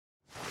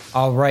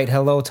All right,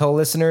 hello, tow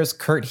listeners.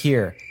 Kurt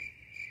here.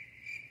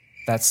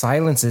 That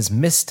silence is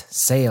missed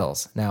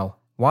sales. Now,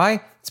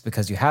 why? It's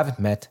because you haven't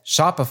met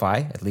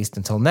Shopify, at least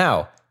until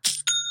now.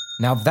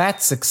 Now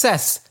that's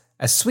success,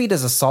 as sweet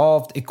as a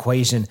solved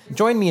equation.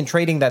 Join me in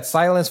trading that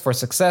silence for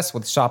success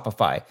with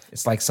Shopify.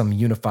 It's like some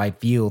unified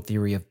field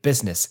theory of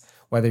business.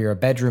 Whether you're a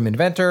bedroom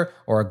inventor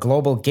or a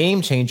global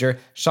game changer,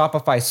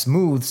 Shopify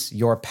smooths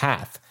your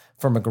path.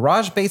 From a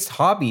garage-based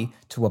hobby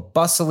to a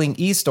bustling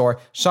e-store,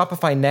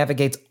 Shopify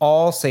navigates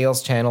all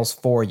sales channels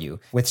for you.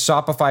 With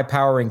Shopify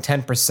powering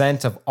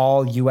 10% of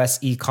all US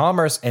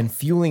e-commerce and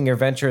fueling your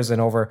ventures in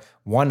over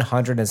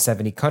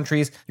 170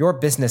 countries, your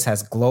business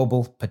has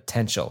global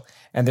potential.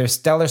 And their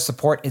stellar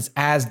support is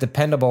as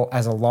dependable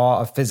as a law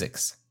of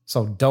physics.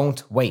 So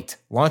don't wait.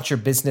 Launch your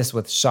business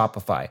with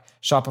Shopify.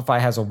 Shopify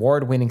has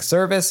award-winning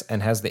service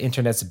and has the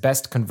internet's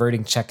best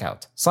converting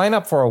checkout. Sign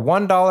up for a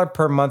 $1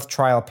 per month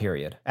trial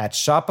period at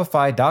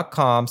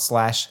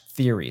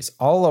shopify.com/theories.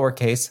 All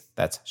lowercase,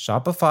 that's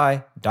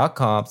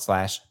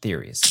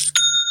shopify.com/theories.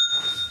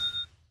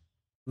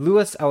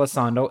 Luis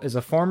Elizondo is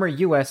a former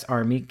U.S.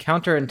 Army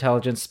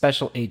counterintelligence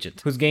special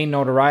agent who's gained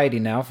notoriety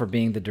now for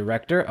being the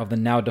director of the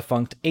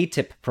now-defunct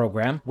ATIP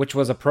program, which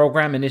was a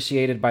program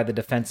initiated by the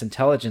Defense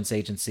Intelligence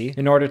Agency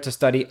in order to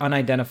study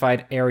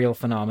unidentified aerial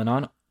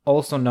phenomenon,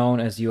 also known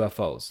as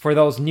UFOs. For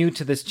those new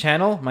to this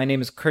channel, my name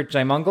is Kurt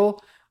Jaimungal.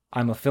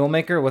 I'm a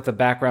filmmaker with a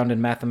background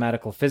in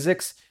mathematical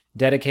physics,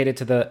 dedicated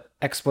to the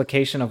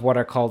explication of what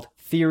are called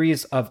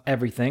theories of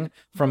everything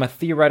from a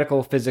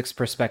theoretical physics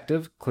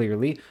perspective,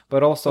 clearly,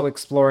 but also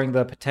exploring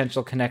the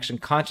potential connection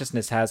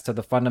consciousness has to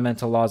the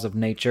fundamental laws of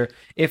nature,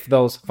 if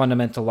those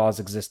fundamental laws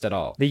exist at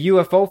all. The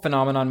UFO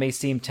phenomenon may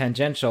seem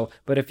tangential,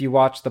 but if you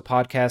watch the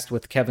podcast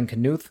with Kevin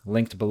Knuth,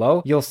 linked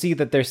below, you'll see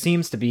that there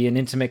seems to be an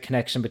intimate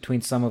connection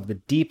between some of the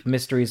deep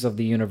mysteries of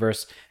the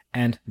universe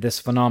and this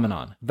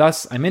phenomenon.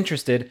 Thus, I'm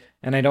interested,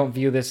 and I don't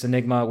view this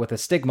enigma with a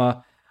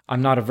stigma.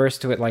 I'm not averse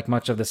to it like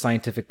much of the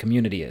scientific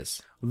community is.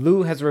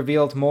 Lou has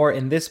revealed more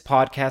in this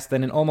podcast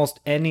than in almost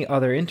any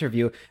other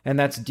interview, and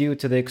that's due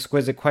to the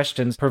exquisite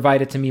questions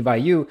provided to me by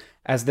you,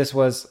 as this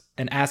was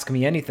an Ask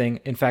Me Anything.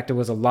 In fact, it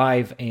was a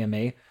live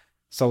AMA.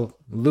 So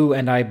Lou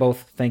and I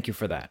both thank you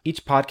for that.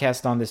 Each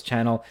podcast on this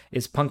channel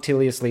is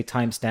punctiliously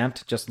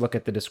time-stamped. Just look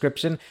at the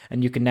description,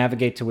 and you can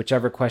navigate to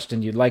whichever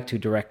question you'd like to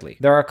directly.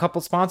 There are a couple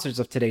sponsors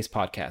of today's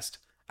podcast.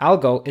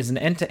 Algo is an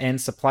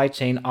end-to-end supply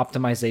chain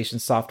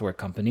optimization software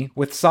company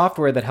with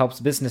software that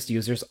helps business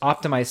users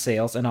optimize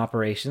sales and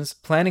operations,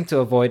 planning to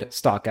avoid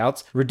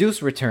stockouts,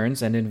 reduce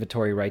returns and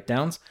inventory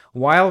write-downs,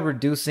 while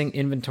reducing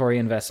inventory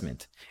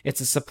investment. It's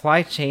a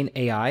supply chain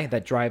AI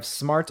that drives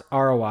smart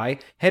ROI,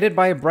 headed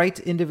by a bright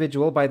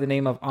individual by the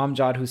name of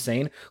Amjad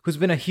Hussain, who's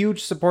been a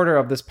huge supporter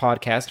of this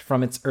podcast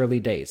from its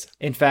early days.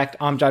 In fact,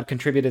 Amjad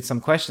contributed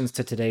some questions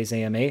to today's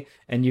AMA,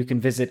 and you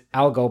can visit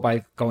Algo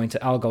by going to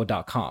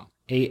algo.com.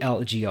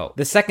 ALGO.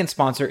 The second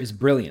sponsor is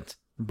Brilliant.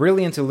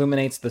 Brilliant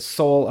illuminates the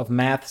soul of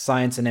math,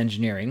 science, and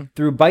engineering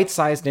through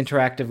bite-sized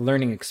interactive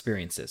learning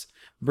experiences.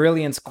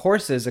 Brilliant's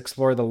courses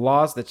explore the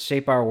laws that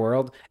shape our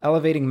world,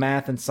 elevating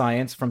math and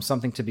science from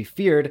something to be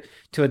feared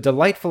to a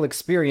delightful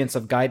experience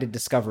of guided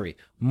discovery.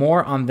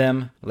 More on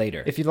them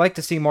later. If you'd like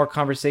to see more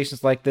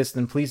conversations like this,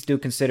 then please do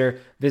consider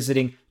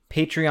visiting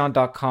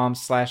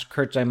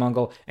patreon.com/Kurt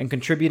Jaimungal and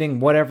contributing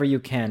whatever you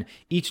can.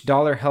 Each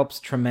dollar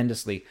helps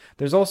tremendously.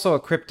 There's also a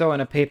crypto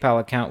and a PayPal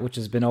account which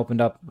has been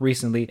opened up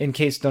recently in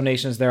case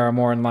donations there are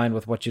more in line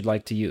with what you'd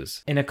like to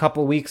use. In a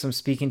couple weeks, I'm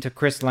speaking to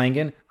Chris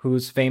Langan,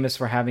 who's famous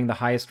for having the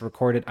highest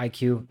recorded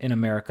IQ in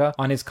America,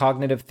 on his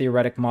cognitive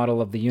theoretic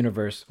model of the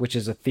universe, which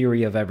is a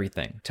theory of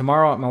everything.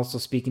 Tomorrow, I'm also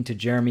speaking to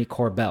Jeremy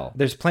Corbell.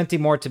 There's plenty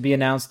more to be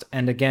announced,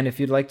 and again, if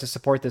you'd like to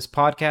support this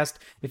podcast,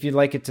 if you'd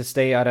like it to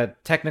stay at a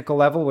technical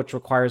level, which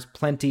requires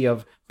plenty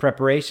of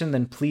preparation,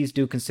 then please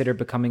do consider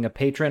becoming a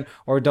patron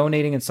or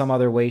donating in some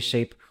other way,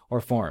 shape, or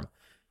form.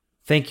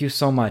 Thank you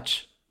so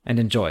much, and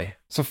enjoy.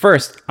 So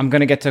first, I'm going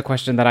to get to a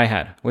question that I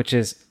had, which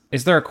is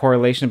there a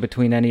correlation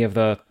between any of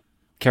the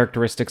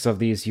characteristics of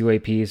these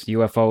UAPs,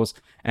 UFOs,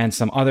 and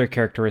some other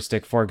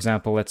characteristic? For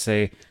example, let's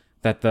say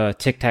that the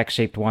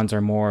tic-tac-shaped ones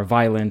are more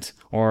violent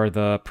or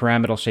the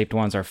pyramidal-shaped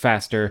ones are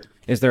faster.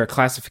 Is there a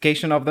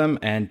classification of them,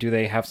 and do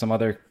they have some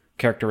other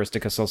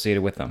characteristic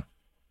associated with them?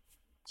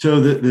 So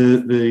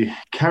the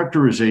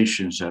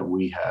characterizations that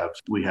we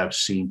have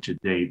seen to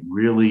date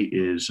really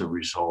is a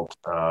result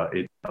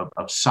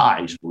of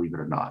size, believe it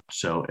or not.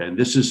 So, and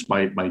this is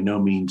by no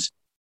means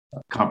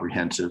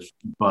comprehensive,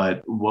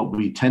 but what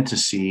we tend to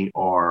see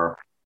are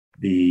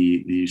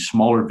the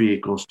smaller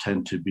vehicles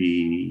tend to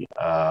be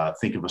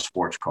think of a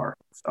sports car,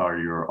 or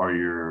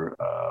your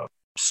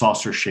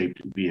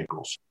saucer-shaped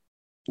vehicles.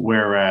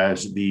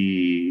 Whereas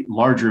the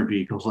larger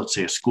vehicles, let's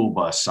say a school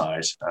bus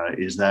size,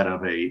 is that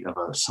of a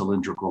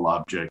cylindrical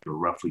object, or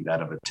roughly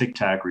that of a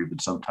tic-tac, or even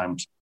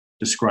sometimes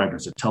described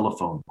as a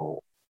telephone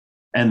pole.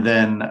 And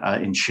then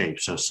in shape,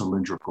 so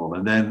cylindrical.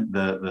 And then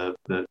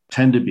the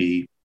tend to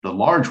be the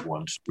large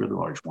ones, really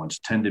large ones,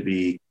 tend to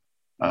be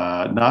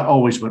not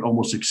always, but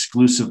almost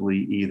exclusively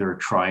either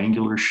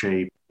triangular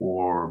shape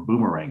or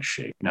boomerang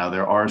shape. Now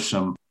there are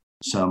some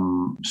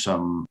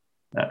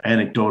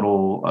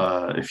anecdotal,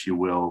 if you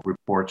will,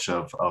 reports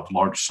of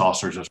large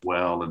saucers as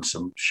well, and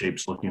some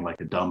shapes looking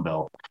like a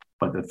dumbbell.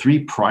 But the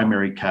three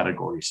primary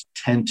categories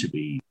tend to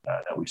be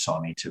that we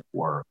saw in ATIP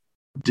were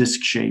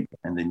disc shape,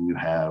 and then you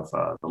have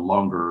the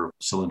longer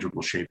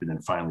cylindrical shape, and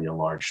then finally a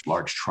large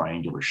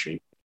triangular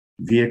shape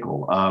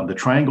vehicle. The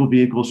triangle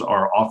vehicles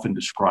are often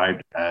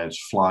described as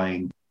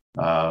flying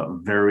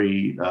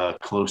very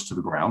close to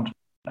the ground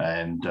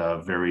and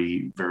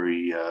very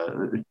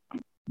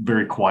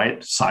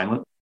quiet,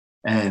 silent,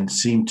 and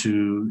seem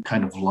to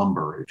kind of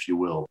lumber, if you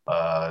will,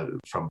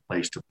 from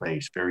place to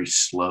place, very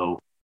slow,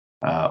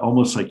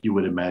 almost like you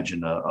would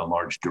imagine a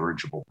large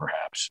dirigible,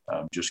 perhaps,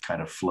 just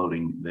kind of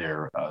floating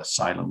there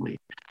silently.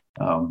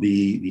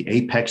 The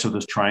apex of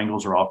those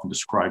triangles are often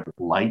described with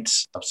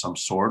lights of some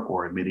sort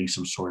or emitting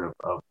some sort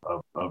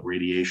of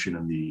radiation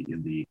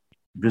in the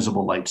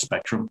visible light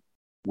spectrum,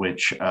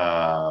 which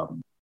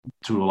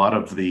to a lot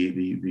of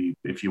the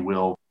if you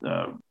will,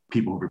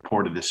 people who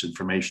reported this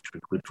information, to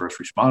include first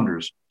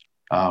responders,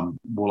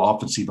 will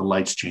often see the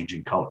lights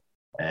changing color,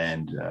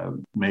 and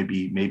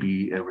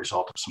maybe a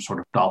result of some sort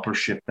of Doppler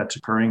shift that's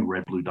occurring,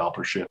 red-blue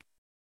Doppler shift.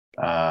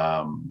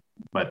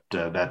 But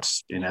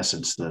that's in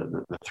essence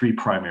the three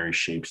primary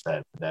shapes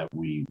that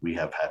we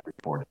have had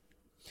reported.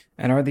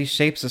 And are these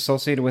shapes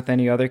associated with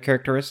any other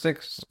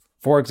characteristics?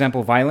 For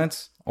example,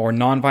 violence or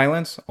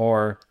non-violence,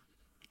 or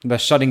the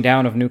shutting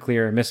down of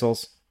nuclear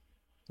missiles?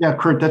 Yeah,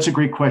 Kurt, that's a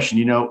great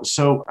question.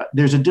 So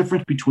there's a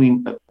difference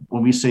between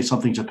when we say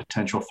something's a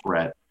potential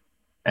threat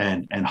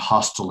and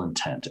hostile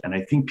intent. And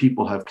I think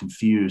people have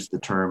confused the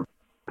term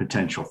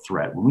potential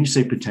threat. When we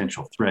say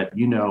potential threat,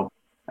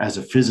 as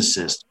a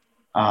physicist,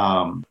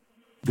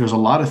 there's a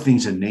lot of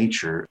things in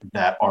nature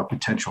that are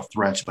potential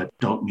threats but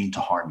don't mean to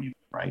harm you,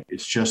 right?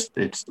 It's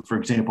for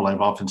example,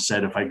 I've often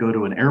said, if I go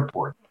to an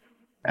airport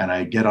and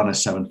I get on a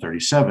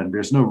 737,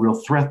 there's no real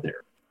threat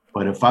there.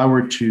 But if I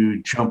were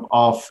to jump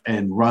off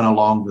and run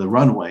along the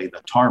runway,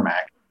 the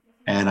tarmac,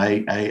 and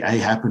I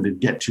happen to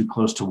get too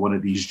close to one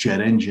of these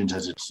jet engines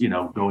as it's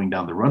going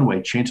down the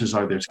runway, chances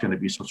are there's going to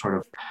be some sort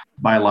of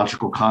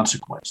biological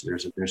consequence.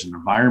 There's an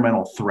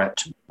environmental threat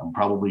to me. I'm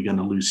probably going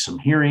to lose some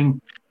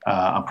hearing.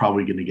 I'm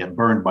probably going to get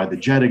burned by the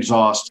jet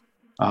exhaust.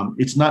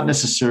 It's not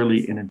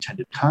necessarily an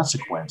intended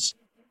consequence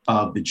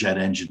of the jet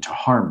engine to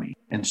harm me.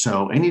 And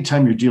so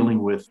anytime you're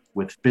dealing with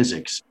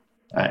physics,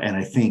 and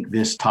I think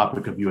this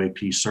topic of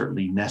UAP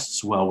certainly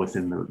nests well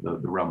within the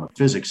realm of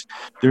physics,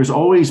 there's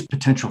always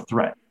potential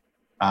threat.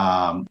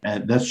 And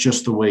that's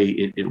just the way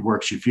it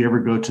works. If you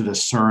ever go to the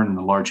CERN,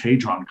 the Large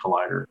Hadron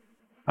Collider,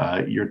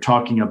 you're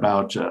talking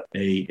about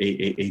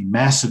a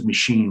massive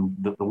machine,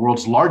 the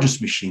world's largest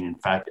machine, in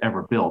fact,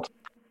 ever built.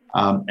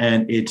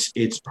 And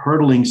it's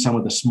hurtling some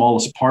of the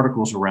smallest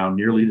particles around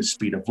nearly the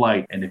speed of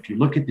light. And if you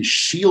look at the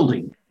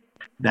shielding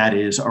that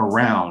is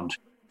around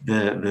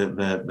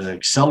the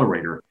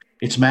accelerator,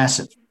 it's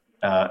massive.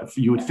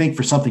 You would think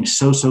for something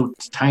so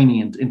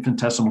tiny and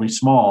infinitesimally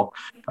small,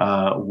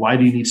 why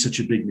do you need such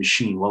a big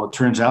machine? Well, it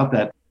turns out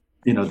that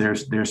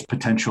there's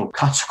potential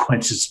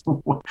consequences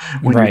when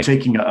you're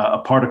taking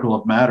a particle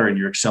of matter and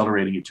you're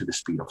accelerating it to the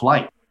speed of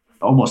light,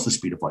 almost the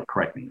speed of light.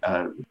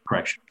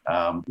 Correction.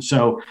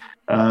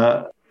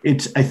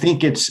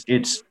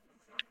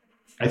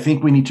 I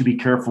think we need to be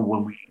careful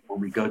when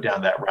we go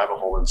down that rabbit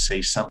hole and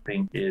say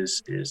something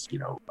is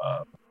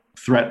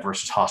threat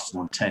versus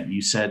hostile intent.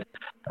 You said,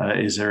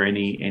 is there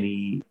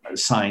any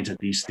signs that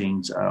these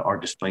things are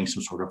displaying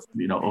some sort of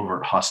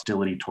overt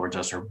hostility towards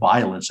us or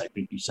violence? I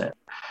think you said.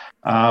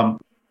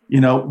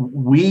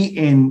 We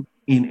in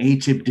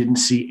ATIP didn't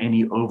see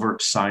any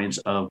overt signs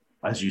of,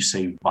 as you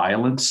say,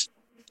 violence.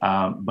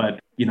 But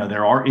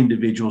there are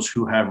individuals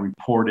who have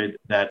reported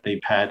that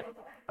they've had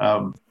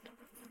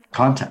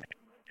contact,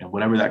 and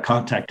whatever that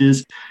contact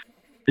is,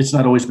 it's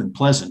not always been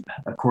pleasant,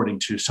 according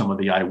to some of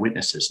the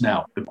eyewitnesses.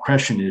 Now, the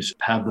question is,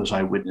 have those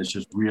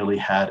eyewitnesses really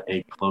had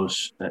a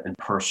close and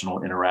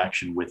personal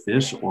interaction with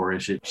this, or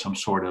is it some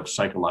sort of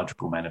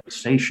psychological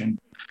manifestation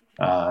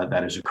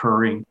that is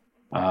occurring?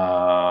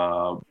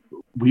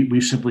 We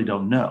simply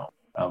don't know.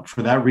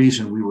 For that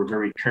reason, we were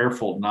very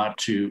careful not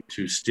to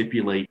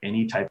stipulate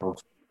any type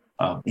of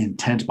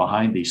intent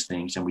behind these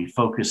things. And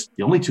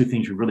the only two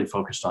things we really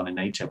focused on in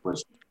ATIP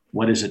was,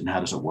 what is it and how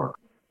does it work?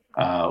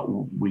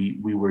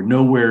 We were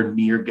nowhere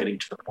near getting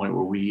to the point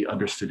where we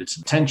understood its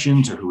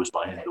intentions or who was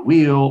behind the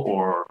wheel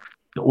or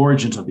the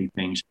origins of these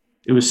things.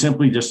 It was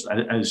simply just,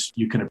 as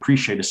you can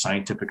appreciate, a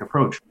scientific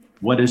approach.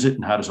 What is it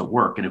and how does it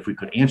work? And if we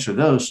could answer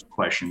those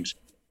questions,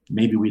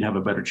 maybe we'd have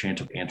a better chance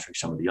of answering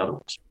some of the other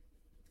ones.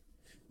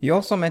 You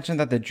also mentioned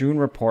that the June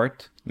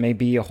report may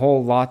be a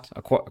whole lot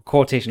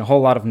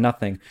of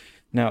nothing.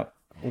 Now,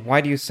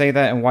 why do you say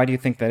that, and why do you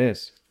think that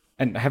is?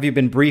 And have you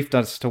been briefed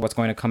as to what's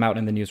going to come out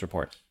in the news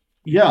report?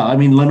 Yeah, I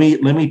mean, let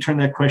me turn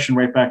that question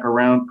right back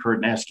around, Kurt,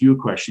 and ask you a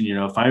question.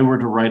 If I were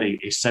to write a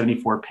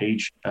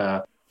 74-page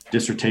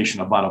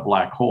dissertation about a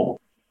black hole,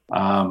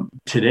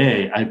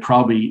 Today, it'd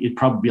probably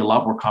be a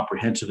lot more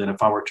comprehensive than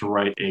if I were to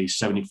write a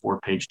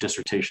 74-page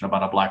dissertation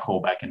about a black hole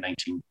back in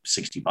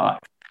 1965,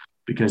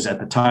 because at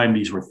the time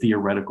these were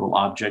theoretical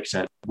objects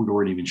that we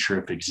weren't even sure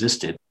if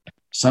existed.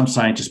 Some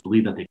scientists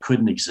believe that they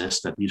couldn't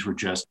exist, that these were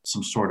just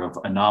some sort of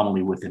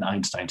anomaly within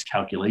Einstein's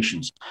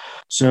calculations.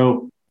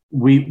 So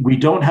we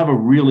don't have a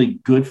really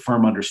good,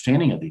 firm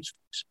understanding of these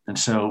things. And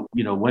so,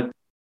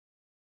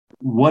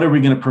 what are we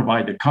going to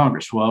provide to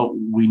Congress? Well,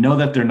 we know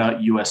that they're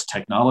not U.S.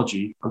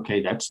 technology.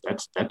 Okay, that's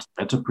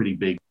a pretty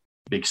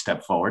big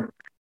step forward.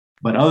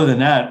 But other than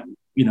that,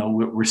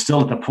 we're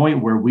still at the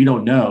point where we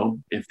don't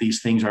know if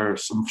these things are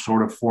some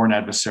sort of foreign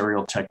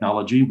adversarial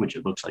technology, which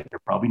it looks like they're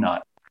probably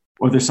not,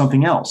 or there's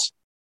something else.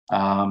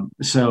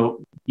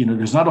 So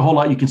there's not a whole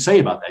lot you can say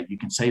about that. You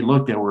can say,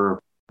 look, there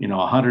were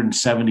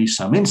 170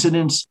 some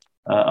incidents.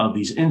 Of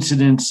these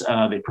incidents,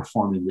 they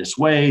performed in this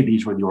way.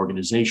 These were the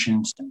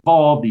organizations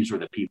involved. These were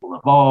the people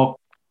involved.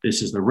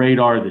 This is the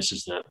radar. This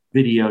is the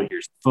video.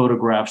 Here's the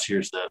photographs.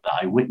 Here's the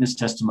eyewitness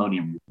testimony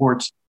and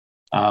reports.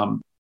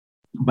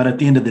 But at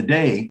the end of the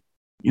day,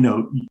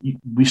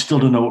 we still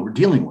don't know what we're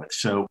dealing with.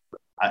 So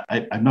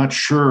I'm not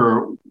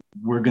sure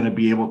we're going to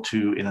be able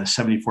to, in a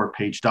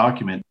 74-page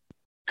document,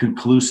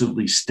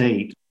 conclusively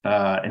state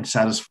and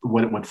satisfy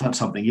what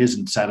something is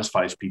and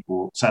satisfy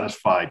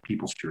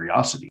people's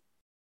curiosity.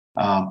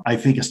 I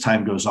think as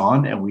time goes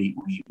on and we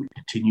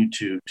continue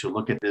to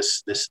look at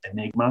this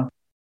enigma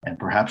and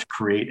perhaps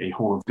create a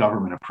whole of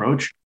government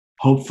approach,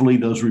 hopefully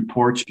those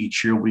reports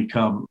each year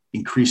become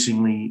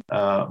increasingly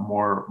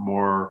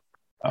more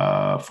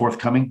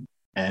forthcoming,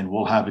 and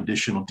we'll have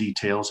additional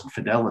details and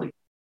fidelity.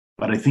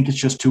 But I think it's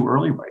just too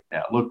early right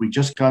now. Look, we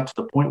just got to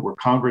the point where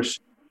Congress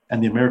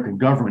and the American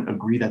government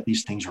agree that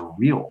these things are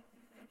real.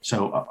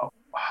 So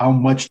how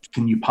much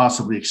can you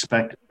possibly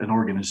expect an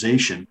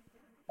organization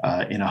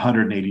in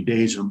 180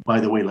 days? And by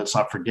the way, let's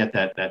not forget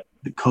that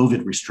the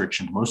COVID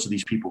restrictions, most of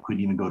these people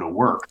couldn't even go to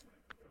work.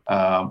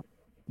 I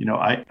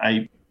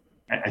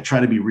try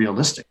to be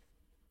realistic.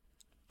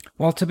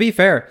 Well, to be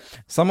fair,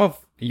 some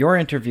of your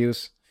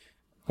interviews,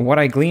 what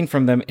I glean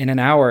from them in an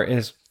hour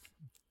is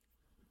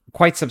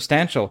quite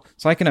substantial.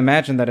 So I can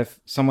imagine that if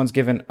someone's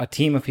given, a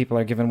team of people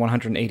are given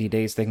 180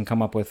 days, they can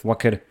come up with what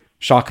could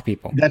shock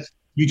people.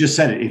 You just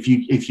said it.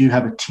 If you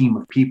have a team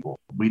of people,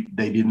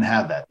 they didn't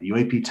have that. The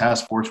UAP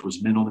task force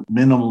was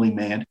minimally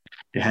manned.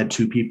 It had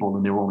 2 people,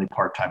 and they were only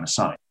part-time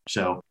assigned.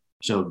 So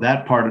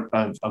that part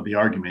of the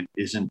argument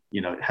isn't,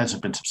 it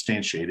hasn't been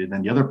substantiated. And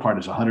then the other part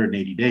is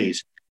 180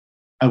 days.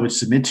 I would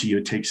submit to you,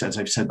 it takes, as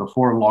I've said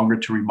before, longer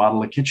to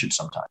remodel a kitchen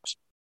sometimes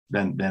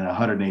than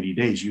 180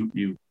 days.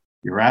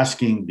 You're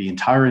asking the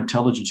entire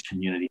intelligence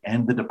community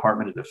and the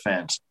Department of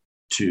Defense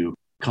to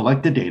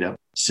collect the data,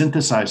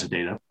 synthesize the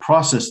data,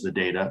 process the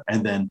data,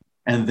 and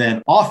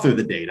then author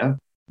the data,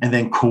 and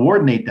then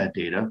coordinate that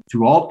data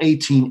through all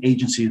 18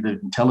 agencies of the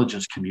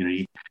intelligence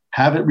community,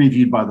 have it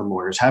reviewed by the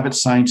lawyers, have it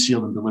signed,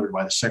 sealed, and delivered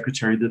by the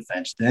Secretary of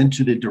Defense, then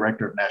to the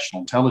Director of National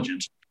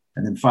Intelligence,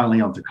 and then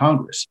finally on to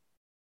Congress.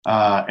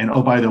 And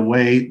oh, by the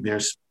way,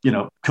 there's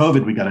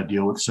COVID we got to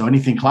deal with. So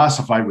anything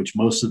classified, which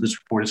most of this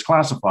report is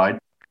classified,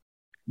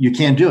 you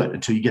can't do it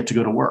until you get to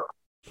go to work.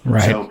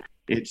 Right. So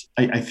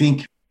I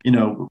think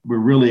we're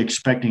really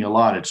expecting a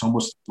lot. It's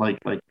almost like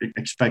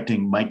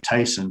expecting Mike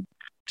Tyson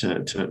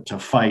to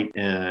fight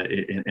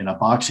in a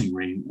boxing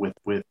ring with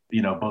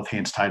both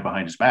hands tied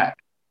behind his back.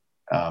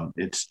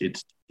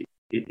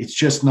 It's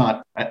just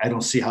not. I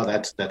don't see how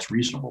that's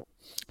reasonable.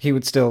 He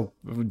would still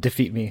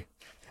defeat me.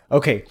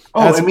 Okay.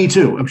 And me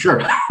too, I'm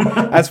sure.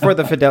 As for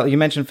the fidelity, you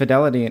mentioned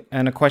fidelity,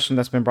 and a question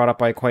that's been brought up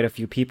by quite a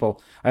few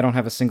people, I don't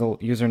have a single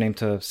username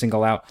to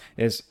single out,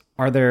 is,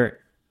 are there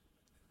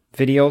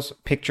videos,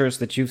 pictures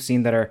that you've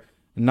seen that are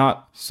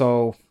not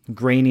so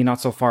grainy, not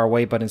so far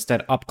away, but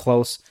instead up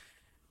close,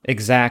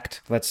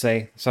 exact, let's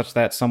say, such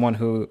that someone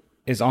who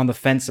is on the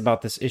fence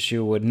about this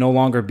issue would no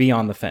longer be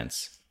on the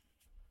fence?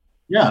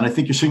 Yeah, and I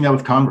think you're seeing that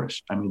with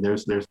Congress. I mean,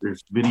 there's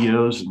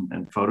videos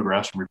and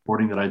photographs and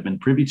reporting that I've been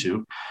privy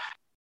to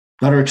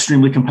that are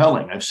extremely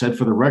compelling. I've said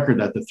for the record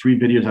that the 3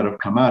 videos that have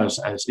come out,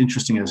 as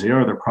interesting as they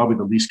are, they're probably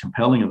the least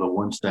compelling of the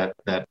ones that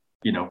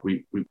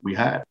we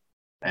had.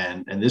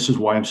 And this is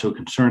why I'm so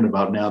concerned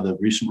about now the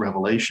recent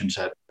revelations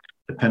that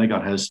the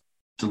Pentagon has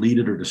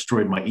deleted or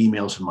destroyed my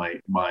emails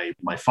and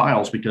my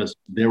files, because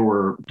there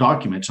were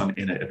documents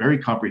in a very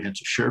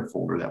comprehensive shared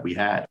folder that we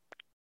had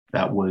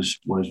that was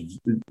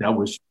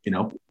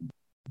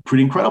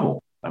pretty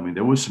incredible. I mean,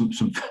 there was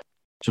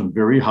some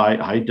very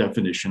high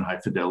definition, high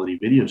fidelity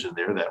videos in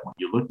there that when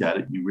you looked at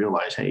it, you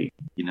realize, hey,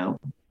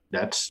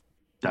 that's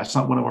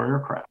not one of our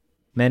aircraft.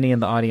 Many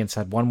in the audience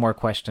had one more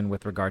question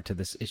with regard to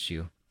this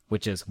issue,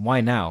 which is,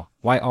 why now?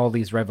 Why all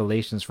these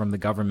revelations from the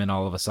government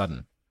all of a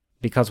sudden?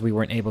 Because we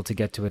weren't able to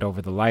get to it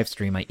over the live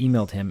stream, I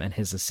emailed him and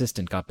his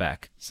assistant got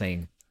back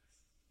saying,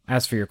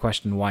 as for your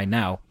question, why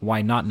now?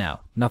 Why not now?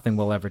 Nothing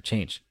will ever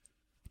change.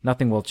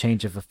 Nothing will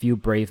change if a few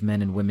brave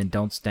men and women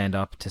don't stand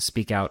up to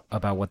speak out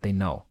about what they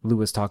know. Lou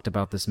has talked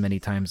about this many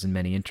times in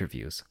many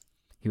interviews.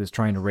 He was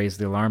trying to raise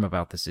the alarm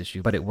about this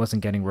issue, but it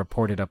wasn't getting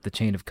reported up the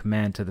chain of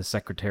command to the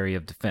Secretary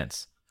of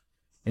Defense.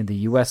 In the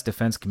U.S.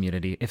 defense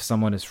community, if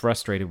someone is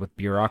frustrated with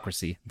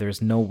bureaucracy,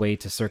 there's no way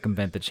to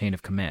circumvent the chain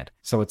of command,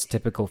 so it's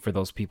typical for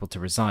those people to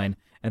resign,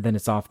 and then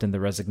it's often the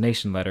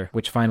resignation letter,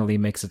 which finally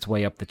makes its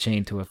way up the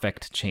chain to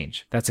effect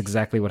change. That's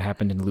exactly what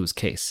happened in Lou's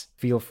case.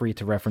 Feel free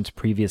to reference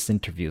previous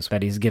interviews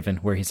that he's given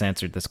where he's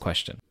answered this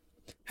question.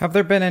 Have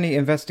there been any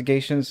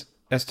investigations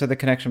as to the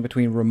connection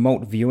between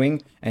remote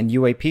viewing and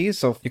UAPs?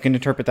 So you can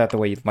interpret that the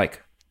way you'd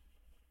like.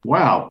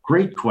 Wow,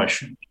 great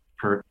question,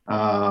 Kurt.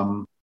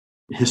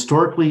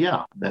 Historically,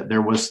 yeah, that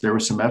there was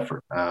some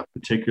effort,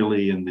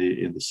 particularly in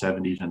the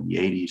 70s and the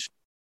 80s,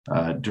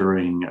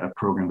 during a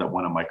program that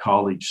one of my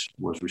colleagues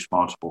was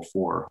responsible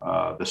for,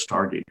 the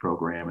Stargate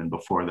program, and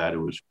before that it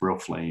was Brill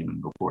Flame,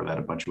 and before that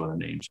a bunch of other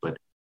names. But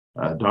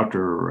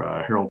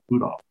Dr. Harold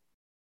Pudoff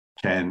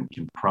can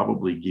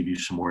probably give you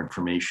some more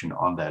information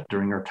on that.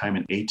 During our time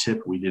in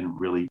ATIP, we didn't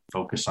really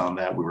focus on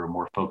that. We were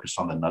more focused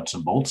on the nuts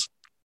and bolts.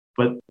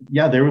 But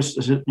yeah, there was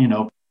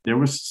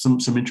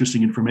some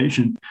interesting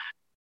information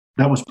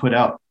that was put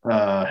out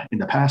in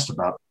the past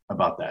about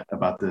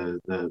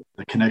the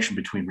connection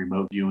between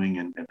remote viewing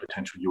and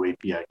potential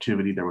UAP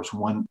activity. There was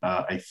one,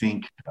 I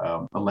think,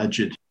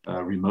 alleged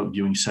remote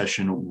viewing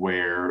session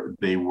where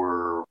they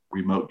were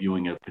remote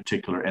viewing a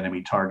particular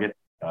enemy target,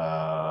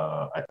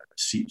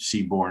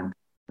 seaborne,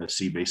 a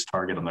sea-based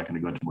target. I'm not going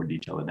to go into more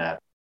detail than that.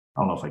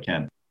 I don't know if I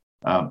can.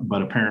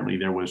 But apparently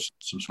there was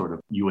some sort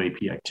of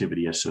UAP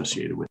activity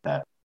associated with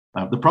that.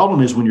 The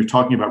problem is when you're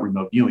talking about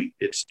remote viewing,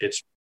 it's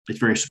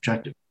very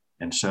subjective.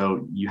 And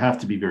so you have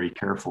to be very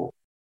careful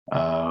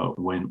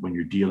when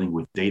you're dealing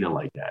with data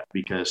like that,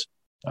 because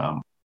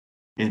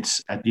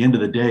it's at the end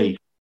of the day,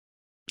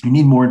 you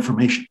need more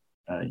information.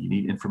 You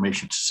need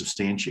information to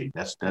substantiate.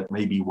 That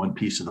may be one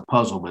piece of the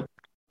puzzle, but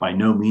by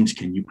no means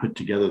can you put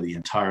together the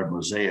entire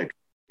mosaic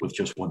with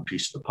just one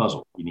piece of the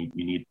puzzle. You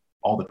need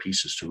all the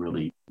pieces to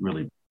really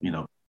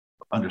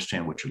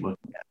understand what you're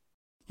looking at.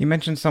 You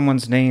mentioned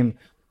someone's name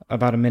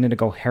about a minute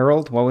ago.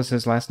 Harold. What was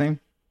his last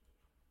name?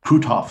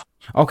 Pudoff.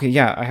 Okay,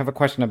 yeah, I have a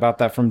question about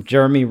that from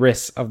Jeremy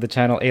Riss of the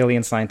channel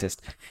Alien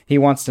Scientist. He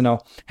wants to know,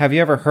 have you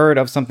ever heard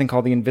of something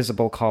called the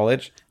Invisible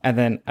College? And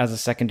then, as a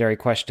secondary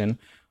question,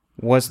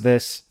 was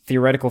this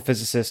theoretical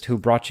physicist who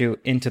brought you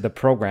into the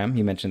program,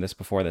 you mentioned this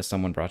before, that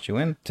someone brought you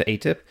in to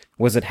ATIP,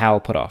 was it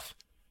Hal Pudoff?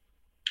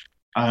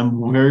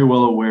 I'm very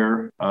well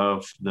aware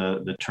of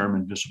the term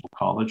Invisible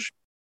College.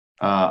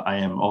 I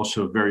am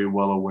also very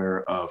well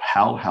aware of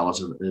Hal. Hal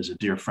is a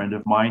dear friend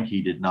of mine.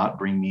 He did not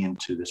bring me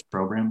into this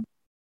program.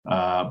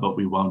 But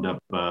we wound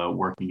up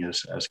working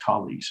as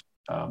colleagues.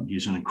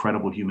 He's an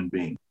incredible human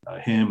being.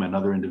 Him,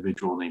 another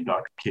individual named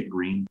Dr. Kit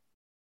Green,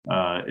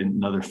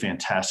 another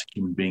fantastic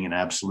human being, an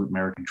absolute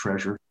American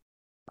treasure.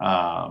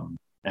 And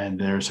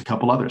there's a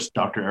couple others.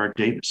 Dr. Eric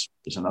Davis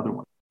is another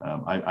one.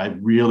 I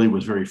really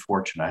was very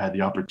fortunate. I had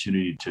the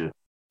opportunity to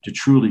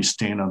truly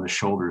stand on the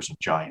shoulders of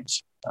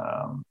giants.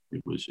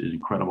 It was an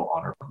incredible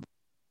honor for me.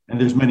 And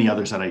there's many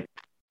others that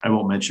I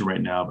won't mention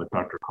right now, but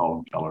Dr.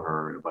 Colin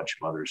Kelleher and a bunch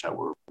of others that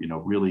were,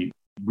 really,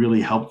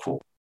 really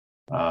helpful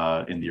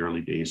in the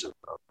early days of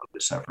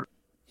this effort.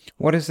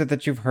 What is it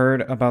that you've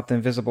heard about the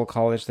Invisible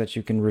College that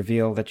you can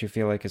reveal that you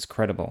feel like is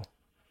credible?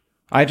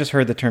 I just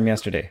heard the term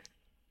yesterday.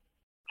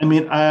 I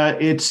mean,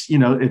 it's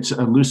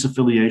a loose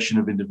affiliation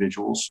of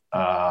individuals,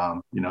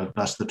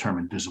 thus the term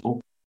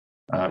invisible.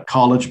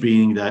 College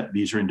being that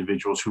these are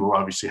individuals who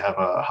obviously have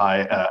a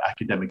high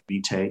academic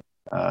vitae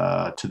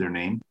to their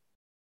name.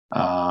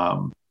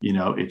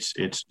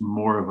 It's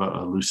more of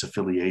a loose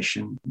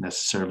affiliation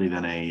necessarily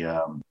than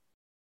a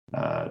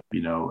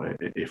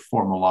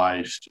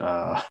formalized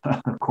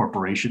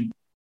corporation.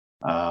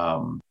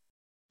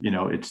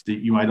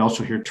 You might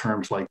also hear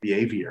terms like the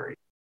aviary,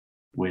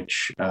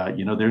 which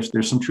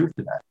there's some truth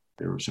to that.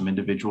 There were some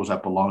individuals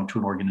that belonged to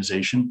an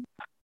organization,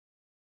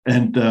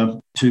 and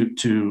to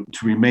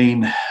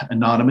remain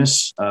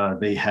anonymous,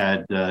 they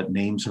had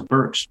names of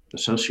birds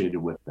associated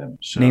with them.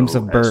 So names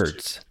of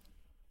birds.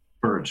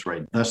 Birds,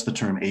 right? Thus the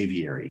term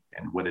aviary.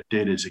 And what it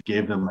did is it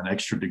gave them an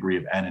extra degree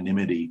of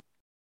anonymity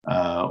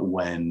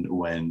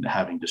when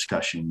having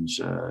discussions,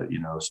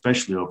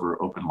 especially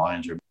over open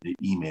lines or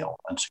email,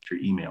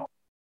 unsecure email.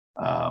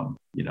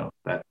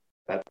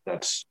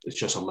 That's it's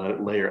just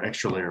a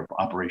extra layer of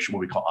operation, what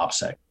we call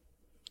OPSEC.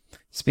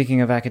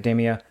 Speaking of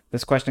academia,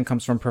 this question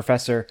comes from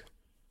Professor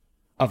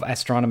of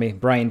Astronomy,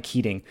 Brian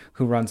Keating,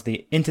 who runs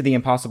the Into the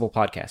Impossible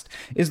podcast.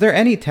 Is there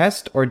any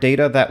test or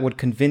data that would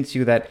convince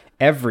you that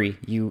every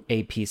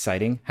UAP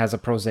sighting has a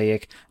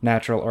prosaic,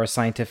 natural, or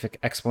scientific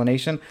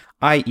explanation,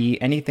 i.e.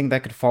 anything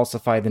that could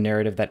falsify the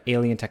narrative that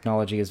alien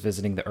technology is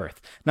visiting the Earth?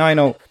 Now, I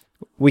know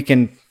we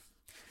can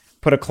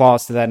put a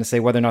clause to that and say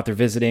whether or not they're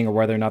visiting or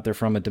whether or not they're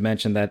from a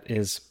dimension that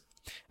is...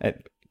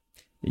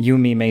 you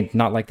and me may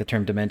not like the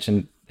term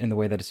dimension in the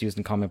way that it's used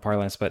in common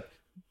parlance, but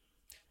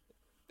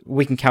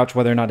we can couch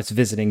whether or not it's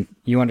visiting.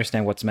 You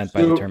understand what's meant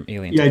by the term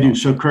alien. Yeah, I do.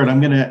 So, Kurt, I'm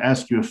going to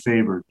ask you a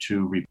favor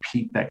to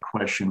repeat that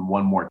question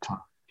one more time,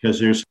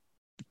 because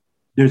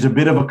there's a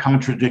bit of a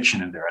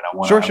contradiction in there, and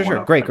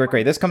Sure.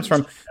 Great. This comes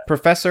from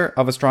Professor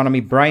of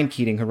Astronomy Brian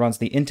Keating, who runs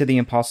the Into the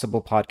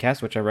Impossible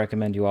podcast, which I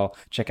recommend you all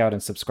check out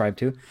and subscribe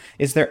to.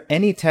 Is there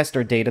any test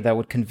or data that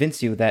would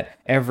convince you that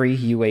every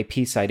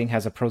UAP sighting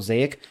has a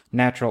prosaic,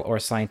 natural, or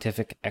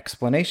scientific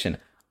explanation,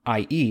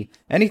 i.e.,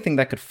 anything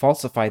that could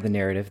falsify the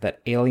narrative that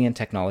alien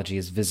technology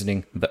is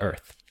visiting the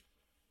Earth?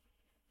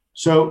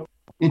 So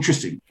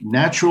interesting.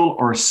 Natural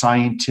or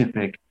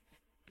scientific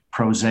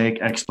prosaic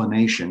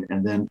explanation,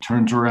 and then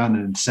turns around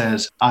and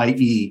says,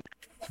 i.e.,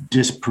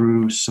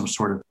 disproves some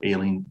sort of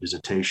alien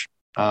visitation.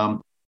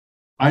 I'm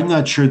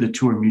not sure the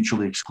two are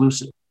mutually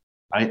exclusive.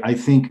 I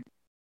think,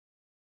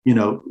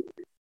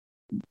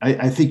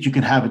 I think you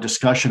can have a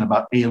discussion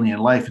about alien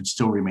life and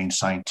still remain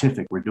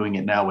scientific. We're doing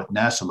it now with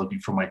NASA looking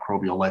for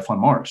microbial life on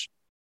Mars.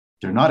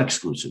 They're not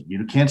exclusive.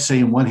 You can't say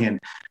in one hand,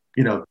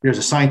 there's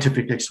a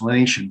scientific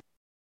explanation,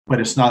 but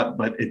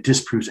it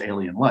disproves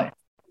alien life.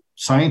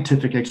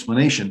 Scientific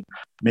explanation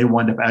may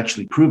wind up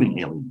actually proving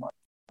alien life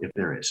if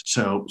there is.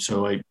 So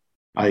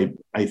I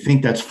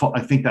think that's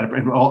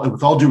with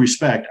all due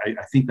respect, I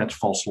think that's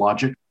false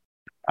logic.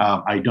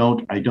 I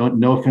don't.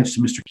 No offense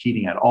to Mr.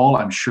 Keating at all.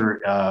 I'm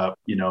sure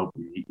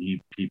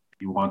he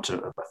wants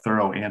a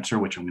thorough answer,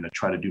 which I'm going to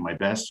try to do my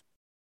best.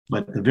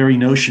 But the very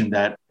notion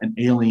that an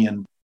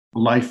alien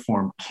life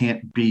form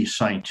can't be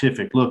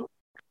scientific. Look,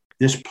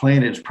 this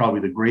planet is probably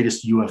the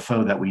greatest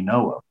UFO that we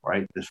know of,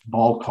 right? This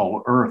ball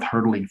called Earth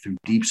hurtling through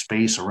deep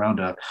space around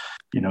a,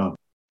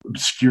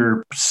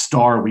 obscure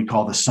star we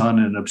call the sun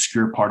and an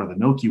obscure part of the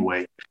Milky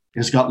Way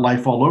has got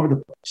life all over the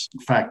place. In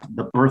fact,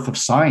 the birth of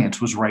science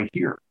was right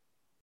here.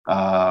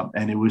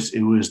 And it was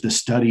the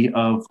study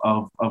of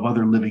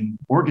other living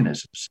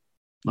organisms.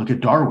 Look at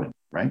Darwin,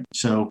 right?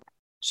 So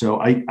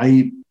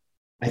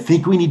I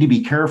think we need to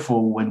be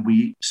careful when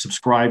we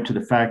subscribe to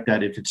the fact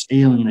that if it's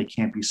alien, it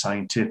can't be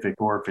scientific,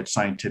 or if it's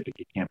scientific,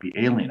 it can't be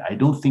alien. I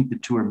don't think the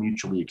two are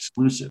mutually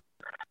exclusive.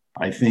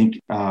 I think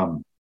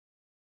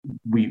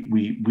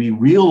we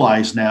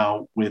realize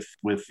now with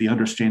the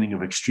understanding of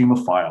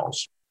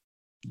extremophiles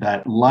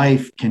that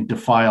life can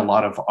defy a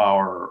lot of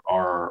our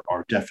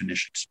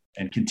definitions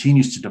and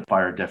continues to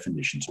defy our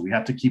definitions. So we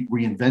have to keep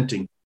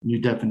reinventing new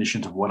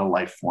definitions of what a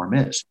life form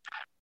is.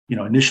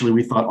 Initially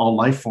we thought all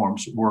life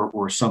forms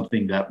were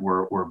something that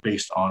were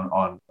based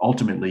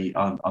ultimately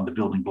on the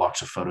building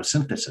blocks of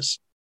photosynthesis.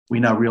 We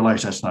now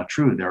realize that's not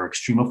true. There are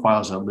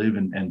extremophiles that live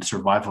and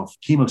survive off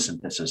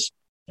chemosynthesis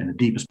in the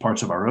deepest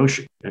parts of our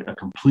ocean, a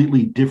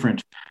completely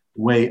different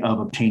way of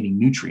obtaining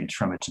nutrients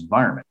from its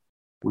environment.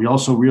 We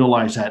also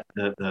realize that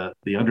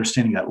the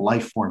understanding that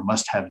life form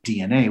must have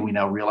DNA, we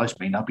now realize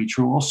may not be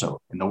true also.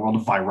 In the world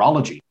of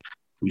virology,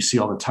 we see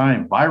all the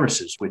time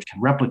viruses which can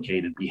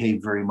replicate and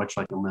behave very much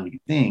like a living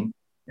thing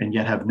and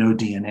yet have no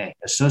DNA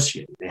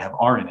associated. They have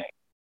RNA.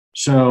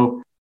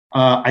 So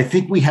I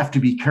think we have to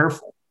be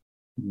careful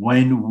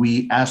when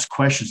we ask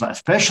questions,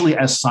 especially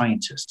as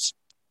scientists.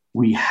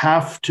 We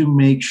have to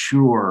make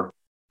sure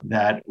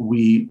that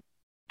to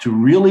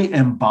really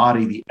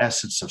embody the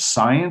essence of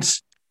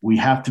science, we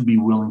have to be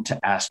willing to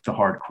ask the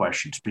hard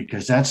questions,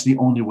 because that's the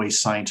only way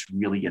science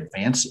really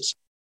advances.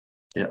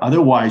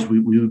 Otherwise, we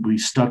would be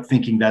stuck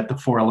thinking that the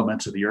four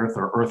elements of the earth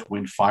are earth,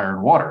 wind, fire,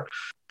 and water.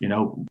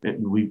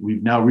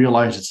 We've now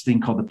realized this thing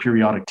called the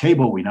periodic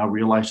table. We now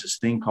realize this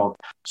thing called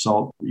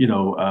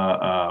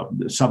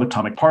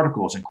subatomic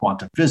particles in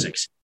quantum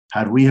physics.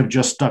 Had we have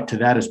just stuck to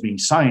that as being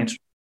science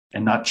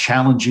and not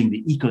challenging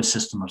the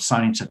ecosystem of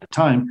science at the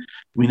time,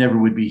 we never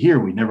would be here.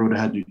 We never would have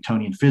had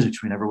Newtonian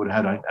physics. We never would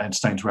have had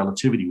Einstein's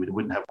relativity. We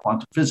wouldn't have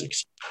quantum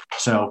physics.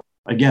 So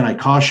again, I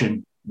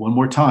caution one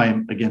more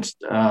time against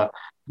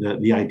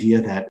the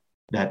idea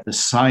that the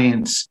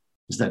science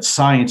is that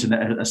science and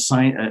a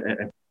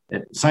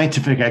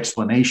scientific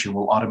explanation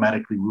will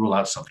automatically rule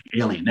out something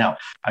alien. Now,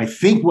 I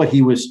think what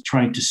he was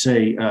trying to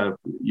say,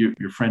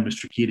 your friend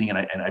Mr. Keating, and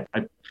I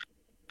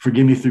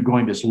forgive me through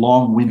going this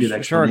long-winded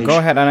explanation. Sure, go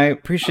ahead. And I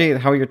appreciate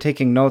how you're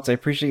taking notes. I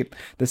appreciate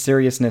the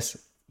seriousness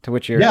to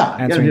which you're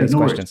answering these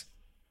questions.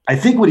 I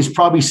think what he's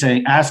probably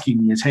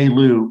asking me is, hey,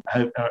 Lou,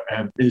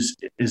 is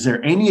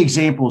there any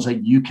examples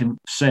that you can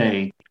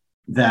say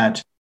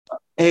that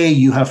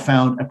you have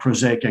found a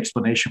prosaic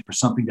explanation for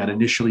something that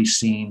initially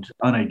seemed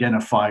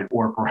unidentified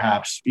or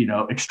perhaps,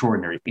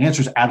 extraordinary? The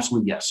answer is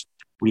absolutely yes,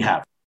 we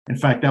have. In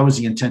fact, that was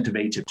the intent of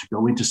ATIP, to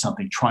go into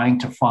something, trying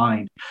to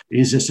find,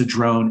 is this a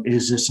drone?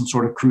 Is this some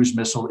sort of cruise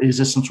missile? Is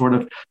this some sort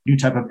of new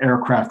type of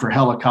aircraft or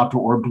helicopter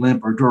or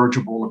blimp or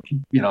dirigible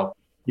or,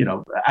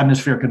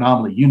 atmospheric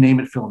anomaly? You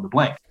name it, fill in the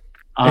blank.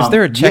 Is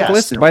there a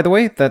checklist, by the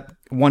way, that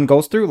one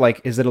goes through?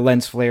 Like, is it a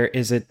lens flare?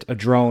 Is it a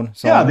drone?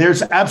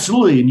 There's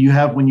absolutely.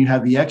 And when you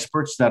have the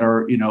experts that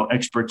are,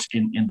 experts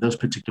in those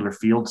particular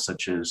fields,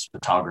 such as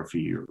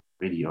photography or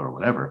video or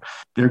whatever,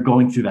 they're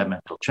going through that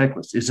mental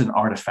checklist. Is an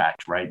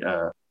artifact, right?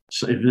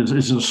 So is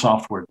it a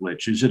software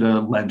glitch? Is it a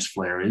lens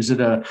flare? Is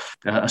it a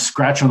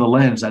scratch on the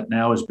lens that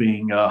now is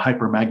being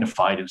hyper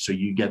magnified, and so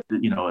you get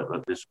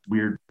this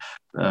weird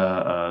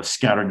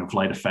scattering of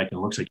light effect, and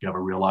it looks like you have a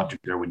real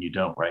object there when you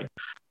don't, right?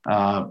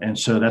 And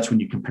so that's when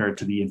you compare it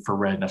to the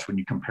infrared. And that's when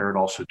you compare it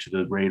also to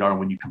the radar.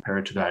 When you compare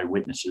it to the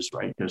eyewitnesses,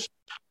 right? Because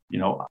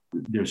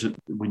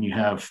when you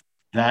have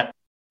that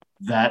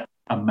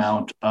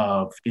amount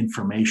of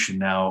information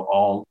now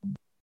all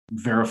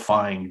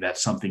verifying that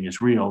something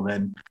is real,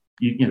 then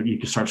you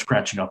can start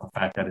scratching off the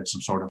fact that it's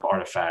some sort of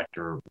artifact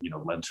or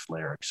lens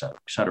flare, et cetera,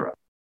 et cetera.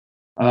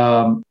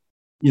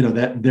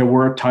 That there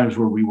were times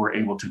where we were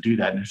able to do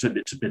that, and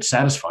it's a bit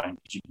satisfying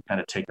because you can kind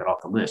of take that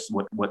off the list.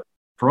 What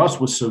for us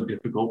was so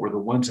difficult were the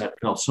ones that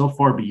fell so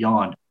far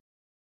beyond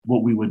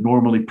what we would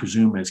normally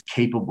presume as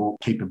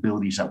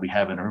capabilities that we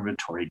have in our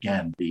inventory.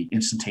 Again, the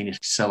instantaneous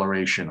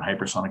acceleration,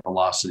 hypersonic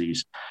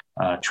velocities,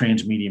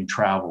 transmedium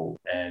travel,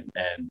 and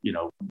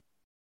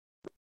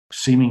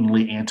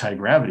seemingly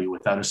anti-gravity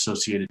without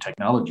associated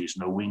technologies,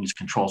 no wings,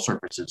 control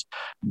surfaces,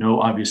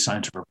 no obvious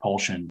signs of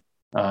propulsion,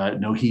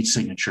 no heat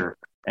signature,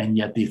 and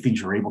yet the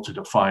things are able to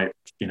defy,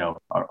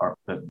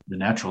 the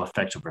natural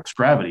effects of Earth's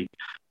gravity.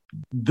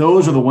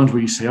 Those are the ones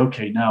where you say,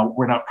 okay, now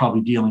we're not probably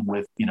dealing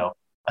with,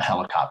 a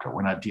helicopter.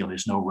 We're not dealing.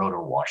 There's no rotor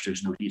wash.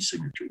 There's no heat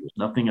signature. There's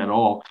nothing at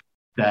all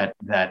that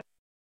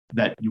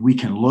we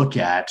can look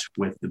at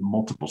with the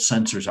multiple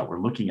sensors that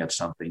we're looking at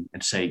something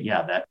and say,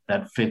 yeah,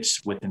 that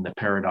fits within the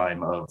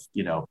paradigm of,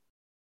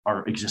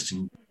 our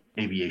existing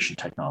aviation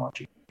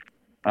technology.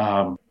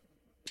 So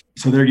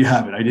there you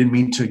have it. I didn't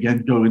mean to,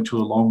 again, go into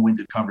a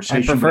long-winded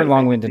conversation. I prefer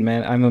long-winded,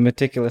 man. I'm a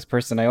meticulous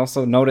person. I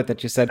also noted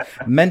that you said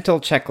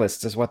mental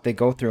checklists is what they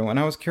go through. And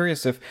I was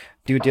curious if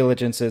due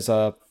diligence is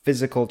a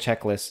physical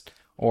checklist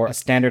or a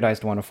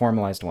standardized one, a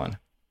formalized one.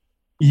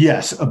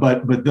 Yes,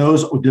 but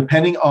those,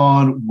 depending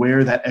on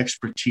where that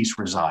expertise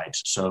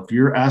resides. So if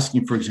you're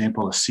asking, for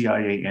example, a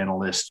CIA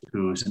analyst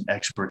who's an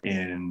expert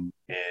in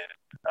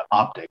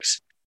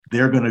optics,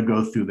 they're going to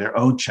go through their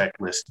own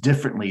checklist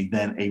differently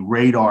than a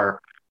radar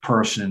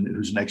person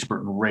who's an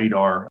expert in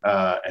radar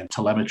and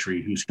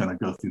telemetry who's going to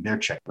go through their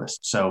checklist.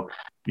 So,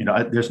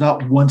 there's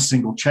not one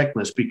single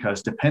checklist,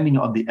 because depending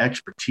on the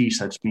expertise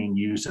that's being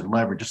used and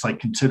leveraged, just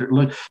like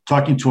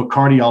talking to a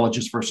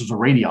cardiologist versus a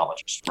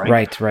radiologist, right?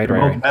 Right.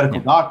 They're both medical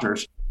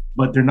doctors,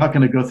 but they're not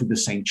going to go through the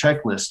same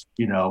checklist,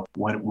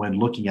 when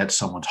looking at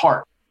someone's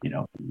heart.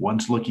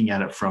 One's looking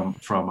at it from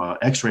a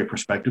X-ray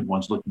perspective.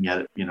 One's looking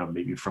at it,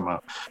 maybe from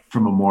a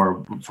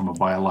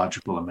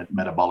biological and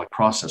metabolic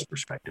process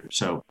perspective.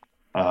 So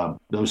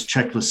those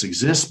checklists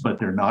exist, but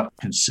they're not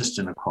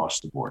consistent across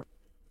the board.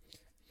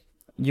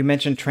 You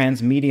mentioned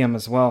transmedium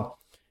as well.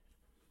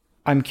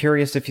 I'm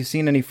curious if you've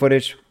seen any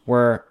footage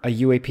where a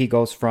UAP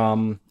goes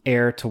from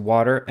air to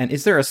water, and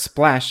is there a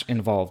splash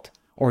involved?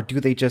 Or do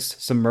they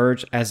just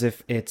submerge as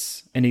if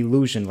it's an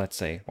illusion, let's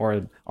say, or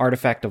an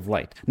artifact of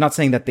light? Not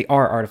saying that they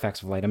are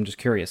artifacts of light. I'm just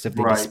curious if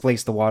they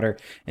displace the water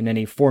in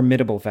any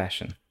formidable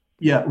fashion.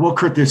 Yeah, well,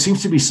 Kurt, there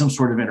seems to be some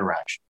sort of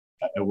interaction.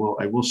 I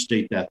will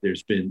state that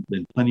there's been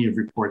plenty of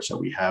reports that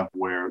we have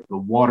where the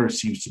water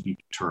seems to be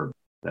perturbed,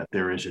 that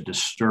there is a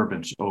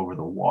disturbance over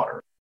the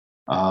water.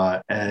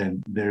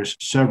 And there's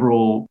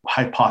several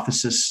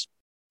hypotheses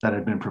that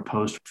have been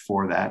proposed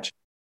for that.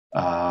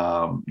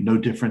 No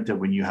different than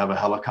when you have a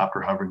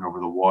helicopter hovering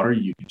over the water,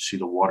 you can see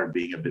the water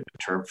being a bit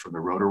perturbed from the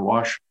rotor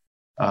wash.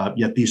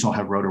 Yet these don't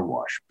have rotor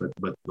wash, but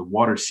the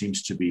water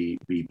seems to be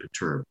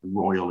perturbed,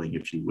 roiling,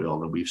 if you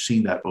will. And we've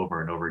seen that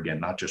over and over again,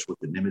 not just with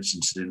the Nimitz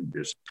incident.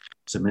 There's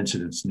some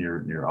incidents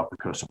near off the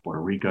coast of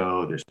Puerto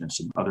Rico. There's been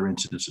some other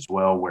incidents as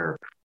well where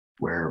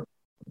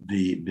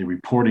the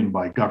reporting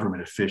by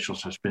government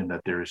officials has been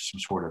that there is some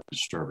sort of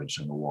disturbance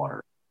in the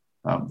water.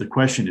 The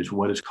question is,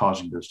 what is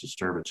causing those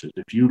disturbances?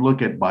 If you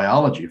look at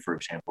biology, for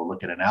example,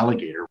 look at an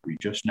alligator, we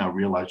just now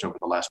realized over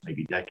the last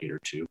maybe decade or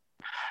two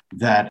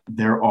that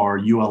there are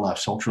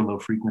ULFs, ultra low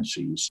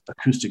frequencies,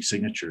 acoustic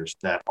signatures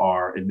that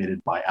are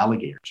emitted by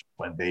alligators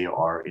when they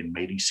are in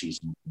mating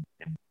season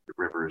in the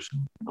rivers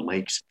and the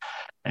lakes.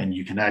 And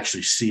you can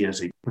actually see as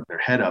they put their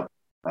head up,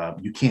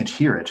 you can't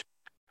hear it,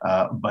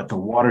 but the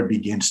water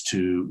begins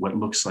to what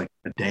looks like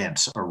a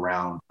dance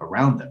around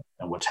them.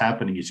 And what's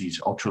happening is these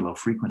ultra low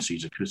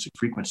frequencies, acoustic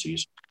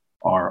frequencies,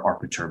 are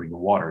perturbing the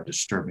water,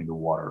 disturbing the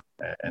water,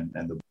 and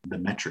the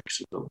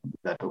metrics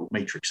that the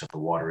matrix of the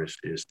water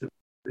is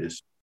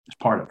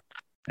part of.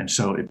 And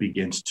so it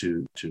begins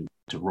to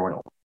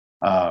roil.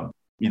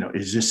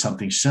 Is this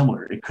something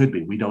similar? It could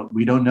be. We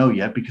don't know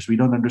yet because we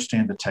don't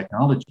understand the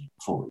technology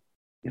fully.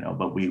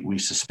 But we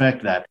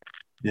suspect that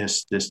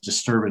this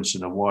disturbance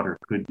in the water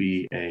could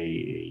be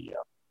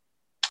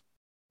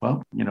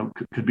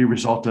could be a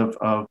result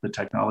of the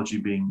technology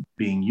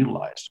being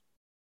utilized.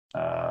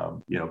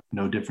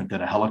 No different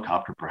than a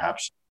helicopter,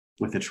 perhaps,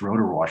 with its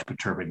rotor wash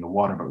perturbing the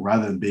water, but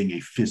rather than being a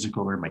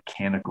physical or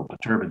mechanical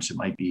perturbance, it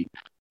might be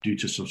due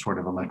to some sort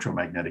of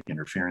electromagnetic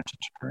interference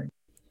that's occurring.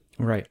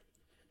 Right.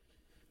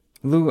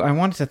 Lou, I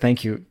wanted to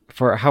thank you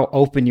for how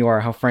open you are,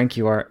 how frank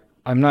you are.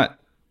 I'm not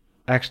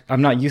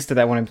used to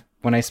that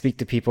when I speak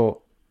to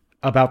people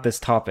about this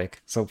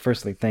topic. So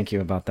firstly, thank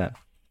you about that.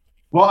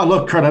 Well,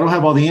 look, Kurt, I don't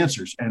have all the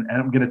answers, and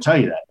I'm going to tell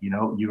you that.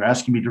 You're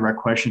asking me direct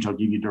questions. I'll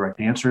give you direct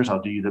answers.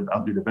 I'll do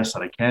the best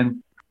that I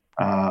can.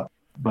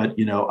 But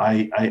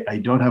I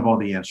don't have all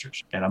the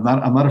answers, and I'm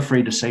not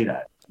afraid to say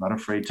that. I'm not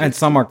afraid to. And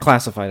some are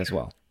classified as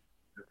well.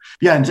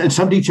 Yeah, and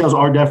some details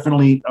are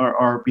definitely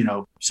are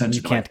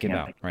sensitive. You can't give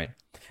out, right?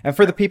 And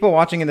for the people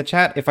watching in the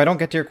chat, if I don't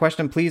get to your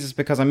question, please, it's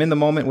because I'm in the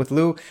moment with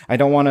Lou. I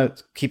don't want to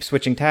keep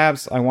switching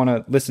tabs. I want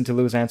to listen to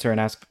Lou's answer and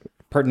ask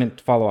pertinent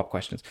follow-up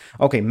questions.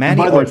 Okay, Manny.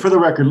 By the way, for the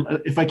record,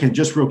 if I can,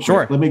 just real quick,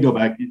 sure. Let me go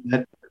back.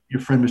 That your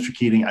friend, Mr.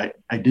 Keating, I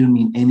didn't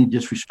mean any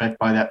disrespect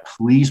by that.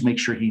 Please make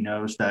sure he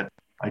knows that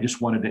I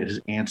just wanted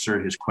to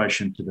answer his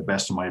question to the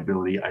best of my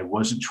ability. I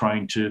wasn't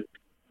trying to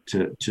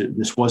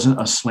this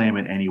wasn't a slam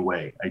in any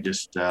way. I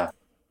just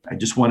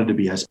wanted to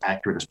be as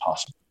accurate as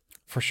possible.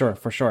 For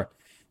sure.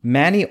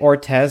 Manny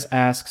Ortez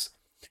asks,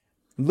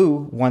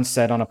 Lou once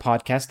said on a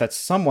podcast that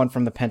someone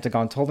from the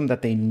Pentagon told him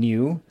that they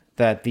knew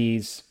that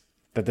this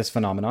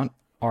phenomenon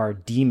are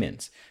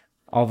demons.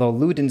 Although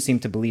Lou didn't seem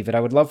to believe it, I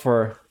would love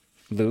for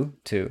Lou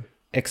to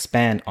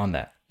expand on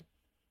that.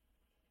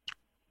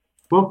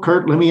 Well,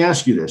 Kurt, let me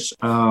ask you this.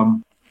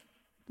 What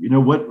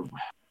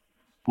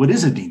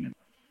is a demon?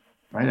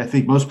 Right? I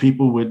think most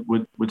people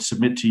would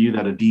submit to you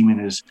that a demon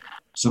is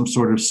some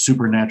sort of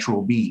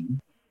supernatural being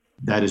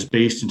that is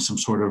based in some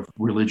sort of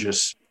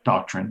religious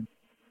doctrine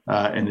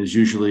and is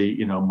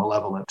usually,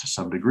 malevolent to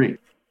some degree.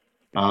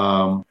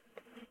 But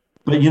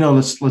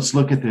let's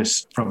look at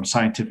this from a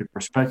scientific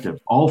perspective.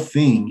 All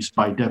things,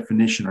 by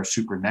definition, are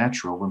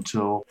supernatural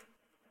until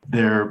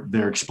they're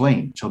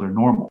explained, until they're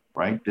normal,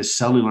 right? This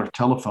cellular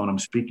telephone I'm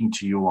speaking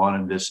to you on,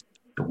 and the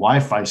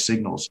Wi-Fi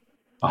signals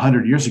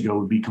 100 years ago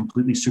would be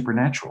completely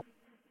supernatural.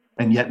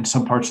 And yet in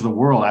some parts of the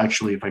world,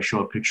 actually, if I show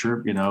a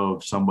picture,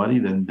 of somebody,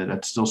 then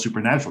that's still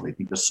supernatural. They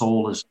think the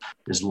soul is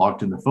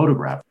locked in the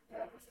photograph.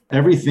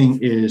 Everything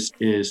is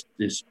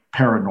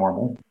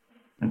paranormal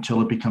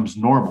until it becomes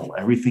normal.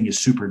 Everything is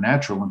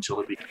supernatural until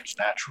it becomes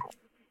natural.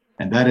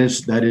 And that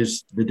is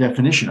the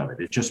definition of it.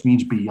 It just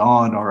means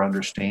beyond our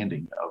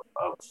understanding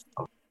of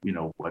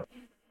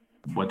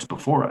what's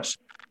before us.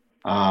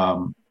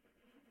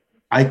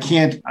 I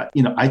can't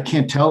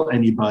tell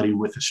anybody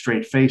with a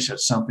straight face that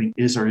something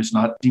is or is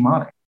not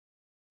demonic,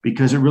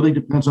 because it really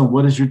depends on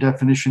what is your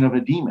definition of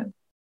a demon.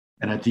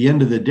 And at the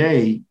end of the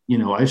day,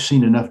 I've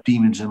seen enough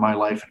demons in my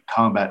life in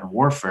combat and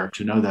warfare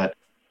to know that,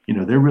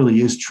 there really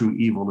is true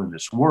evil in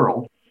this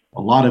world.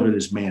 A lot of it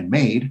is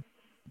man-made,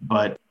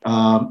 but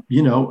I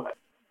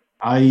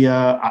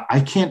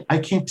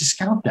can't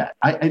discount that.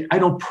 I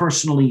don't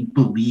personally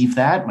believe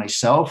that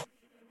myself,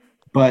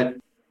 but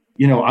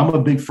I'm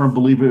a big firm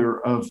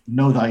believer of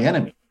know thy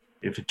enemy.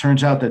 If it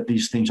turns out that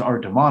these things are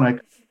demonic,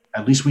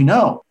 at least we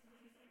know.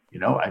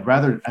 I'd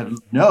rather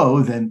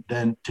know than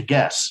to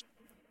guess.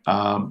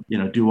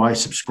 Do I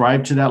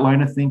subscribe to that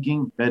line of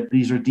thinking that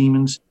these are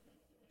demons?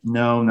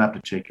 No, not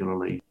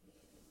particularly.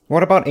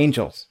 What about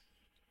angels?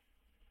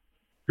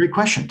 Great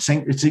question.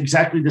 It's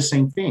exactly the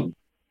same thing.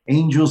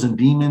 Angels and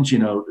demons,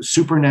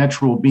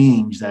 supernatural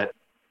beings that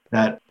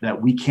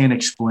we can't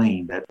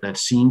explain, that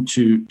seem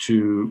to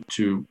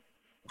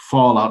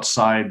fall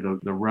outside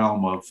the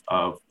realm of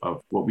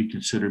what we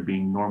consider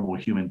being normal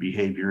human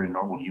behavior and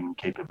normal human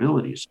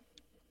capabilities.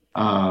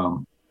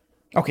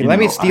 Okay, let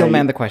me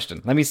steelman the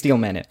question. Let me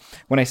steelman it.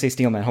 When I say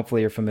steelman,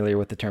 hopefully you're familiar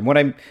with the term.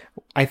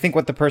 I think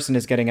what the person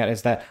is getting at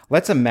is that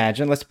let's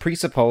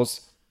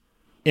presuppose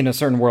in a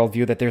certain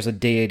worldview that there's a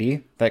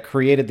deity that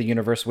created the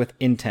universe with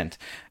intent.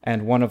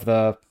 And one of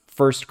the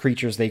first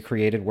creatures they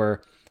created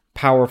were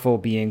powerful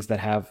beings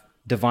that have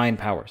divine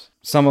powers.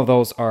 Some of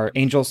those are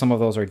angels, some of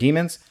those are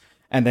demons.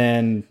 And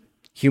then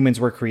humans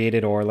were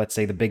created, or let's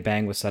say the Big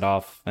Bang was set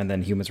off, and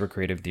then humans were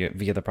created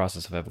via the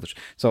process of evolution.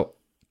 So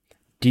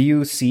do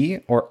you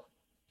see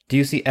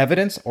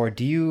evidence, or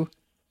do you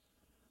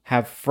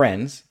have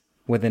friends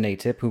within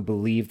ATIP who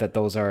believe that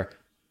those are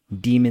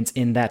demons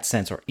in that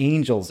sense, or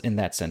angels in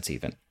that sense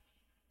even?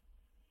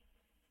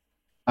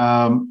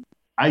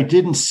 I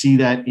didn't see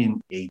that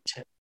in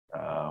ATIP,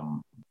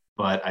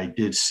 but I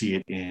did see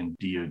it in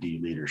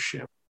DoD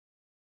leadership.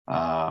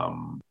 I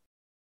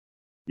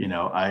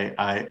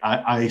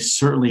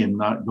certainly am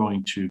not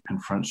going to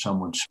confront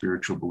someone's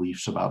spiritual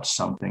beliefs about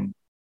something.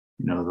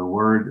 The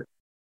word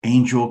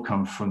angel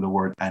comes from the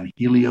word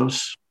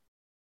anhelios,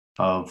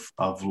 of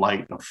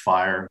light, of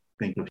fire.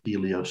 Think of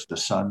Helios, the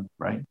sun,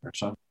 right? Our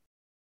sun.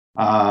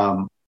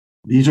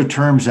 These are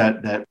terms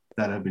that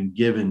have been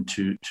given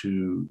to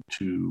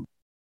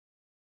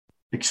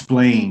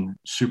explain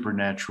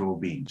supernatural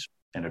beings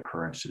and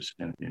occurrences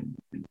in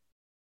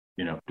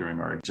during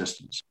our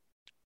existence.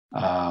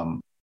 I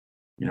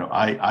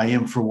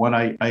am, for one,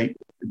 I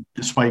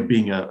despite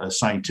being a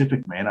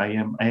scientific man, I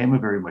am a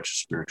very much a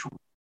spiritual.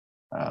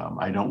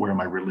 I don't wear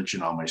my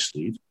religion on my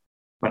sleeve,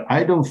 but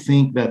I don't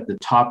think that the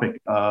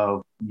topic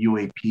of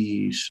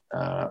UAPs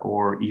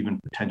or even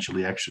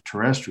potentially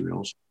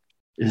extraterrestrials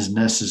is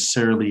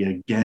necessarily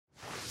against.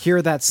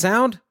 Hear that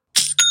sound?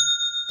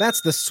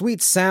 That's the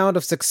sweet sound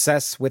of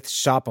success with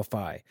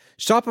Shopify.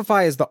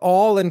 Shopify is the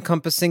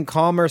all-encompassing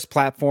commerce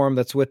platform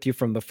that's with you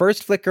from the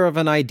first flicker of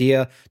an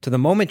idea to the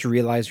moment you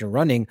realize you're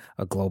running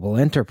a global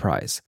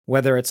enterprise.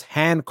 Whether it's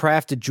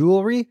handcrafted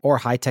jewelry or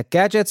high-tech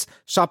gadgets,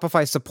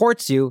 Shopify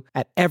supports you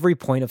at every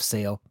point of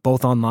sale,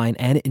 both online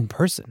and in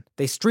person.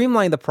 They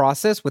streamline the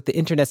process with the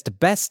internet's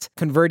best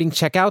converting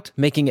checkout,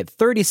 making it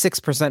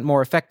 36%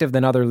 more effective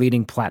than other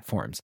leading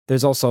platforms.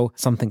 There's also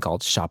something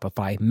called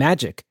Shopify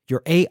Magic,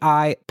 your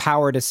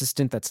AI-powered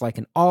assistant that's like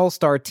an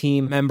all-star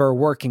team member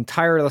working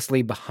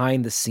tirelessly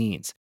behind the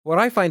scenes. What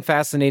I find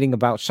fascinating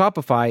about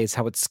Shopify is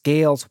how it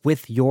scales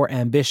with your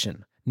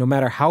ambition. No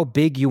matter how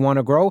big you want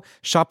to grow,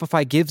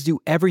 Shopify gives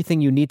you everything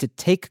you need to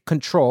take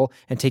control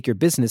and take your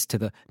business to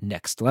the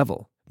next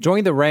level.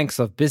 Join the ranks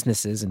of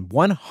businesses in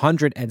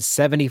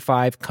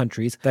 175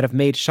 countries that have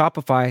made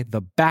Shopify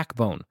the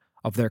backbone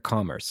of their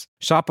commerce.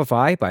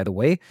 Shopify, by the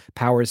way,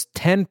 powers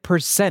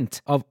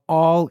 10% of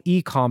all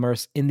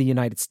e-commerce in the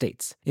United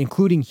States,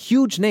 including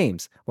huge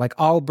names like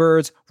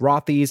Allbirds,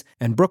 Rothy's,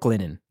 and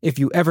Brooklinen. If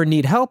you ever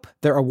need help,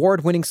 their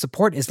award-winning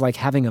support is like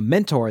having a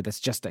mentor that's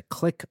just a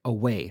click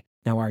away.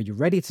 Now, are you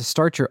ready to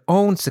start your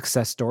own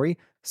success story?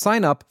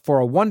 Sign up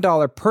for a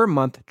 $1 per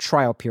month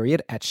trial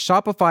period at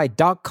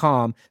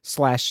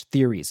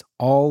shopify.com/theories,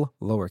 all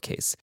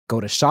lowercase.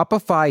 Go to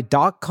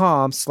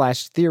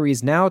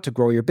shopify.com/theories now to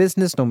grow your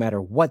business no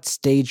matter what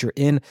stage you're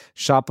in.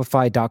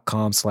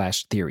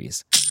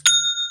 Shopify.com/theories.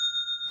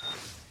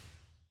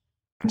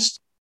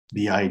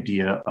 The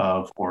idea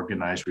of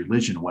organized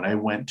religion. When I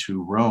went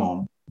to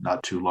Rome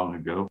not too long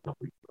ago, a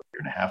year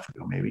and a half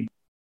ago maybe,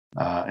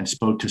 and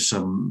spoke to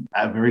some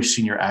very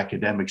senior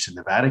academics in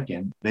the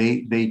Vatican,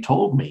 they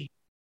told me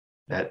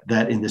that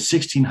in the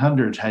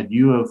 1600s, had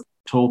you have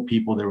told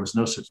people there was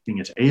no such thing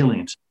as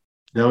aliens,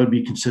 that would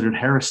be considered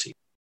heresy,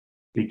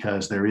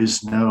 because there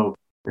is no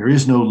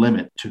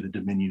limit to the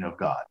dominion of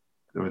God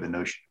or the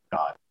notion of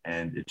God.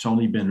 And it's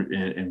only been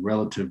in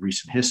relative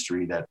recent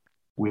history that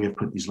we have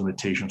put these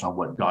limitations on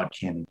what God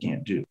can and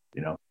can't do.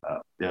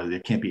 There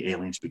can't be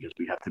aliens because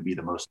we have to be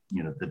the most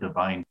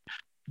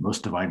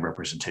divine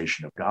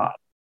representation of God.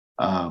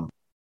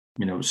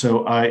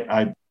 So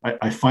I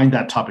find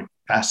that topic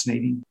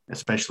fascinating,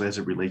 especially as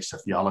it relates to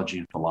theology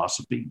and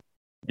philosophy,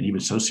 and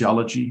even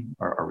sociology,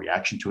 our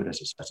reaction to it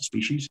as a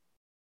species.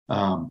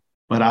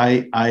 But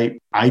I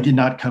did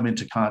not come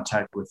into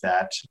contact with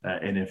that,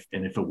 and if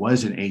it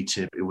was an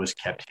ATIP, it was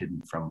kept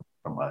hidden from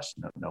us.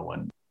 No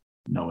one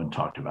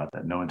talked about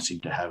that. No one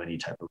seemed to have any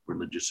type of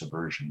religious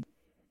aversion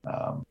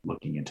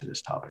looking into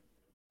this topic.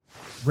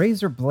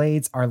 Razor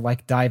blades are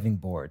like diving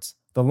boards.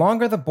 The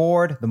longer the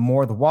board, the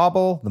more the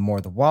wobble, the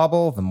more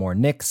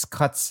nicks,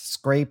 cuts,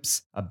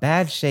 scrapes. A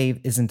bad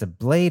shave isn't a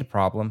blade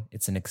problem,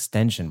 it's an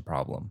extension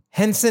problem.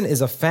 Henson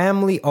is a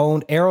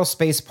family-owned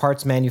aerospace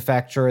parts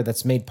manufacturer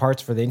that's made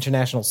parts for the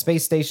International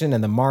Space Station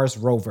and the Mars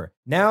rover.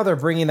 Now they're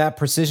bringing that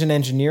precision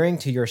engineering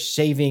to your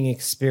shaving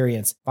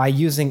experience. By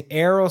using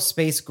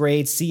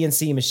aerospace-grade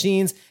CNC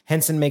machines,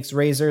 Henson makes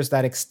razors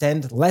that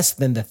extend less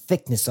than the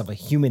thickness of a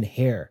human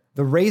hair.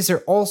 The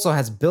razor also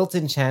has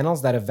built-in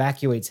channels that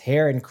evacuates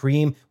hair and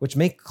cream, which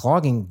make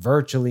clogging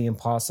virtually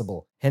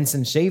impossible.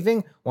 Henson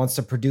Shaving wants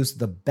to produce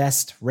the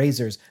best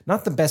razors,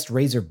 not the best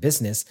razor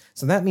business,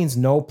 so that means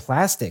no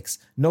plastics,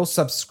 no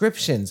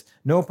subscriptions,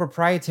 no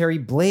proprietary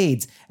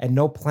blades, and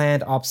no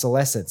planned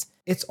obsolescence.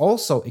 It's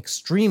also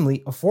extremely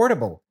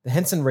affordable. The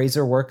Henson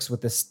razor works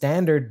with the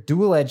standard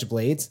dual-edge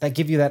blades that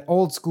give you that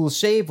old-school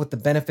shave with the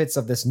benefits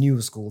of this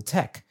new-school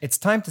tech. It's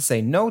time to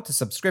say no to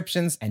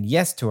subscriptions and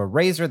yes to a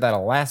razor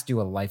that'll last you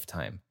a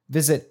lifetime.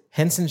 Visit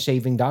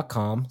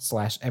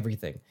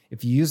hensonshaving.com/everything.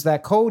 If you use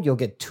that code, you'll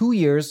get 2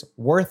 years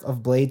worth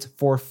of blades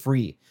for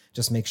free.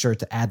 Just make sure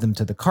to add them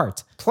to the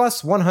cart.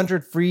 Plus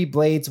 100 free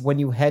blades when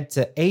you head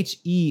to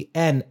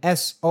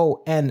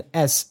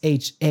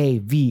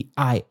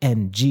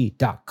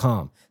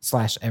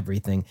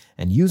hensonshaving.com/everything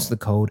and use the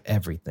code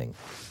everything.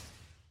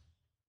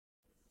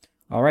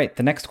 All right,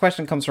 the next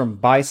question comes from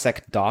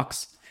Bisect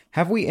Docs.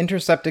 Have we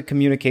intercepted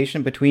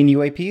communication between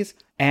UAPs,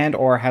 and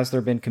or has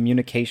there been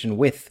communication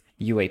with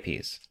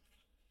UAPs?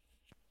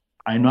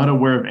 I'm not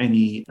aware of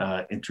any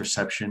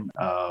interception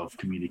of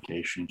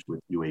communications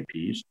with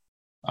UAPs.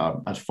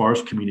 As far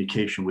as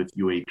communication with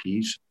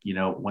UAPs,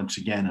 once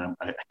again, and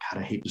I kind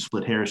of hate to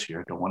split hairs here.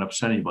 I don't want to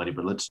upset anybody,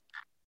 but let's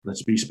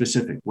be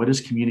specific. What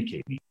does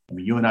communicate mean? I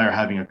mean, you and I are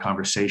having a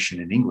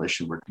conversation in English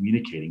and we're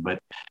communicating, but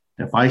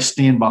if I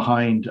stand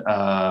behind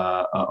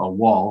a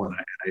wall and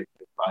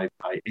I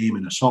aim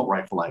an assault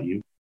rifle at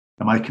you,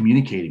 am I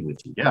communicating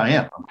with you? Yeah, I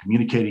am. I'm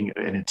communicating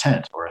an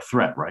intent or a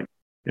threat, right?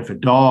 If a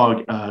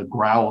dog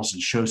growls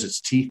and shows its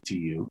teeth to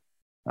you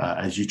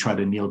as you try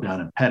to kneel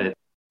down and pet it,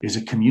 is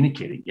it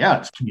communicating? Yeah,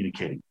 it's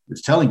communicating.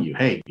 It's telling you,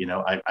 hey,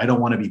 I don't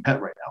want to be pet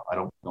right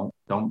now.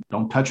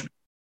 Don't touch me.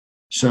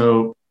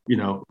 So,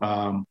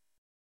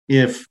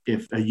 if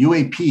a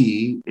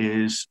UAP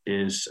is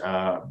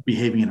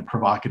behaving in a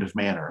provocative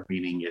manner,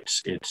 meaning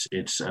it's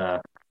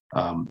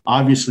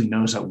obviously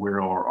knows that we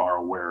are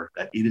aware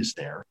that it is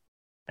there,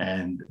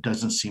 and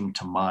doesn't seem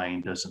to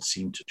mind, doesn't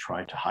seem to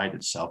try to hide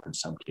itself in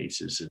some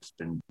cases. It's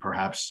been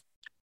perhaps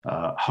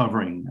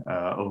hovering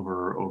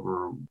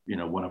over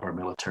one of our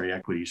military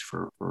equities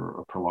for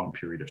a prolonged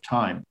period of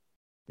time.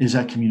 Is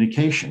that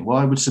communication? Well,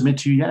 I would submit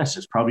to you, yes,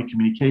 it's probably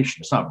communication.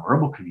 It's not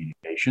verbal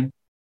communication,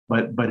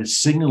 but it's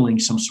signaling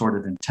some sort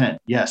of intent.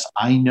 Yes,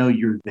 I know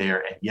you're there,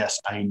 and yes,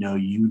 I know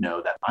you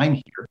know that I'm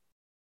here,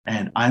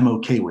 and I'm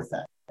okay with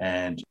that.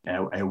 And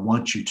I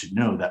want you to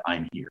know that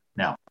I'm here.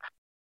 Now,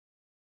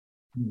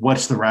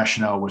 what's the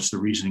rationale? What's the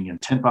reasoning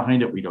intent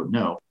behind it? We don't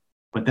know,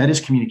 but that is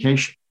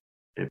communication.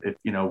 If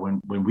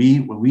when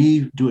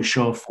we do a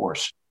show of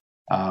force,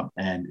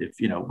 and if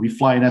we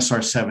fly an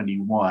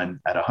SR-71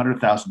 at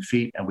 100,000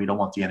 feet and we don't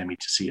want the enemy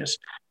to see us,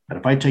 but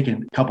if I take a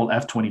couple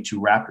F-22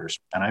 Raptors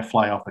and I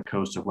fly off the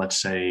coast of, let's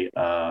say,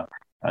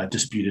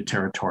 disputed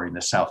territory in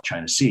the South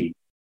China Sea,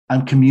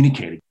 I'm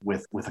communicating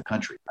with a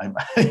country.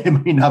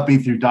 It may not be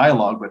through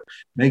dialogue, but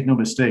make no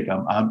mistake,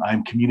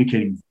 I'm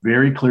communicating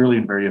very clearly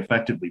and very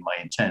effectively my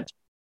intent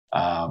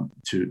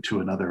to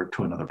another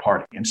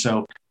party. And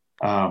so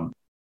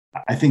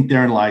I think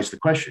therein lies the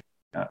question: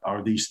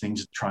 are these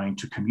things trying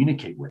to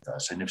communicate with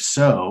us? And if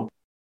so,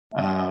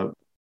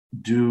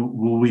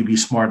 will we be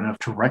smart enough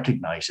to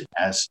recognize it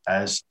as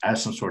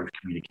some sort of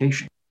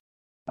communication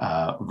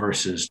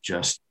versus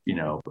just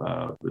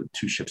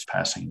two ships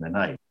passing in the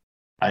night?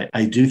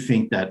 I do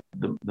think that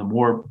the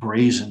more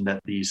brazen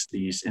that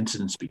these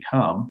incidents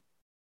become,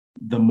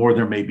 the more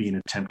there may be an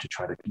attempt to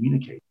try to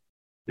communicate.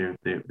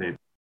 They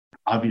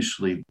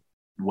obviously,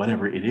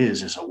 whatever it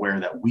is aware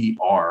that we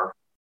are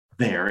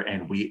there,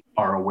 and we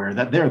are aware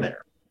that they're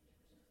there.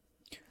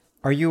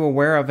 Are you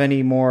aware of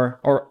any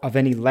more or of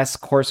any less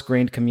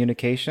coarse-grained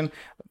communication?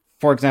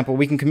 For example,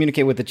 we can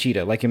communicate with the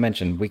cheetah, like you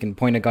mentioned. We can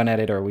point a gun at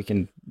it, or we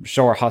can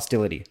show our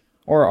hostility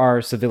or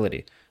our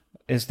civility.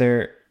 Is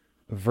there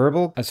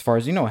verbal, as far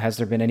as you know, has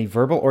there been any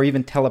verbal or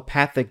even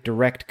telepathic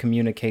direct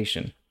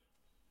communication?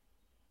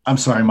 I'm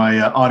sorry,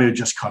 my audio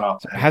just cut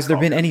off. Has there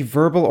been any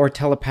verbal or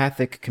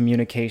telepathic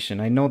communication?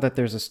 I know that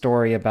there's a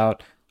story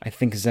about, I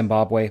think,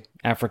 Zimbabwe,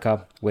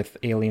 Africa, with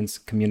aliens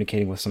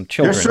communicating with some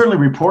children. There's certainly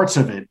reports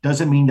of it.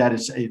 Doesn't mean that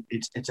it's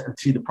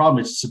see, the problem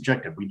is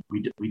subjective.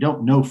 We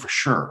don't know for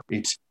sure.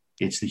 It's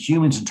the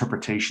human's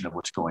interpretation of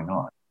what's going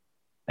on.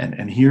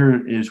 And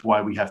here is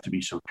why we have to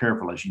be so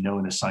careful. As you know,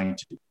 in a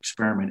scientific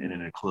experiment and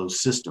in a closed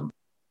system,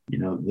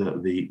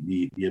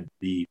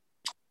 the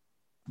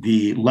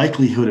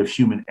likelihood of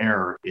human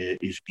error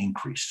is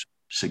increased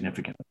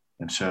significantly.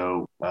 And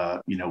so,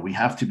 we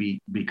have to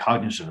be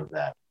cognizant of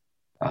that.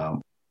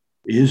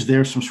 Is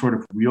there some sort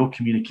of real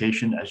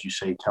communication, as you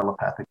say,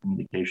 telepathic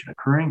communication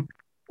occurring,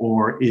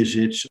 or is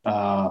it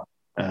a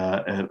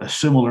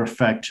similar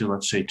effect to,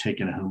 let's say,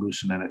 taking a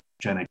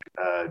hallucinogenic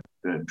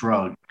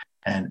drug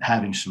and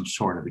having some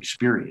sort of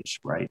experience,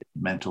 right?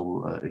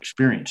 Mental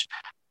experience.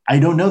 I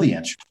don't know the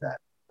answer to that.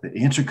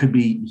 The answer could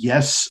be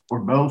yes or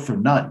both or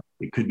none.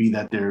 It could be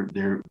that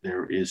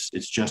there is,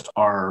 it's just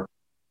our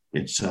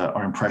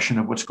impression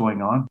of what's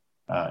going on,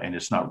 and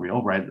it's not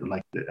real, right?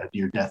 Like a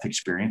near-death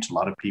experience. A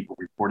lot of people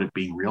report it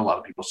being real. A lot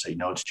of people say,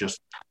 no, it's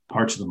just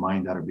parts of the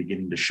mind that are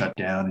beginning to shut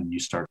down and you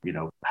start,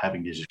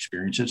 having these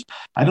experiences.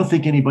 I don't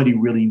think anybody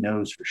really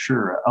knows for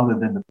sure, other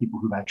than the people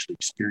who've actually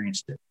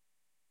experienced it.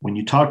 When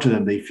you talk to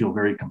them, they feel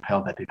very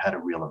compelled that they've had a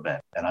real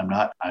event. And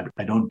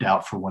I don't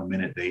doubt for 1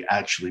 minute they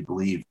actually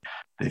believe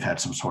they've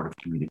had some sort of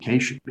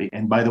communication.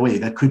 And by the way,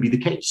 that could be the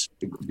case.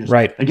 Because,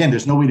 right. Again,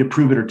 there's no way to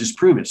prove it or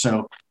disprove it.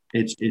 So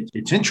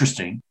it's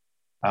interesting,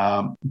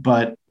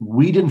 but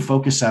we didn't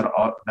focus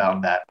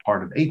on that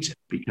part of ATIP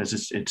because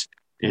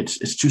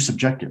it's too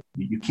subjective.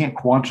 You can't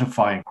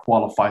quantify and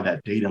qualify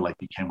that data like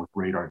you can with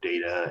radar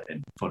data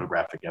and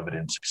photographic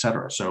evidence, et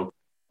cetera. So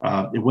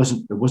it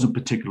wasn't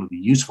particularly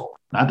useful.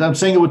 Not that I'm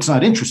saying it's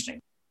not interesting.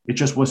 It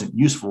just wasn't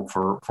useful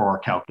for our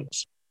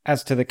calculus.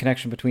 As to the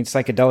connection between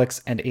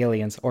psychedelics and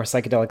aliens, or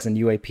psychedelics and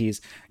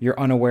UAPs, you're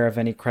unaware of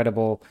any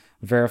credible,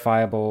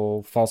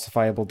 verifiable,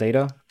 falsifiable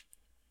data?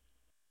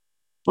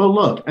 Well,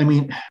 look, I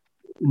mean,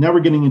 now we're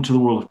getting into the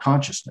world of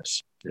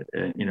consciousness,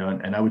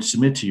 and I would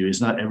submit to you, is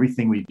not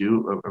everything we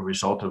do a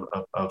result of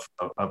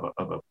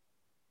a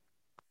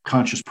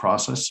conscious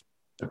process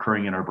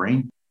occurring in our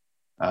brain?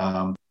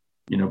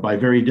 By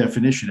very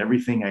definition,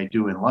 everything I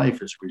do in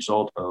life is a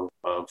result of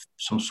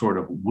some sort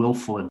of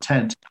willful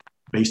intent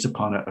based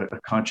upon a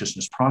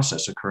consciousness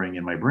process occurring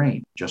in my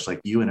brain, just like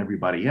you and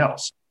everybody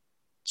else.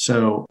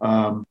 So,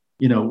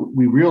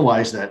 we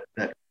realize that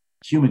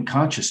human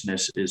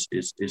consciousness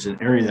is an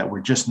area that we're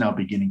just now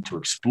beginning to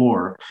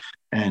explore,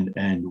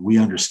 and we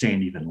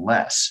understand even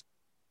less.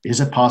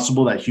 Is it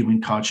possible that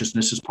human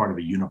consciousness is part of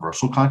a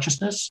universal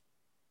consciousness,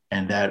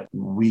 and that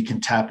we can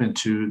tap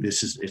into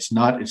this? It's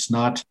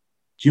not.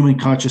 Human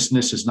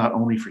consciousness is not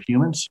only for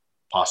humans,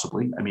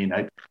 possibly. I mean,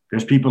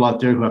 there's people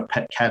out there who have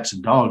pet cats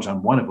and dogs.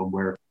 I'm one of them,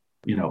 where,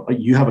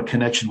 you have a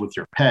connection with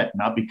your pet,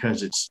 not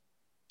because it's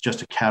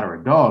just a cat or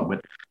a dog, but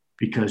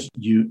because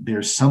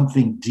there's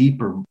something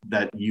deeper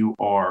that you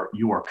are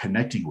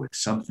connecting with,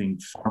 something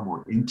far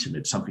more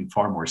intimate, something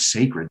far more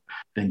sacred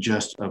than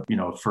just a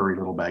furry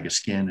little bag of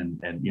skin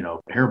and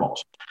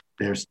hairballs.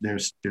 There's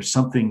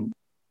something.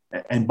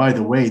 And by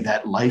the way,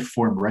 that life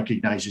form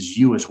recognizes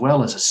you as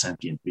well as a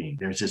sentient being.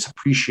 There's this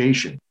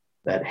appreciation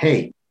that,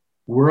 hey,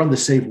 we're on the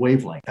same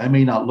wavelength. I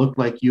may not look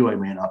like you, I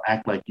may not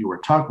act like you or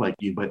talk like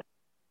you, but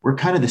we're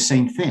kind of the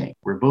same thing.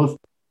 We're both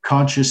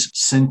conscious,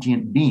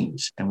 sentient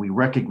beings, and we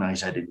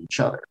recognize that in each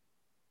other.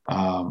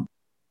 And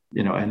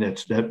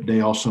that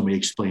they also may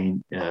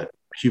explain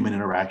human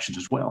interactions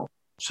as well.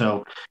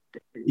 So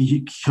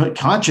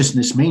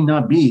consciousness may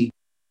not be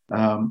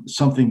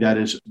something that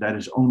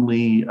is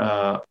only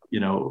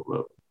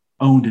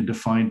owned and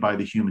defined by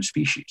the human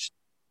species.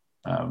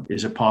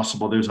 Is it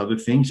possible there's other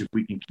things? If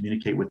we can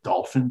communicate with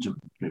dolphins,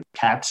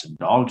 cats and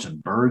dogs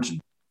and birds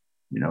and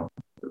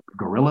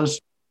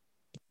gorillas,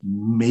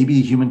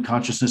 maybe human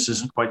consciousness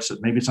isn't quite so,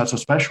 maybe it's not so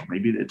special.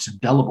 Maybe it's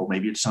indelible.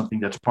 Maybe it's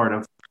something that's part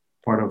of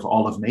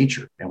all of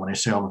nature. And when I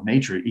say all of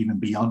nature, even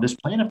beyond this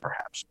planet,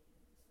 perhaps.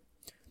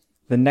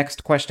 The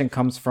next question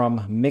comes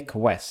from Mick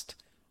West.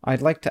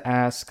 I'd like to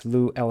ask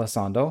Lou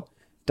Elizondo,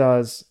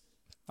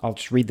 I'll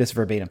just read this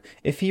verbatim.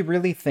 If he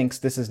really thinks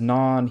this is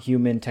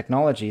non-human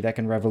technology that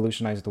can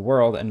revolutionize the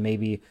world and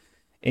maybe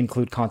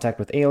include contact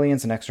with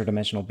aliens and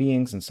extra-dimensional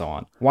beings and so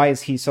on, why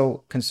is he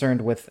so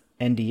concerned with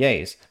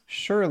NDAs?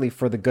 Surely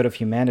for the good of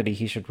humanity,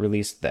 he should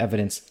release the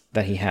evidence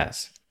that he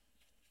has.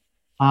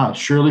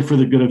 Surely for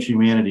the good of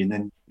humanity. And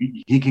then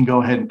he can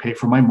go ahead and pay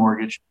for my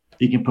mortgage.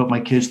 He can put my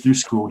kids through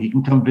school. He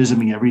can come visit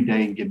me every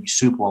day and give me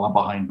soup while I'm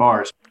behind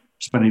bars,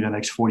 spending the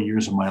next 40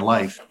 years of my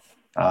life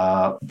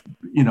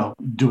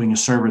doing a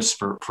service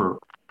for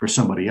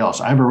somebody else.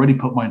 I've already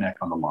put my neck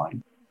on the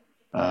line.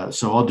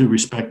 So all due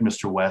respect,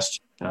 Mr. West,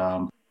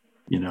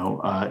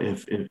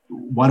 if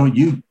why don't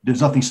you,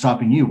 there's nothing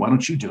stopping you. Why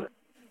don't you do it?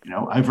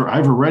 I've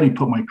already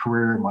put my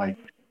career, my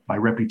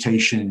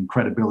reputation and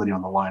credibility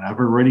on the line. I've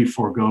already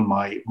foregone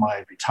my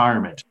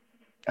retirement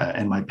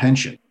and my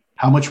pension.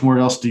 How much more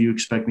else do you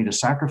expect me to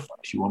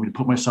sacrifice? You want me to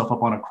put myself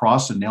up on a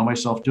cross and nail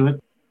myself to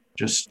it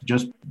just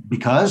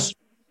because?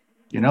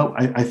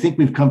 I think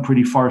we've come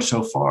pretty far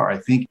so far. I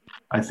think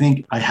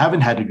I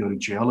haven't had to go to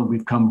jail, and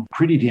we've come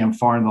pretty damn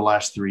far in the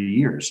last 3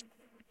 years.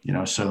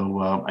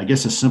 So I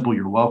guess a simple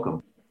 "you're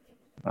welcome"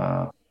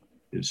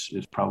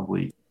 is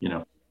probably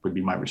would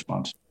be my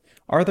response.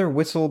 Are there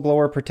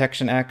whistleblower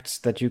protection acts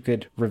that you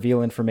could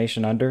reveal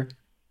information under?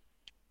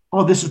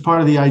 Oh, this is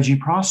part of the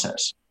IG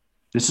process.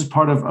 This is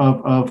part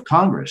of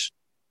Congress.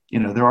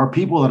 There are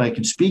people that I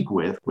can speak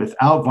with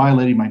without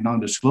violating my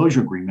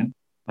non-disclosure agreement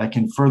that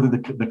can further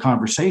the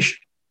conversation,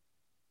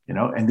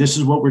 and this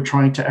is what we're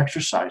trying to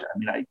exercise. I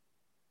mean,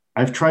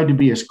 I've tried to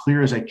be as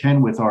clear as I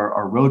can with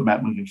our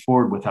roadmap moving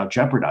forward without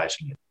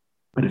jeopardizing it.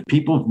 But if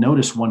people have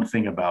noticed one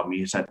thing about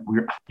me is that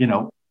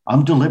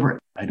I'm deliberate.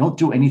 I don't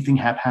do anything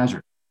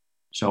haphazard.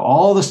 So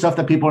all the stuff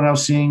that people are now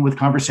seeing with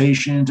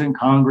conversations in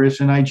Congress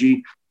and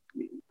IG,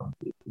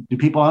 do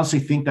people honestly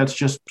think that's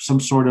just some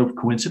sort of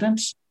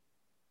coincidence?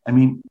 I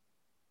mean,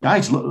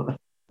 guys, look,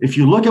 if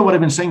you look at what I've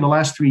been saying the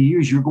last 3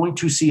 years, you're going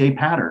to see a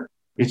pattern.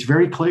 It's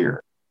very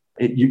clear.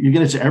 You're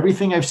going to say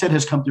everything I've said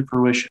has come to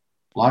fruition,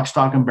 lock,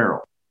 stock, and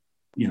barrel.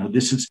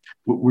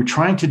 We're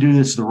trying to do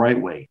this the right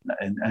way.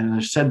 And as I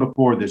said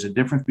before, there's a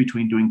difference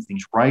between doing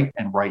things right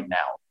and right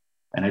now.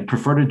 And I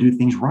prefer to do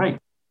things right.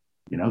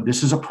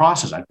 This is a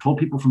process. I've told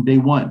people from day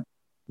one,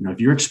 if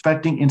you're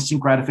expecting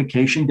instant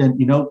gratification, then,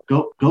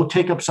 go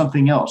take up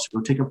something else.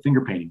 Go take up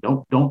finger painting.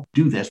 Don't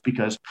do this,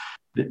 because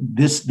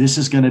this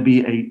is going to be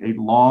a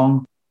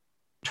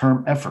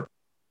long-term effort.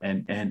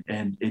 And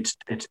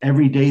it's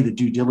every day the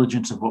due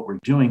diligence of what we're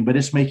doing, but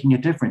it's making a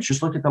difference.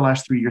 Just look at the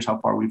last 3 years, how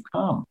far we've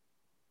come.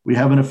 We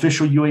have an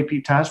official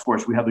UAP task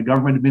force. We have the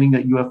government admitting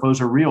that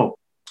UFOs are real.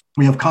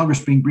 We have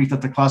Congress being briefed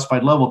at the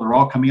classified level. They're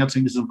all coming out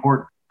saying this is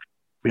important.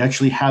 We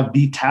actually have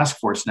the task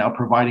force now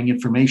providing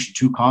information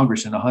to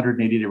Congress in a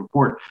 180-day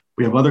report.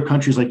 We have other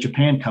countries like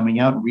Japan coming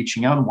out and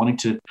reaching out and wanting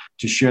to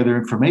share their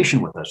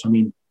information with us. I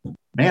mean,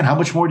 man, how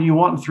much more do you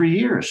want in 3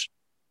 years?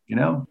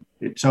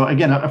 So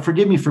again,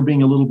 forgive me for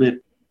being a little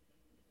bit,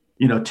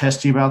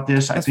 testy about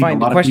this. That's fine.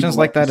 Do questions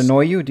like that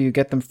annoy you? Do you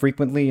get them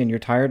frequently and you're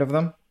tired of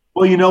them?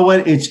 Well, you know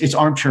what? It's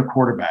armchair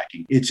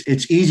quarterbacking.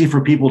 It's easy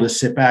for people to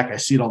sit back. I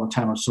see it all the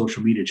time on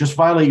social media. Just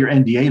violate your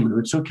NDA, Lou.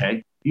 It's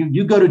okay.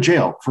 You go to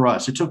jail for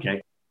us. It's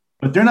okay.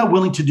 But they're not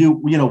willing to do,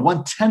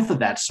 1/10 of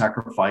that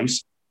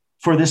sacrifice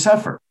for this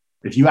effort.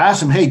 If you ask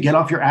them, hey, get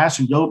off your ass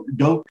and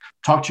go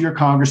talk to your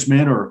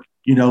congressman, or,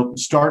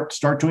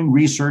 start doing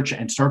research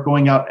and start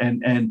going out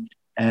and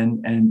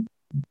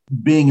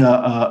being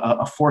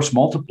a force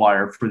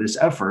multiplier for this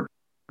effort.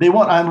 They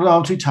want,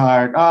 I'm too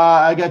tired.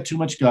 I got too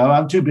much go.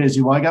 I'm too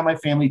busy. Well, I got my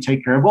family to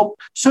take care of. Well,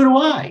 so do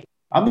I.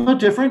 I'm not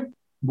different.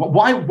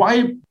 Why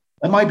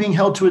am I being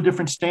held to a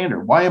different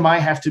standard? Why am I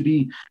have to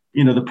be,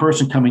 the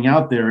person coming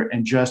out there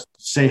and just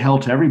say hell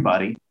to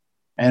everybody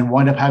and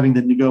wind up having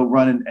to go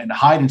run and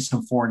hide in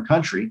some foreign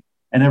country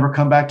and never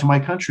come back to my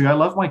country? I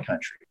love my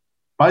country.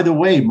 By the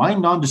way, my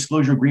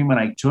non-disclosure agreement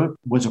I took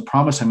was a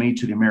promise I made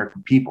to the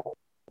American people,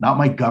 not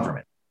my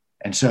government.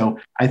 And so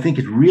I think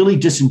it's really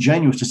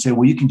disingenuous to say,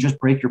 well, you can just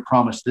break your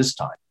promise this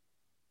time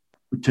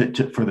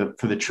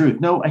for the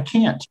truth. No, I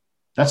can't.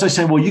 That's like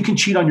saying, well, you can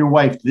cheat on your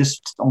wife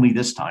only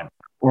this time,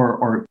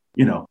 or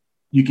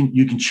you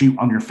can cheat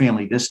on your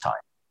family this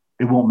time.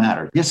 It won't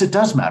matter. Yes, it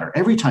does matter.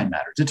 Every time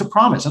matters. It's a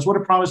promise. That's what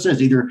a promise is.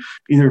 Either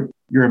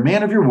you're a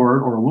man of your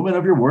word or a woman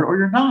of your word, or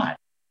you're not.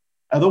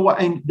 Otherwise,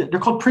 and they're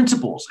called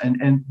principles,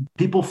 and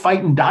people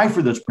fight and die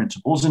for those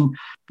principles. And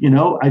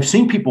I've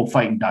seen people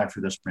fight and die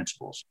for those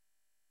principles.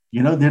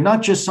 They're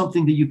not just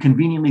something that you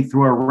conveniently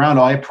throw around.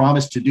 Oh, I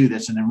promised to do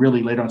this, and then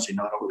really later on say,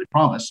 no, I don't really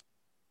promise.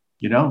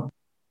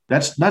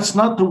 That's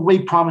not the way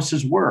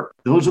promises work.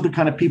 Those are the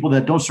kind of people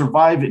that don't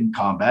survive in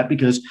combat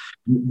because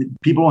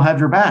people don't have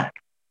your back.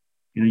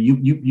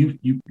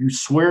 You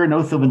swear an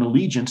oath of an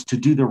allegiance to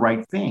do the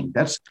right thing.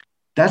 That's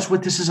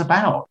what this is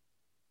about.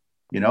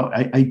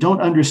 I don't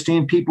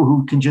understand people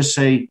who can just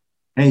say,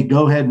 hey,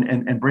 go ahead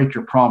and break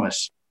your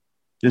promise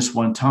this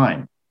one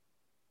time.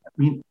 I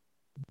mean,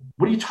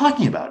 what are you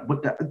talking about?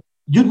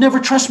 You'd never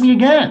trust me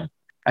again.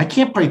 I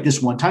can't break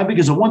this one time,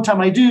 because the one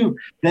time I do,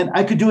 then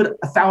I could do it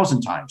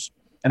 1,000 times.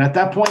 And at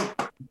that point,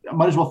 I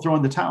might as well throw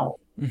in the towel.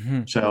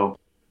 Mm-hmm. So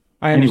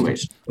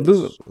anyways,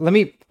 Lou, let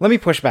me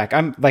push back.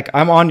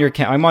 I'm on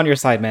your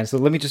side, man. So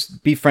let me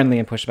just be friendly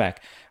and push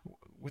back.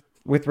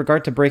 With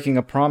regard to breaking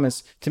a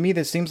promise, to me,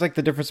 this seems like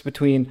the difference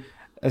between,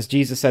 as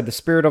Jesus said, the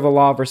spirit of the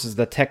law versus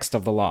the text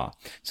of the law.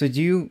 So do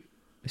you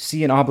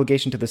see an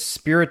obligation to the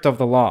spirit of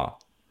the law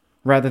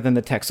rather than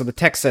the text? So the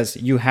text says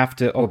you have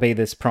to obey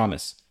this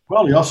promise.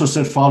 Well, he also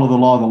said follow the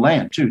law of the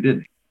land too,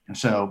 didn't he? And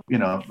so, the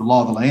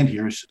law of the land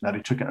here is that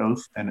he took an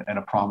oath and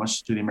a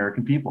promise to the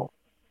American people.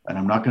 And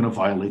I'm not going to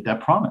violate that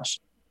promise.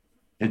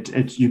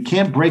 You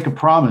can't break a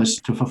promise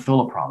to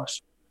fulfill a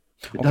promise.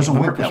 It doesn't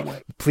work that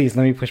way. Please,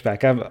 let me push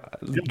back.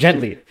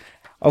 Gently.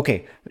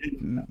 Okay.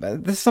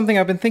 This is something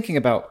I've been thinking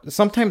about.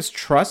 Sometimes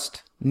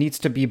trust needs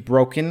to be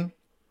broken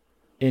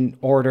in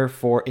order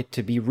for it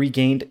to be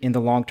regained in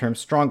the long term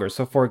stronger.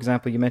 So, for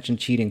example, you mentioned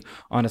cheating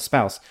on a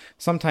spouse.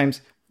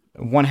 Sometimes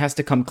one has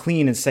to come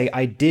clean and say,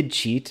 I did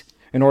cheat,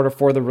 in order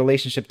for the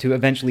relationship to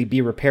eventually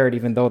be repaired,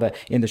 even though that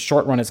in the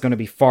short run it's going to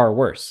be far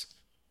worse.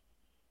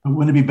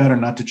 Wouldn't it be better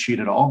not to cheat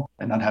at all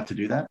and not have to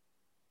do that?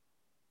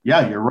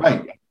 Yeah, you're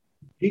right.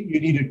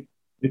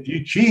 If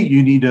you cheat,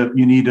 you need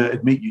to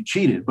admit you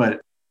cheated.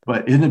 But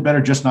isn't it better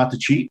just not to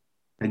cheat?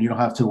 Then you don't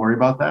have to worry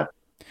about that.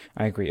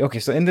 I agree. Okay,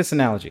 so in this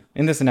analogy,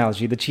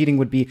 the cheating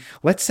would be,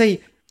 let's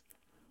say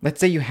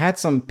you had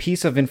some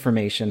piece of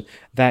information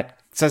that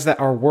says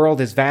that our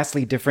world is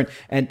vastly different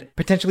and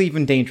potentially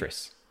even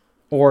dangerous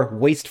or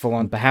wasteful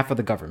on behalf of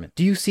the government.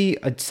 Do you see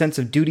a sense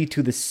of duty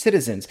to the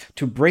citizens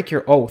to break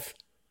your oath?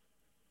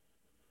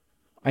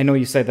 I know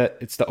you said that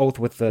it's the oath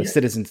with the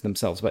citizens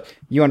themselves, but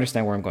you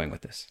understand where I'm going with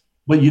this.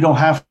 But you don't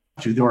have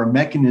to. There are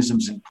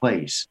mechanisms in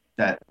place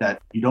that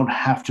you don't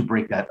have to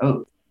break that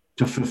oath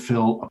to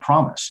fulfill a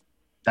promise.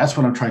 That's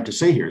what I'm trying to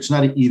say here. It's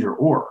not an either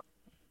or.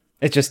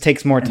 It just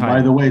takes more time. And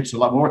by the way, it's a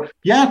lot more.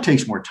 Yeah, it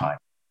takes more time,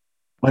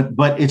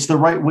 but it's the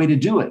right way to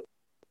do it.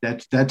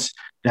 That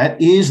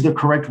is the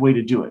correct way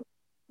to do it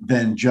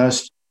than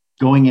just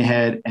going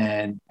ahead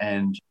and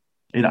I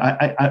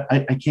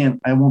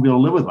won't be able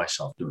to live with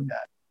myself doing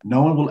that.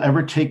 No one will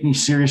ever take me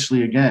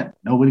seriously again.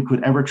 Nobody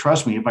could ever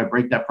trust me if I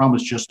break that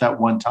promise just that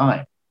one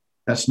time.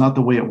 That's not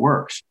the way it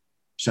works.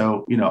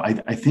 So,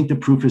 I think the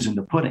proof is in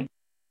the pudding.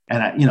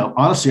 And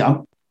honestly,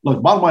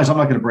 bottom line is I'm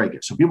not going to break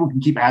it. So people can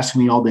keep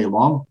asking me all day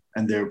long,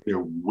 and they're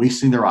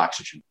wasting their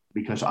oxygen,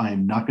 because I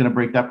am not going to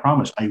break that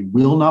promise. I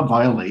will not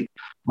violate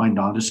my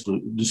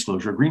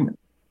non-disclosure agreement.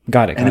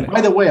 Got it. And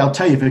by the way, I'll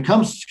tell you, if it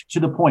comes to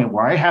the point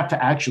where I have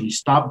to actually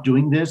stop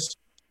doing this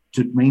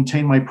to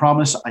maintain my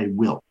promise, I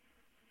will.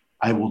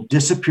 I will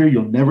disappear.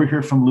 You'll never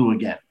hear from Lou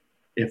again.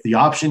 If the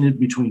option in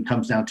between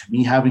comes down to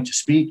me having to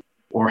speak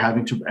or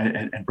having to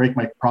and break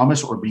my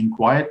promise or being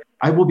quiet,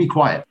 I will be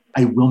quiet.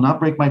 I will not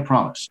break my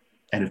promise.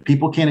 And if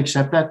people can't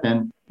accept that,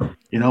 then,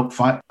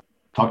 fine,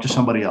 talk to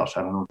somebody else.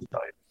 I don't know what to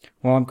tell you.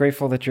 Well, I'm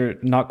grateful that you're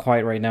not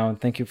quiet right now,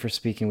 and thank you for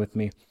speaking with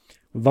me.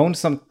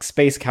 Lonesome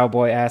Space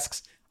Cowboy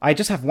asks, I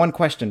just have one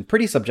question,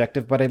 pretty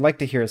subjective, but I'd like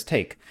to hear his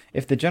take.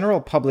 If the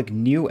general public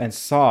knew and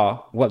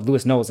saw what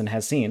Lewis knows and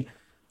has seen,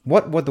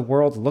 what would the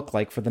world look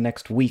like for the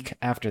next week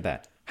after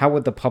that? How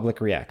would the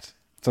public react?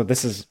 So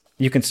this is,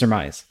 you can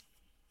surmise.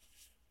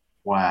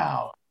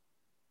 Wow.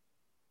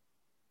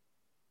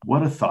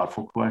 What a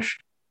thoughtful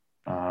question.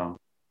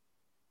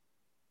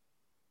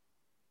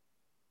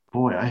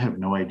 Boy, I have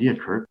no idea,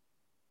 Kurt.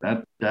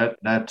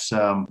 That's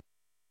I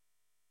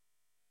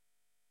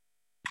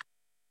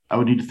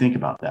would need to think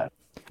about that.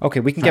 Okay,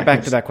 we can get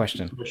back to that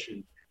question.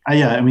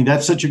 Yeah,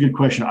 that's such a good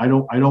question. I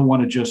don't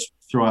want to just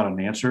throw out an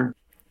answer.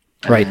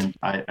 Right.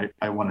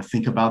 I want to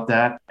think about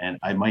that, and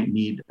I might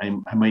need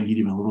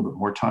even a little bit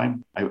more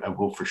time. I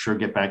will for sure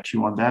get back to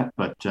you on that,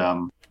 but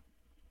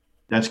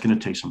that's going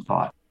to take some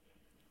thought.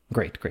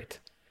 Great.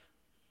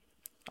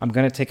 I'm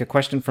going to take a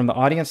question from the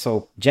audience.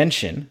 So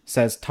Genshin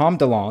says, Tom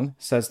DeLong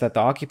says that the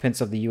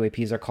occupants of the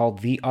UAPs are called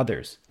the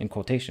others, in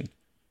quotation.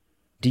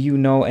 Do you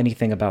know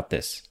anything about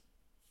this?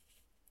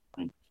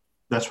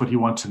 That's what he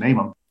wants to name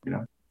them. You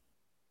know,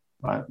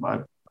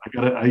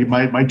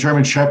 my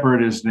German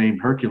Shepherd is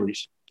named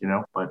Hercules. You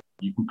know, but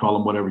you can call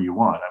him whatever you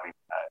want. I mean,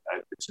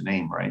 it's a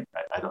name, right?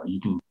 I don't.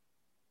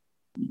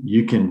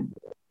 You can.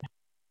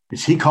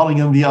 Is he calling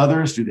them the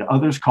others? Do the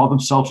others call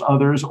themselves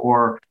others?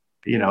 Or,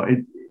 you know,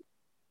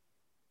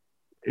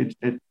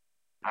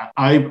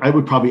 I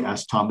would probably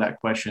ask Tom that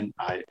question.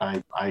 I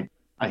can't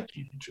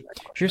answer that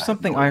question. Here's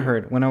something I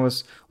heard when I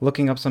was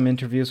looking up some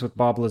interviews with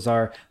Bob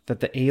Lazar,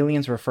 that the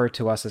aliens refer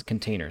to us as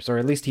containers, or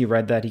at least he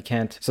read that. He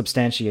can't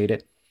substantiate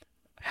it.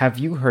 Have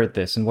you heard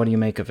this, and what do you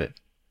make of it?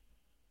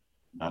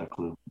 Not a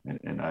clue.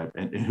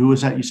 And who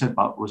was that? You said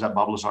was that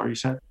Bob Lazar? You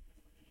said?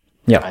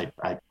 Yeah.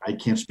 I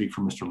can't speak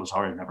for Mr. Lazar.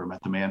 I've never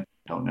met the man.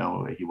 Don't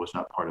know. He was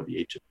not part of the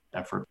HIP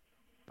effort.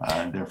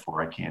 And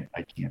therefore, I can't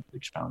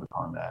expound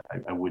upon that.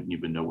 I wouldn't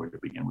even know where to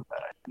begin with that.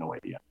 I have no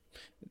idea.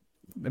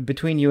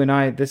 Between you and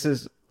I, this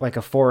is like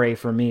a foray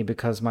for me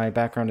because my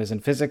background is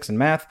in physics and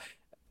math,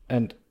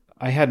 and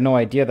I had no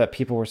idea that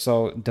people were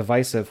so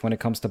divisive when it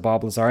comes to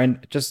Bob Lazar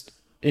and just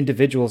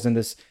individuals in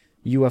this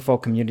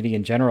UFO community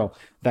in general,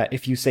 that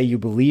if you say you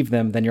believe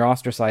them, then you're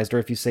ostracized, or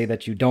if you say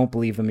that you don't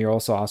believe them, you're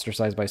also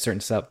ostracized by a certain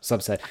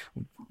subset.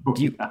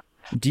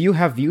 Do you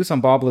have views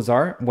on Bob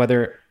Lazar,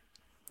 whether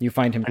you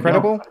find him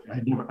credible?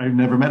 I've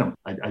never met him.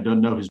 I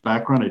don't know his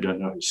background. I don't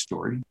know his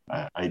story.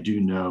 I do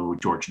know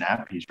George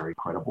Knapp. He's very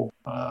credible.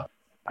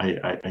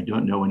 I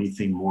don't know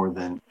anything more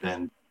than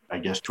I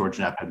guess George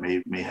Knapp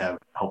may have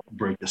helped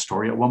break the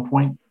story at one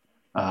point.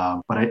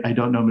 But I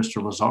don't know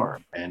Mr. Lazar.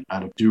 And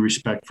out of due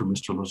respect for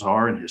Mr.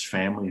 Lazar and his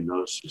family and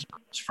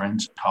his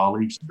friends and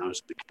colleagues and those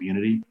in the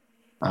community,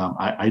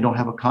 I don't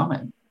have a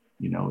comment.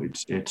 You know,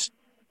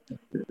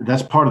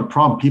 that's part of the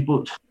problem.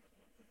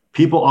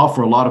 People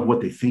offer a lot of what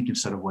they think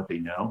instead of what they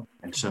know.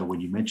 And so when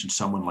you mention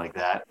someone like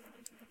that,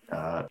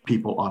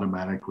 people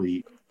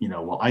automatically, you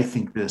know, well, I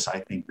think this,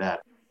 I think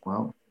that.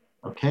 Well,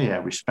 okay, I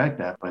respect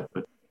that. But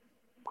the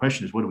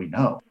question is, what do we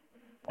know?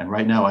 And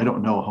right now, I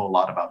don't know a whole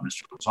lot about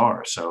Mr.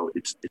 Lazar. So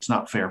it's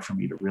not fair for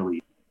me to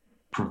really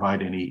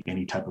provide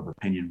any type of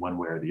opinion one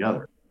way or the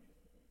other.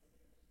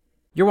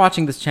 You're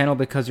watching this channel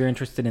because you're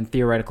interested in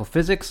theoretical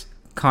physics,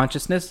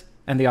 consciousness,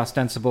 and the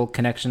ostensible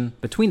connection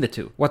between the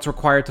two. What's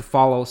required to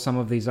follow some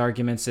of these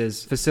arguments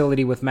is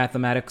facility with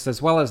mathematics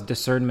as well as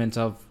discernment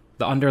of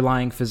the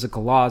underlying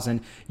physical laws,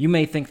 and you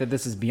may think that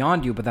this is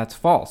beyond you, but that's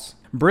false.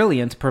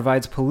 Brilliant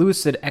provides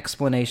pellucid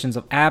explanations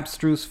of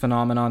abstruse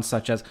phenomena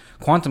such as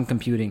quantum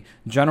computing,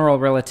 general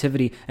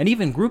relativity, and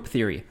even group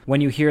theory.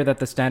 When you hear that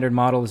the standard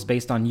model is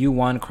based on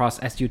U1 cross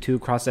SU2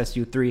 cross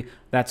SU3,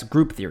 that's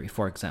group theory,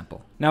 for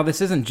example. Now,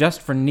 this isn't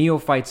just for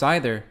neophytes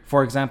either.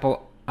 For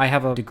example, I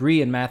have a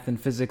degree in math and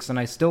physics, and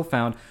I still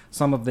found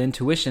some of the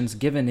intuitions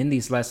given in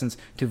these lessons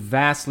to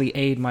vastly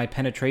aid my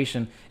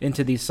penetration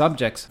into these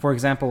subjects, for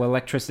example,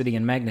 electricity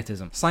and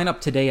magnetism. Sign up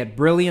today at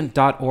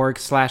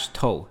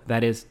brilliant.org/TOE,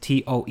 that is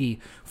TOE,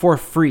 for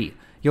free.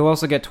 You'll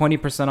also get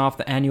 20% off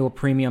the annual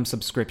premium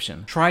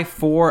subscription. Try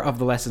 4 of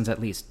the lessons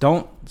at least.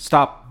 Don't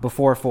stop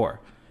before 4.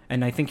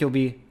 And I think you'll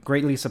be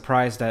greatly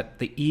surprised at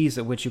the ease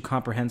at which you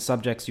comprehend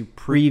subjects you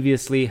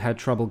previously had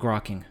trouble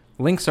grokking.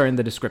 Links are in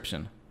the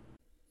description.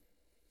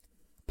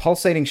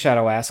 Pulsating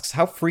Shadow asks,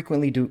 how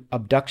frequently do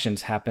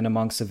abductions happen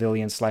among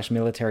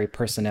civilian/military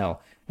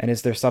personnel? And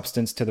is there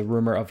substance to the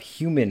rumor of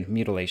human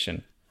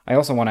mutilation? I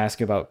also want to ask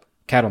you about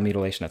cattle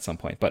mutilation at some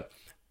point, but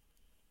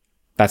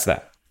that's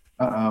that.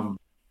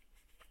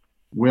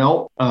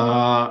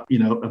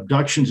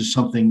 Abductions is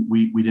something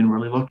we didn't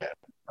really look at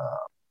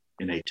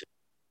in ATIP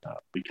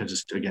because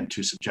it's, again,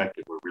 too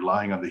subjective. We're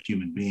relying on the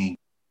human being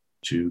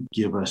to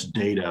give us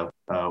data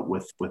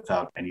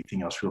without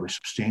anything else really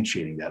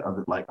substantiating that,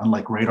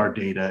 unlike radar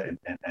data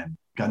and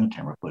gun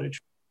camera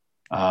footage.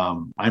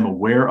 I'm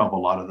aware of a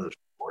lot of those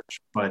reports,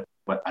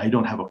 but I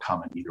don't have a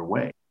comment either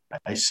way.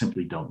 I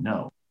simply don't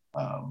know.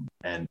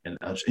 And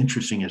as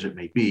interesting as it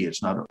may be, it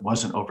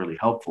wasn't overly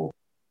helpful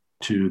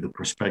to the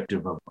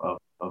perspective of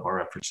our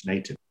efforts in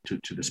ATIP,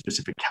 to the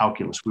specific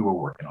calculus we were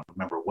working on.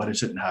 Remember, what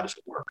is it and how does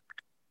it work?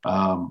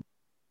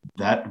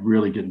 That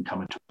really didn't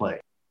come into play.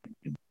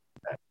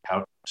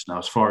 Now,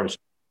 as far as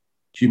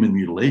human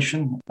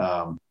mutilation,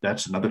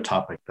 that's another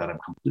topic that I'm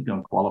completely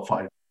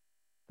unqualified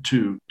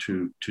to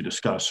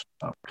discuss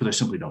because I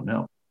simply don't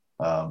know.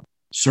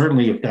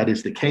 Certainly, if that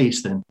is the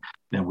case, then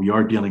we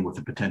are dealing with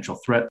a potential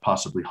threat,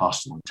 possibly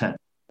hostile intent.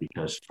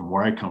 Because from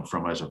where I come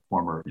from as a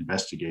former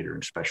investigator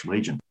and special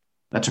agent,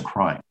 that's a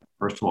crime.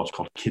 First of all, it's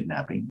called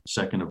kidnapping.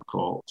 Second of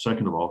all,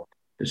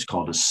 it's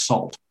called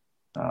assault.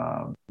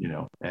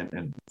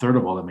 And third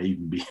of all, it may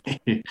even be,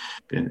 in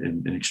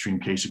an extreme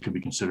case, it could be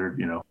considered,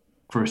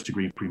 first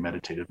degree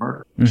premeditated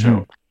murder. Mm-hmm.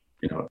 So,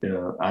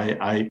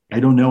 I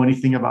don't know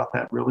anything about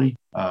that really.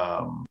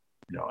 I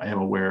am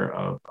aware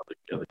of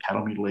the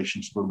cattle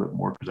mutilations a little bit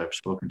more because I've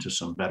spoken to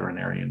some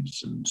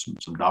veterinarians and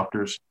some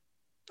doctors.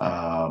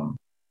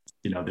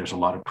 there's a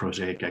lot of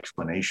prosaic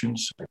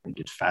explanations. I think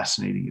it's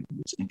fascinating. I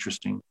think it's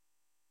interesting.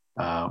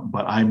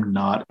 But I'm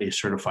not a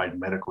certified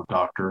medical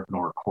doctor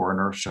nor a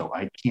coroner, so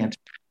I can't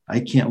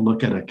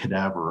look at a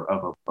cadaver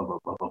of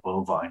a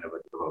bovine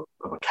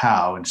of a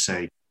cow and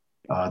say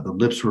the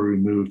lips were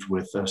removed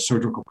with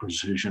surgical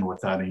precision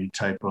without any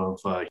type of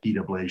heat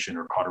ablation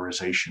or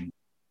cauterization,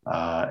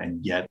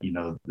 and yet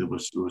it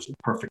was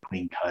a perfect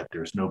clean cut.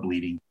 There's no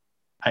bleeding.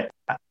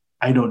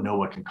 I don't know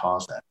what can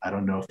cause that. I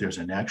don't know if there's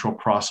a natural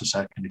process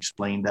that can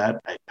explain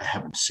that. I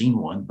haven't seen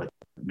one, but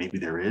maybe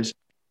there is.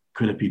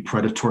 Could it be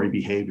predatory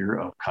behavior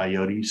of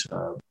coyotes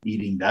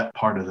eating that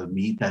part of the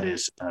meat that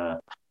is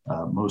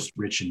most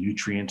rich in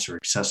nutrients or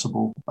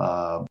accessible?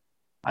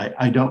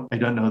 I don't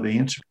know the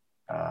answer.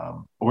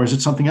 Or is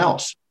it something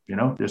else?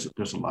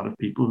 There's a lot of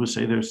people who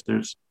say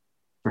there's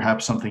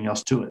perhaps something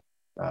else to it.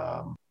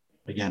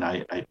 Again,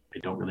 I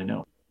don't really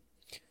know.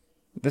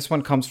 This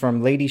one comes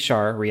from Lady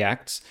Shar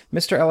reacts.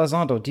 Mr.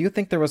 Elizondo, do you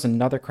think there was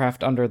another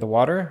craft under the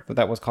water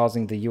that was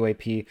causing the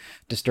UAP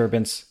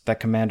disturbance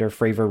that Commander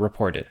Fravor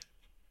reported?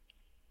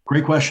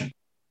 Great question.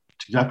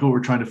 It's exactly what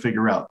we're trying to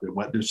figure out.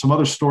 There's some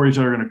other stories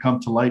that are going to come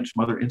to light,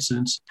 some other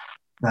incidents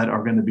that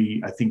are going to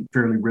be, I think,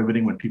 fairly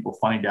riveting when people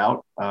find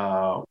out,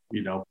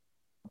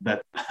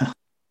 that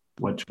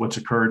what's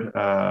occurred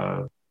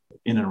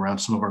in and around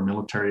some of our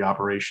military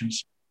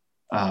operations.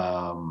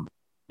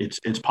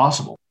 It's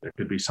possible there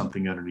could be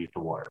something underneath the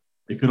water.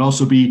 It could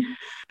also be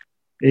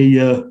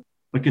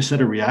like I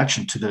said, a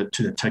reaction to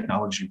the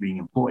technology being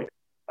employed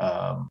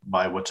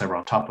by what's ever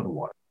on top of the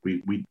water.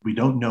 We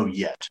don't know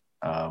yet.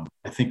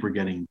 I think we're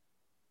getting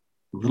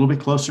a little bit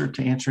closer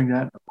to answering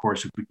that. Of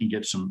course, if we can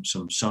get some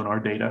sonar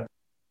data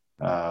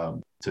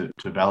to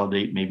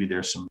validate maybe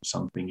there's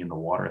something in the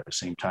water at the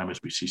same time as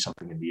we see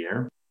something in the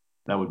air,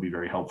 that would be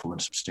very helpful in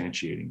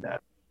substantiating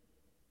that.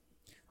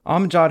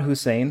 Amjad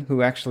Hussein,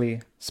 who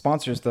actually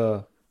sponsors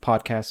the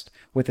podcast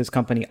with his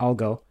company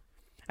Algo,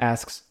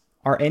 asks,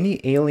 are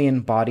any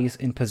alien bodies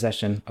in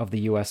possession of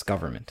the U.S.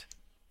 government?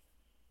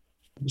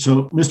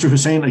 So, Mr.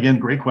 Hussein, again,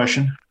 great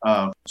question.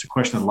 It's a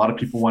question that a lot of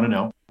people want to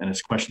know, and it's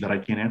a question that I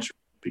can't answer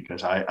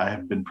because I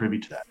haven't been privy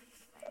to that.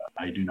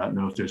 I do not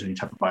know if there's any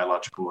type of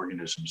biological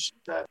organisms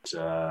that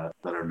are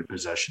in the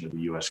possession of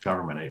the U.S.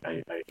 government.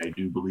 I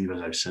do believe,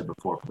 as I've said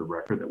before for the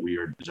record, that we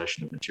are in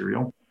possession of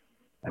material.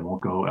 I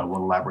won't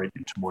elaborate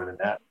into more than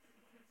that.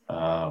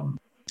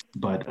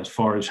 But as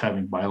far as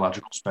having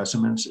biological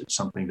specimens, it's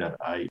something that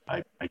I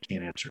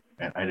can't answer.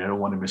 And I don't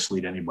want to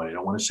mislead anybody. I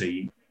don't want to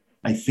say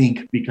I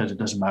think, because it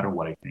doesn't matter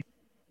what I think.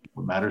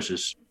 What matters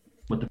is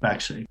what the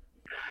facts say.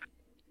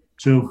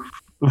 So,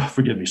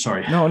 forgive me.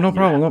 Sorry. No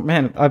problem. No,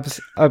 man,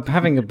 I'm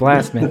having a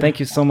blast, man. Thank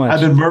you so much. I've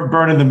been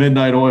burning the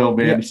midnight oil,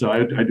 man. Yeah. So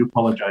I do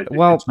apologize.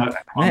 Well,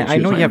 I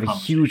know you have a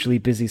hugely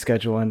busy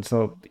schedule, and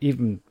so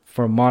even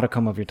for a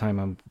modicum of your time,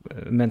 I'm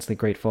immensely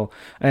grateful.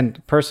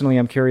 And personally,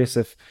 I'm curious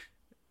if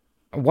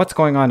what's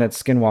going on at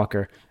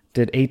Skinwalker.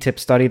 Did ATIP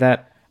study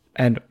that?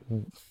 And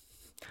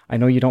I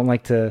know you don't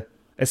like to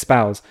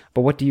espouse,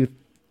 but what do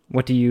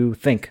you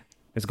think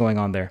is going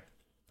on there?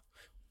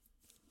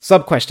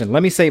 Sub question.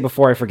 Let me say it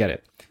before I forget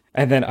it.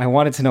 And then I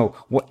wanted to know,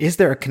 is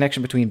there a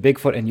connection between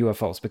Bigfoot and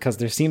UFOs? Because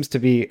there seems to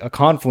be a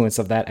confluence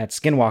of that at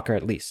Skinwalker,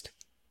 at least.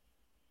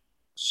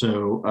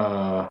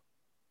 So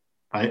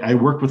I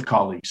worked with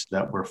colleagues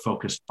that were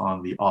focused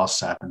on the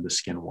OSAP and the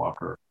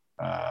Skinwalker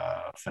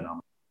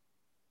phenomenon.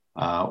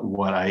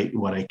 What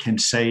I can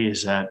say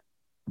is that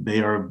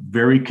they are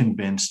very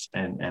convinced,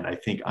 and I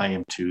think I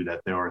am too,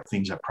 that there are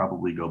things that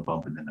probably go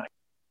bump in the night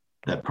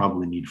that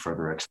probably need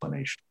further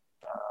explanation.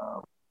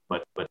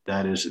 But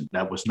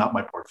that was not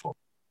my portfolio,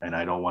 and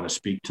I don't want to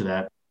speak to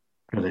that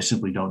because I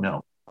simply don't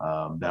know.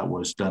 That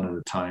was done at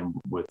a time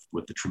with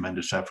the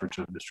tremendous efforts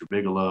of Mr.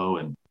 Bigelow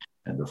and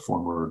the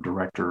former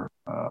director,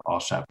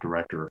 OSAP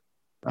director,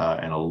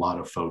 and a lot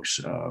of folks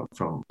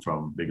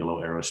from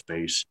Bigelow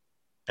Aerospace.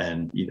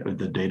 And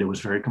the data was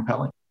very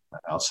compelling.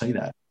 I'll say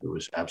that. It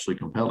was absolutely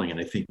compelling. And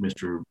I think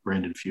Mr.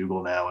 Brandon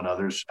Fugel now and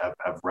others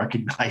have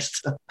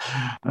recognized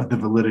the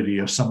validity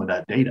of some of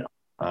that data.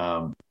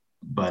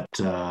 But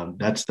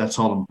that's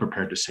all I'm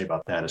prepared to say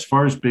about that. As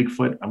far as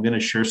Bigfoot, I'm going to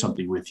share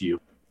something with you.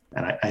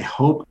 And I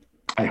hope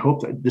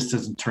that this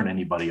doesn't turn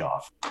anybody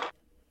off.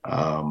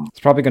 It's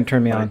probably going to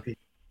turn me on.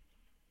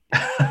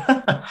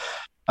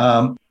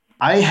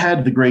 I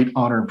had the great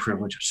honor and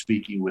privilege of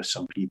speaking with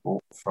some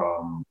people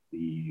from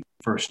the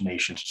First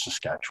Nations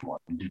Saskatchewan,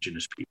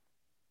 Indigenous people,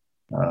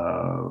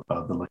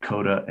 of the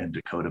Lakota and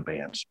Dakota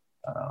bands.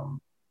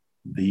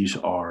 These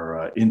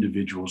are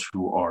individuals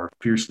who are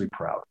fiercely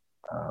proud,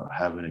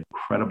 have an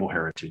incredible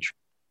heritage,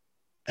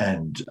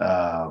 and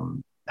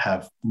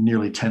have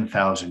nearly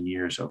 10,000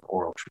 years of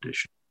oral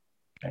tradition,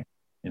 okay,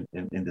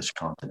 in this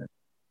continent.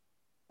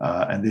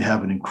 And they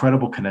have an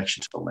incredible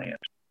connection to the land.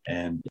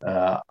 And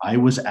I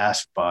was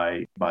asked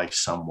by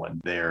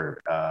someone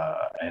there,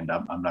 and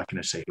I'm not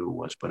going to say who it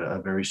was, but a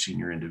very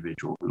senior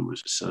individual who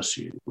was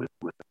associated with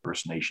the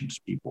First Nations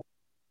people.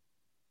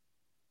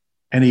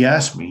 And he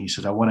asked me, he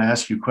said, I want to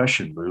ask you a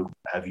question, Lou.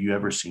 Have you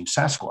ever seen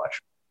Sasquatch?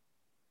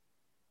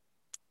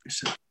 I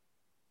said,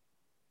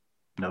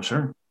 No,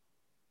 sir.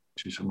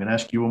 She said, I'm going to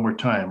ask you one more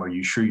time. Are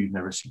you sure you've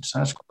never seen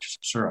Sasquatch? I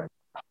said, sir,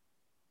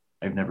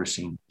 I've never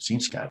seen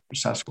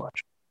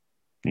Sasquatch.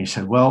 And he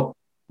said, well,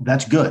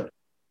 that's good,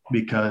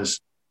 because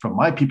from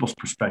my people's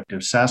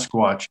perspective,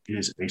 Sasquatch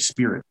is a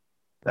spirit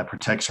that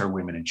protects our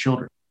women and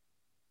children,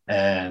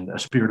 and a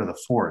spirit of the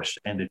forest.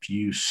 And if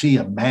you see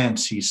a man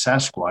see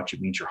Sasquatch, it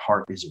means your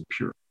heart is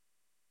impure.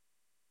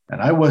 And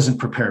I wasn't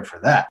prepared for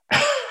that.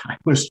 I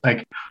was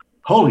like,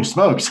 holy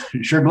smokes,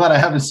 sure glad I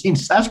haven't seen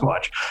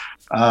Sasquatch.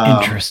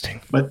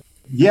 Interesting. But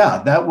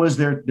yeah, that was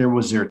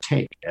their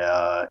take.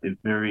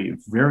 Very,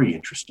 very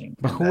interesting.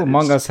 But who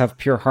among us have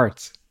pure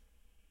hearts?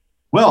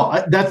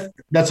 Well,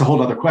 that's a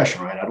whole other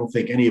question, right? I don't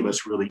think any of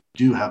us really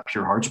do have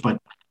pure hearts, but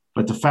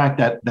the fact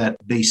that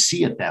they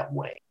see it that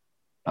way,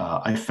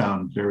 I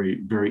found very,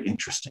 very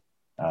interesting.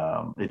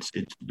 It's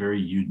very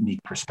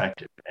unique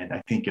perspective, and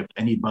I think if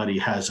anybody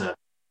has a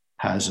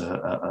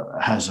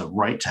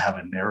right to have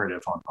a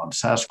narrative on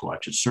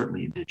Sasquatch, it's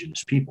certainly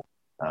Indigenous people.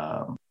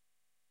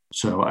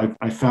 So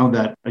I found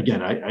that,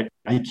 again,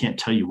 I can't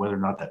tell you whether or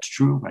not that's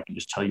true. I can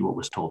just tell you what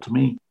was told to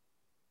me.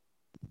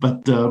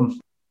 But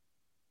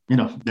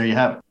there you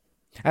have it.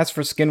 As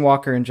for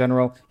Skinwalker in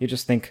general, you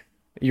just think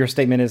your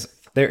statement is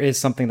there is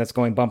something that's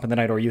going bump in the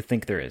night, or you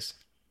think there is.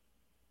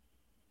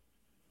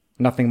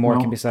 Nothing more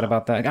can be said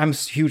about that. I'm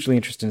hugely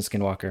interested in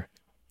Skinwalker.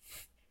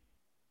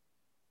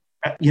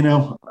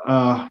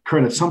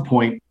 Kurt, at some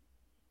point,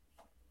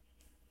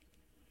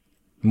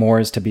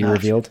 more is to be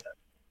revealed.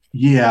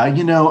 Yeah, I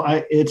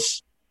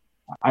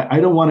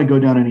don't want to go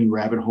down any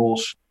rabbit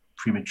holes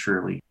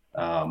prematurely.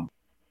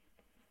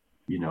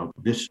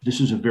 This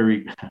is a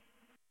very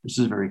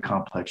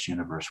complex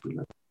universe we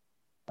live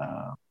in,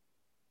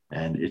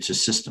 and it's a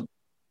system,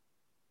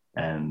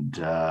 and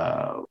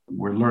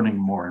we're learning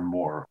more and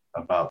more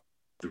about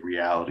the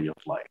reality of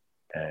life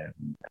and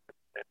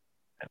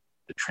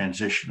the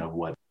transition of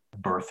what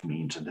birth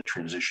means and the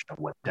transition of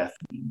what death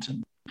means,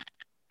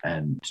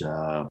 and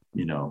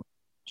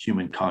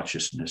human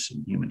consciousness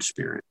and human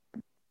spirit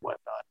and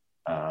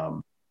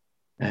whatnot.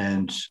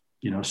 And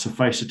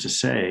suffice it to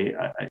say,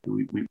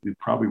 we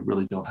probably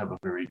really don't have a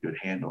very good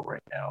handle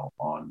right now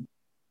on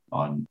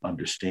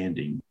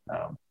understanding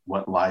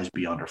what lies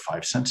beyond our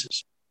five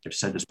senses. I've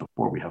said this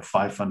before. We have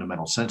five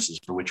fundamental senses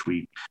for which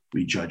we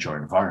judge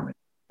our environment.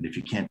 And if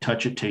you can't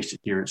touch it, taste it,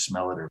 hear it,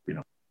 smell it, or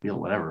feel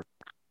whatever,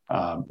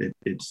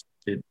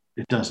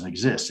 it doesn't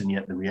exist. And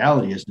yet the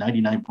reality is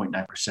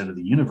 99.9% of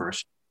the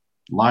universe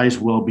lies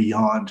well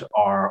beyond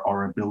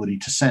our ability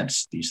to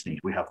sense these things.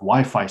 We have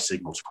Wi-Fi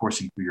signals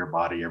coursing through your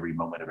body every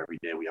moment of every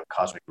day. We have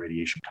cosmic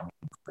radiation coming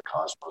from the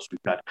cosmos.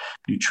 We've got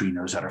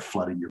neutrinos that are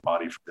flooding your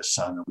body from the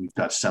sun. And we've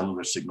got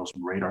cellular signals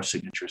and radar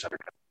signatures that are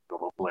coming from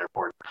the local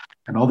airport.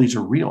 And all these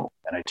are real.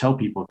 And I tell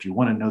people, if you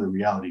want to know the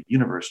reality of the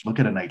universe, look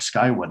at a night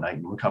sky one night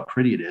and look how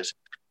pretty it is.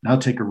 Now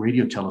take a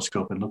radio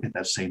telescope and look at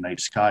that same night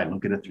sky.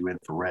 Look at it through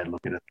infrared.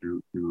 Look at it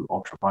through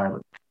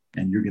ultraviolet.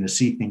 And you're going to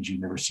see things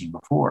you've never seen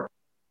before.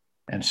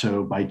 And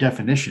so by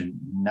definition,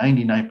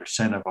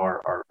 99% of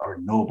our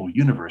knowable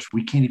universe,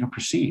 we can't even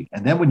perceive.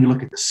 And then when you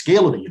look at the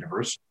scale of the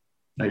universe,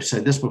 and I've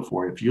said this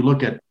before, if you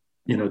look at,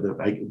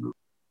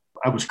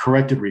 I was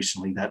corrected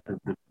recently that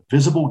the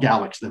visible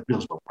galaxy,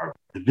 the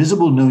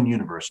visible known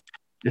universe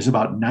is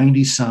about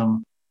 90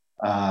 some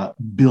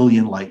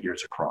billion light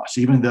years across,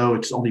 even though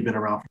it's only been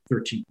around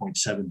for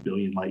 13.7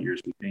 billion light years,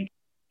 we think.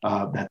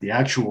 That the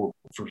actual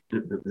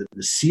the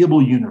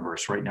seeable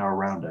universe right now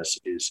around us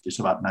is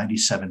about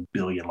 97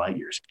 billion light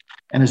years.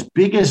 And as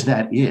big as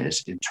that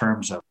is in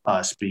terms of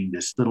us being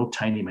this little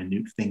tiny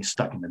minute thing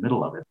stuck in the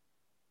middle of it,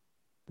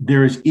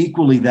 there is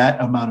equally that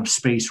amount of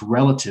space,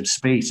 relative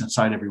space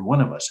inside every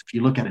one of us. If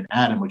you look at an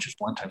atom, which is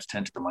 1 ×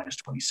 10 to the minus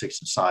 26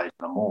 in size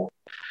in a mole,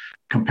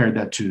 compared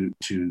that to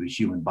the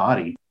human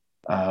body,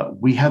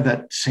 we have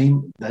that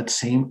same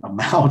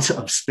amount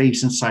of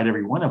space inside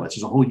every one of us.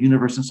 There's a whole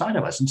universe inside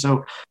of us. And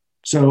so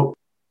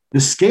the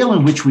scale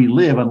in which we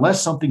live,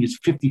 unless something is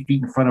 50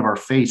 feet in front of our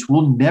face,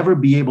 we'll never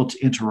be able to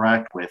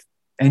interact with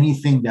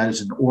anything that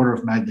is an order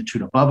of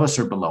magnitude above us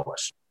or below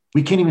us.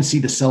 We can't even see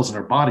the cells in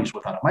our bodies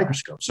without a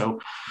microscope. So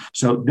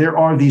there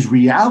are these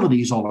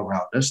realities all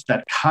around us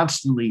that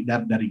constantly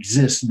that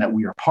exist and that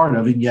we are part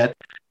of, and yet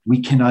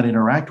we cannot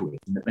interact with.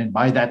 And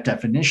by that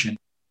definition,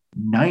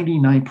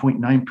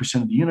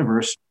 99.9% of the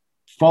universe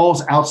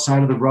falls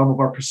outside of the realm of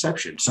our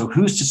perception. So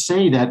who's to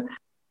say that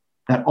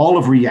all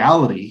of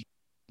reality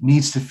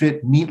needs to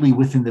fit neatly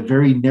within the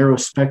very narrow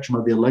spectrum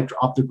of the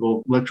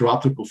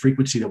electro-optical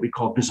frequency that we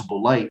call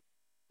visible light,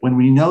 when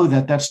we know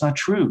that that's not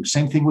true?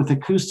 Same thing with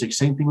acoustics,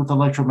 same thing with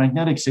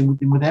electromagnetic, same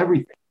thing with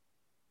everything.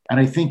 And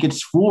I think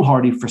it's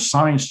foolhardy for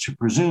science to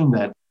presume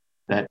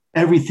that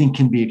everything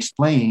can be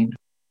explained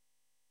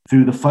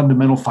through the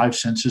fundamental five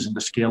senses and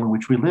the scale in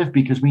which we live,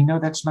 because we know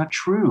that's not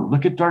true.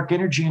 Look at dark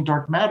energy and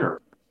dark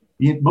matter.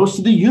 Most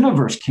of the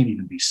universe can't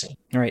even be seen.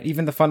 All right,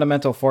 even the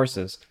fundamental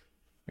forces.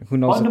 Who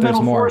knows if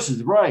there's more?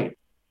 Fundamental forces,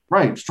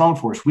 right. Strong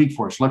force, weak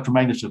force,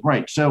 electromagnetism,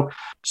 right. So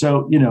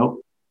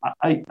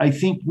I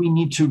think we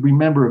need to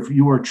remember, if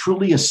you are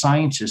truly a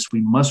scientist,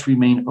 we must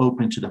remain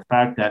open to the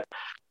fact that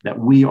that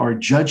we are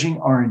judging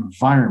our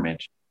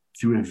environment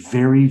through a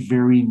very,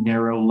 very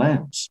narrow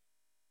lens.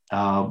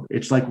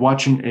 It's like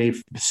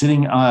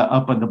sitting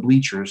up on the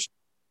bleachers,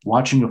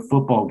 watching a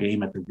football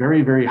game at the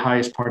very, very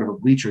highest part of the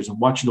bleachers and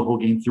watching the whole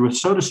game through a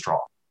soda straw.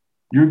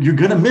 You're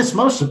going to miss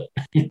most of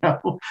it,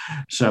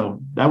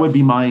 So that'd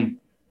be my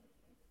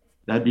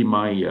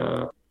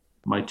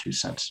my 2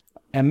 cents.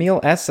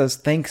 Emil S says,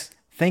 Thank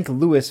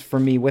Lewis for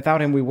me.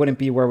 Without him, we wouldn't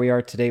be where we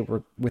are today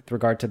with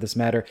regard to this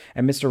matter.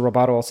 And Mr.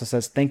 Robato also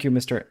says, thank you,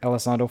 Mr.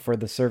 Elizondo, for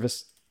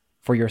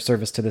your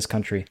service to this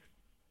country.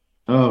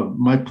 Oh,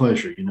 my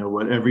pleasure. You know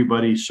what?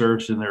 Everybody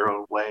serves in their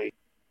own way.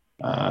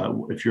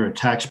 If you're a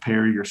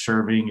taxpayer, you're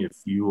serving. If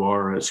you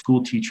are a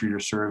school teacher, you're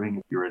serving.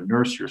 If you're a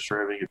nurse, you're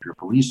serving. If you're a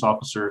police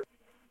officer,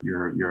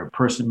 you're a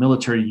person,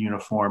 military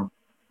uniform.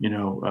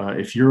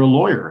 If you're a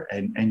lawyer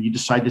and you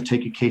decide to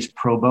take a case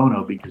pro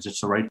bono because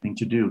it's the right thing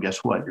to do,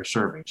 guess what? You're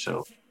serving.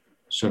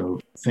 So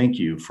thank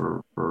you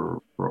for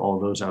all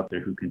those out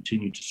there who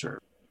continue to serve.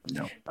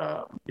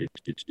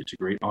 It's a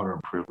great honor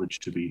and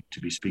privilege to be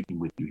speaking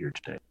with you here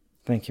today.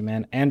 Thank you,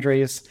 man.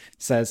 Andreas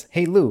says,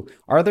 hey, Lou,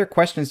 are there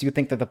questions you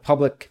think that the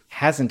public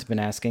hasn't been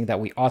asking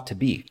that we ought to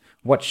be?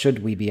 What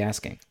should we be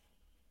asking?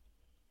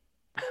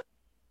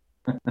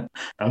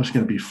 I was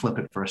going to be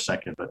flippant for a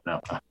second, but no.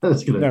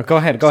 No, go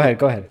ahead. No.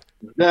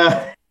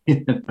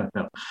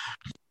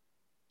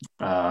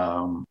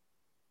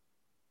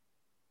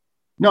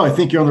 No, I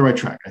think you're on the right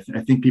track.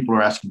 I think people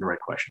are asking the right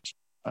questions.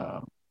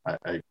 I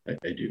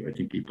do. I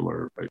think people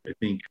are. I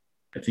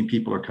think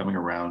people are coming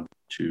around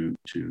to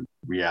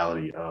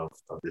reality of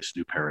this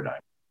new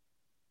paradigm,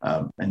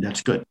 and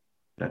that's good.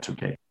 That's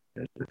okay.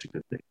 That's a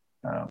good thing.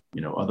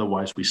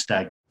 Otherwise we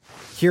stagnate.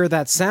 Hear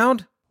that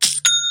sound?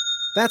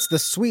 That's the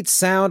sweet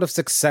sound of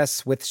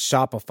success with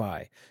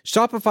Shopify.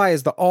 Shopify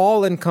is the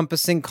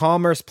all-encompassing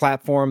commerce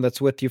platform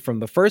that's with you from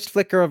the first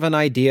flicker of an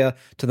idea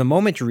to the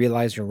moment you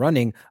realize you're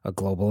running a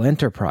global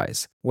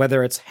enterprise.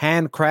 Whether it's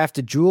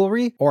handcrafted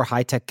jewelry or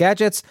high-tech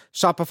gadgets,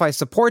 Shopify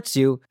supports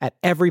you at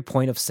every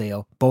point of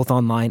sale, both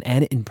online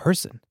and in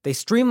person. They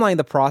streamline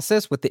the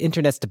process with the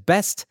internet's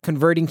best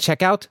converting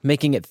checkout,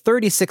 making it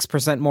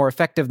 36% more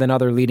effective than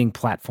other leading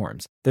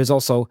platforms. There's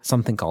also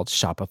something called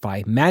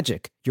Shopify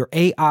Magic, your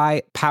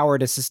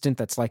AI-powered assistant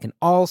that's like an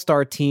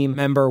all-star team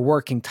member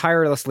working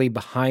tirelessly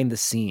behind the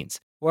scenes.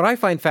 What I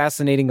find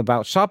fascinating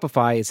about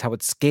Shopify is how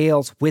it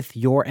scales with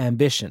your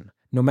ambition.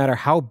 No matter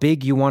how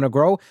big you want to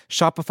grow,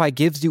 Shopify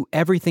gives you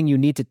everything you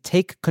need to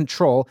take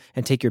control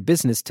and take your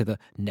business to the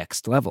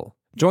next level.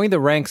 Join the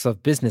ranks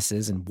of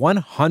businesses in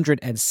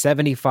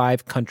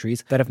 175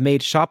 countries that have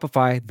made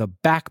Shopify the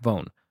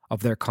backbone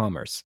of their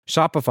commerce.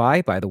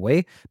 Shopify, by the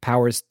way,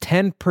 powers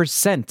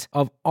 10%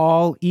 of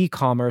all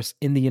e-commerce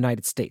in the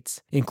United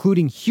States,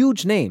 including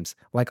huge names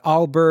like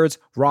Allbirds,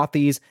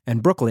 Rothy's,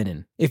 and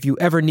Brooklinen. If you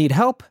ever need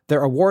help,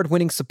 their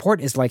award-winning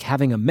support is like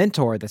having a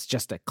mentor that's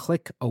just a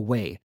click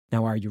away.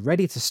 Now, are you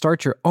ready to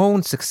start your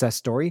own success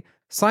story?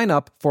 Sign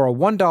up for a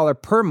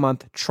 $1 per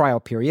month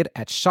trial period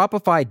at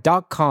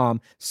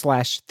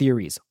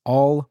shopify.com/theories,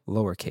 all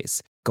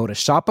lowercase. Go to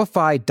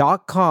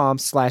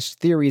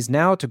shopify.com/theories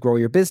now to grow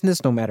your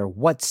business no matter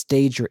what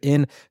stage you're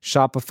in.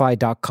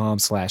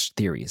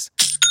 Shopify.com/theories.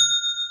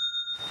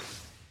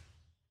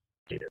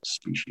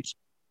 Species.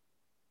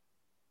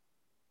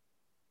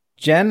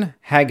 Jen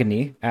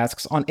Hagany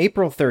asks, on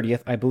April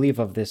 30th, I believe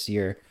of this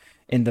year,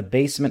 in the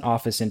basement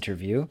office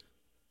interview,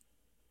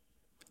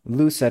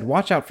 Lou said,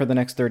 watch out for the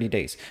next 30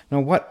 days.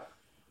 Now, what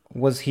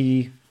was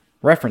he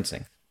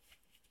referencing?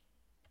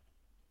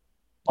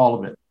 All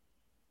of it.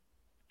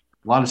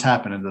 A lot has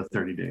happened in the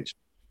 30 days.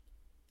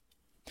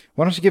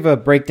 Why don't you give a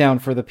breakdown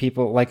for the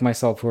people like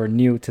myself who are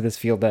new to this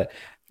field that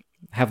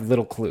have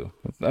little clue?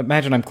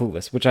 Imagine I'm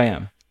clueless, which I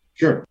am.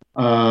 Sure.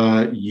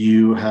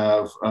 You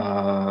have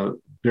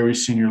very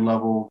senior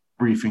level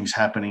briefings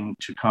happening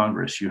to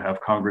Congress. You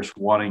have Congress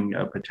wanting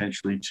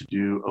potentially to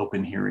do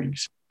open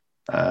hearings.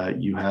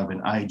 You have an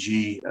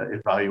IG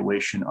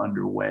evaluation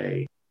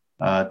underway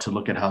to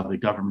look at how the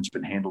government's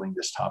been handling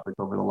this topic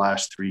over the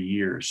last 3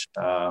 years.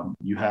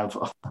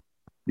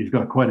 You've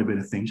got quite a bit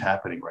of things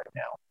happening right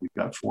now. We've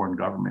got foreign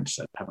governments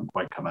that haven't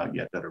quite come out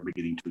yet that are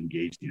beginning to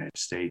engage the United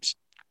States.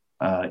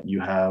 You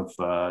have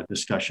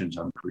discussions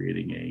on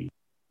creating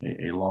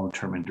a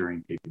long-term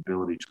enduring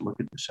capability to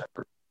look at this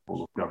effort,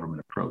 full of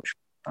government approach.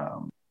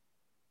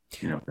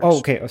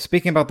 Okay.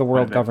 Speaking about the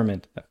world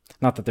government,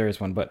 not that there is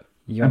one, but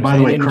you and by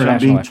the way, Kurt, I'm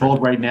being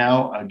told right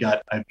now, I've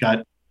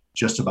got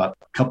just about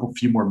a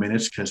few more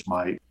minutes because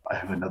I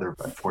have another,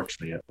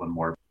 unfortunately, one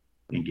more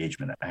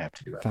engagement I have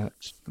to do.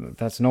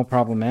 That's no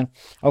problem, man.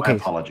 Okay. My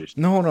apologies.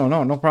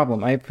 No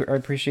problem. I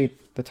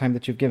appreciate the time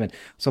that you've given.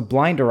 So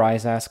Blinder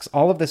Eyes asks,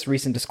 all of this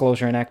recent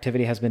disclosure and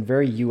activity has been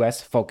very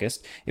U.S.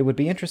 focused. It would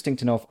be interesting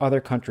to know if other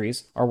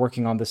countries are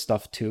working on this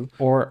stuff too,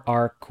 or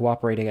are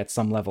cooperating at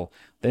some level.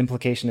 The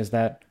implication is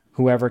that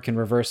whoever can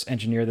reverse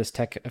engineer this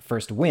tech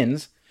first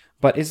wins,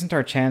 but isn't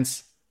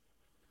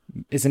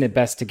it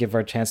best to give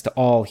our chance to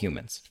all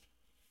humans?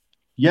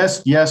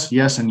 Yes,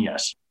 and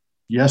yes.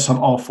 Yes on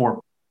all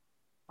four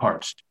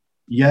parts.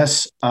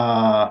 Yes,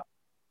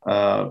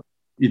 There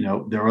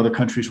are other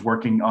countries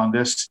working on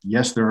this.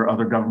 Yes, there are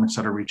other governments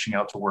that are reaching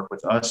out to work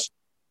with us.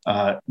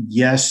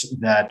 Yes,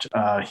 that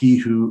he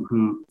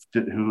who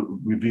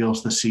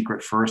reveals the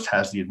secret first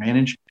has the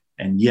advantage.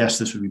 And yes,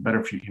 this would be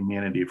better for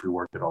humanity if we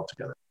worked it all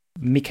together.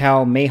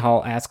 Mikhail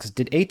Mahal asks,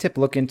 did ATIP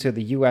look into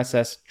the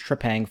USS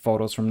Trepang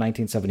photos from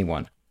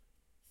 1971?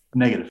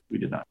 Negative, we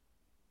did not.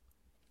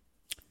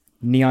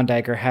 Neon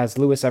Dagger, has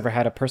Lewis ever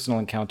had a personal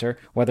encounter,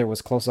 whether it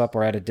was close up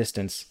or at a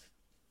distance,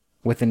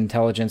 with an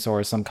intelligence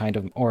or some kind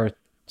of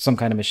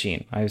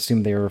machine? I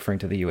assume they were referring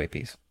to the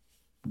UAPs.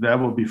 That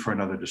will be for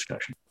another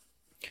discussion.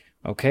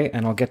 Okay,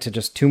 and I'll get to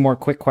just two more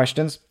quick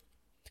questions.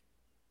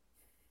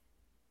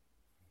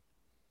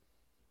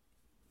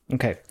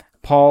 Okay,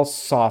 Paul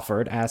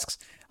Sawford asks,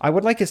 I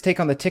would like his take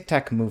on the Tic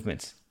Tac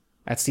movement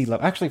at sea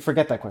level. Actually,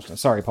 forget that question.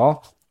 Sorry,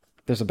 Paul.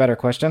 There's a better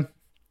question.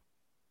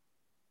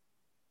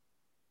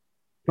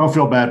 Don't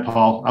feel bad,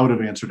 Paul. I would have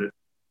answered it.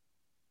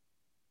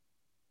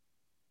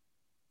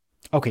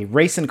 Okay,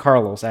 Rayson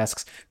Carlos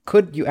asks,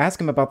 could you ask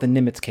him about the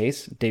Nimitz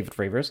case? David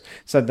Fravers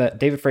said that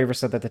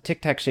the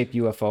Tic Tac shaped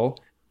UFO,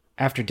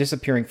 after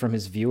disappearing from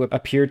his view,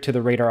 appeared to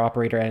the radar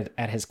operator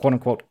at his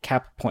quote-unquote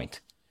cap point.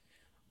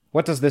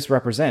 What does this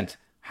represent?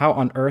 How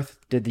on earth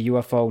did the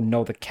UFO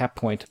know the cap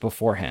point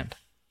beforehand?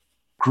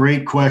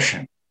 Great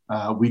question.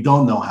 We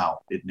don't know how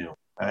it knew.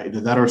 Either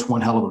that or it's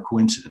one hell of a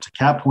coincidence. A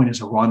cap point is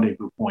a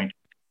rendezvous point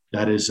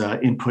that is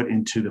input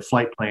into the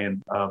flight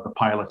plan of the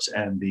pilots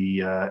and the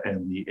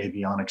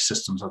avionics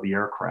systems of the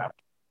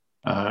aircraft.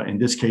 In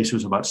this case, it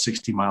was about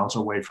 60 miles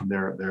away from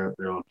their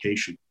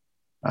location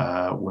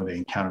where they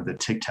encountered the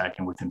Tic Tac,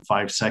 and within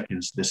 5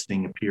 seconds, this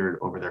thing appeared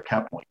over their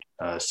cap point,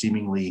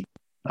 seemingly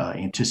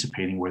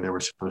anticipating where they were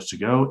supposed to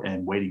go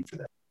and waiting for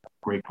them.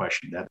 Great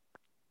question.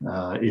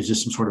 Is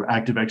this some sort of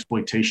active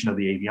exploitation of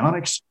the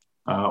avionics?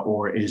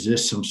 Or is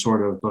this some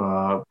sort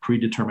of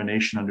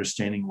predetermination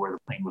understanding where the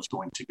plane was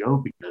going to go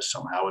because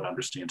somehow it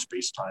understands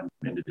space-time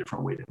in a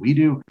different way than we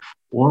do?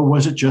 Or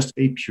was it just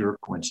a pure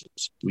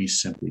coincidence? We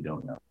simply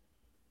don't know.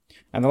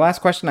 And the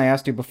last question I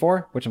asked you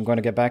before, which I'm going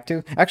to get back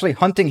to, actually,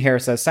 Hunting Hair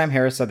says, Sam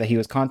Harris said that he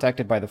was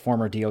contacted by the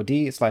former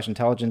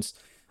DOD/intelligence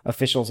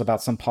officials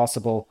about some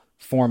possible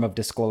form of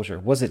disclosure.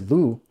 Was it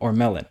Lou or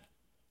Mellon?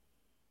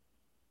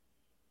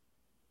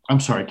 I'm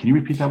sorry, can you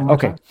repeat that one more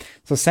time?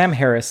 So Sam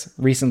Harris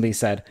recently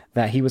said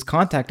that he was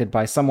contacted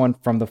by someone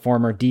from the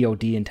former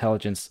DOD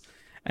intelligence,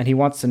 and he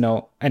wants to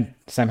know, and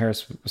Sam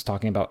Harris was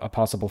talking about a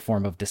possible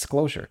form of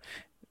disclosure.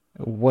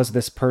 Was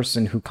this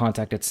person who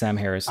contacted Sam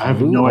Harris I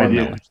have Lou no or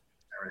idea Mellon? who Sam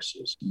Harris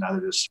is.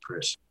 Neither does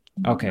Chris.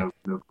 Okay.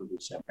 No clue who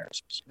Sam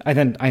Harris is. And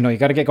then I know you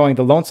got to get going.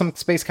 The Lonesome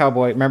Space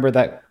Cowboy, remember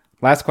that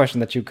last question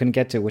that you couldn't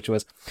get to, which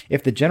was,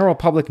 if the general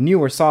public knew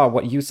or saw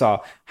what you saw,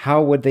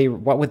 what would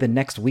the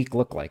next week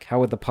look like? How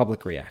would the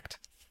public react?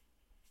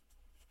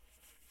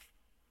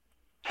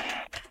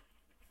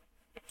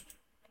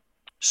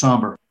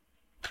 Somber.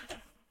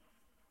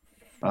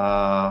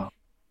 I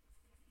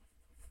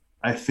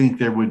think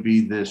there would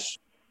be this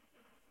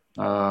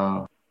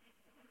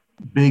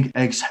big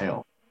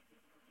exhale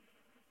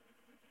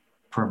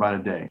for about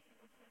a day.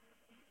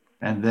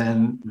 And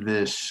then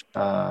this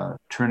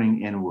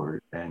turning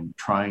inward and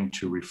trying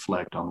to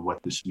reflect on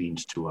what this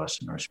means to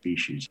us and our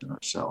species and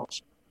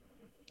ourselves.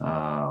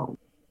 I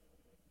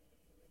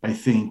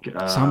think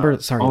somber,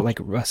 like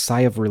a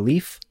sigh of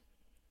relief.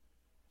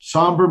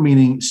 Somber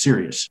meaning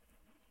serious,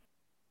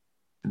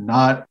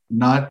 not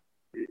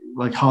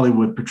like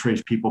Hollywood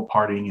portrays people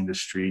partying in the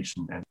streets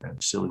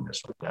and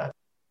silliness like that.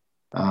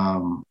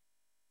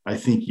 I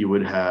think you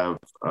would have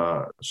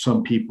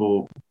some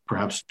people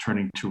perhaps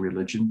turning to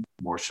religion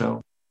more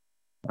so.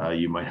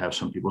 You might have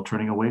some people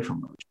turning away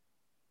from religion.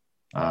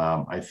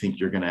 I think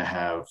you're going to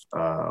have,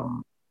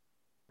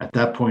 at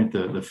that point,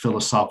 the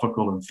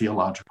philosophical and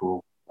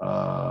theological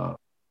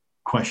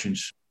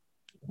questions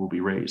will be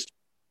raised,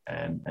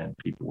 and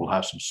people will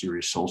have some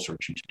serious soul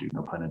searching to do,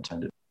 no pun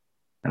intended.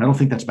 And I don't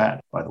think that's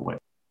bad, by the way.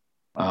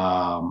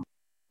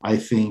 I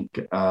think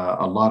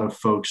a lot of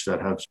folks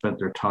that have spent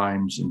their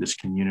times in this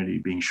community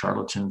being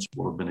charlatans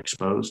will have been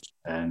exposed,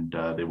 and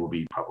they will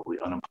be probably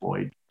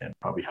unemployed and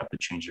probably have to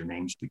change their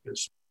names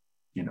because,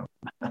 the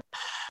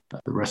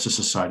rest of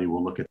society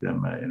will look at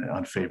them in an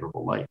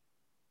unfavorable light.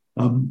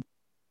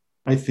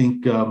 I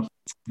think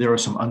there are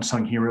some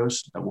unsung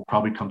heroes that will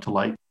probably come to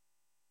light,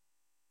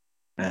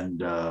 and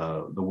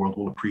the world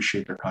will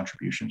appreciate their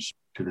contributions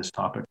to this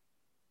topic.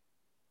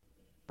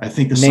 I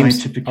think the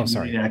scientific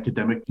community and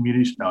academic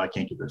communities, no, I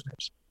can't give those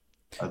names.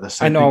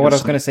 I know what I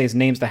was going to say is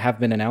names that have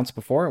been announced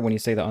before when you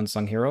say the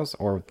unsung heroes,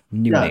 or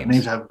new names.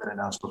 Names haven't been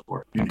announced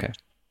before. Okay.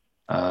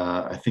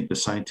 I think the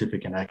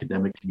scientific and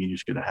academic community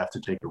is going to have to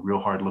take a real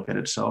hard look at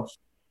itself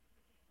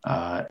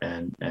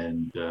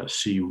and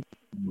see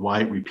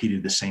why it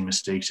repeated the same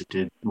mistakes it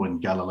did when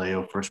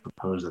Galileo first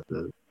proposed that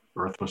the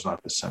Earth was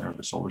not the center of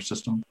the solar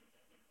system.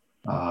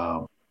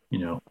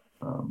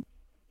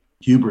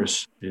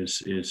 Hubris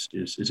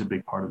is a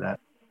big part of that.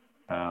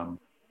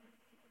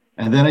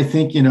 And then I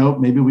think,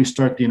 maybe we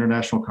start the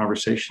international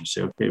conversation,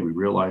 say, okay, we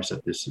realize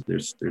that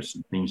there's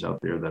some things out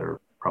there that are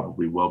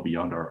probably well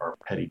beyond our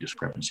petty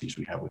discrepancies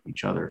we have with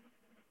each other.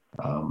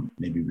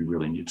 Maybe we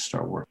really need to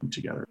start working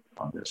together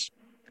on this.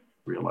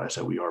 Realize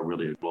that we are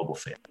really a global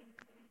family.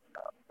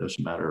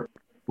 Doesn't matter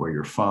where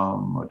you're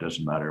from, or it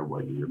doesn't matter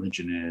what your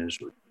religion is,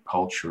 or your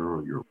culture,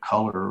 or your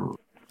color, or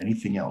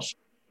anything else.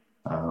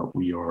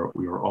 We are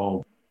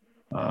all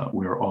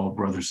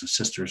brothers and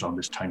sisters on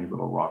this tiny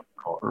little rock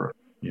called Earth.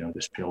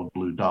 This pale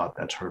blue dot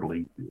that's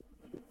hurtling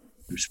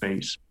through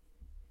space.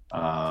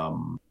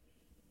 It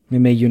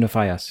may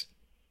unify us.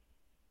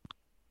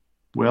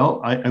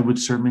 Well, I would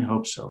certainly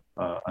hope so,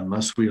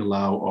 unless we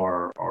allow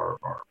our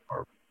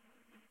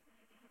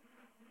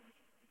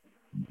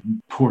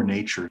poor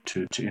nature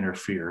to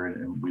interfere,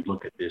 and we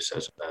look at this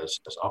as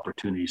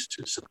opportunities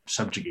to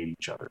subjugate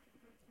each other.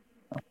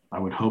 I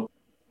would hope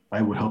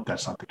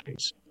that's not the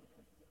case.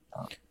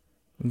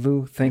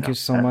 Lou, thank you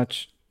so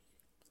much.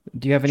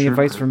 Do you have any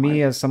advice for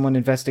me as someone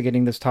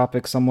investigating this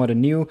topic somewhat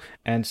anew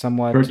and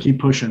somewhat... Kurt, keep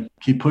pushing,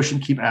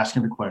 keep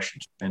asking the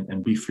questions,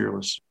 and be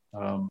fearless.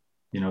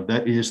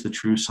 That is the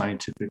true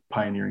scientific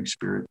pioneering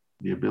spirit,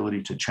 the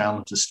ability to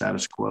challenge the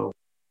status quo,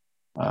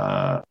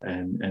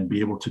 and be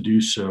able to do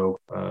so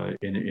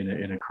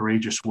in a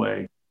courageous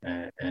way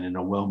and in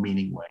a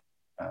well-meaning way.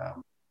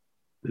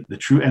 The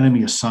true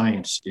enemy of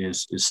science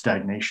is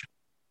stagnation,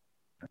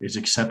 is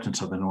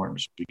acceptance of the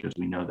norms, because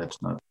we know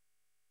that's not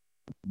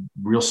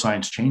real.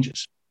 Science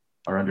changes,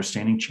 our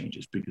understanding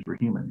changes, because we're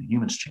human, and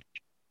humans change.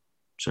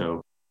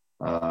 So,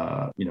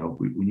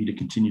 we need to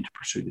continue to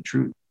pursue the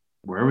truth.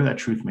 Wherever that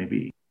truth may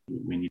be,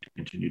 we need to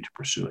continue to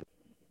pursue it.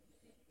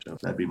 So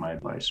that'd be my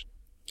advice.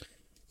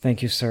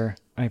 Thank you, sir.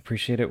 I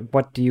appreciate it.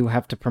 What do you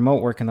have to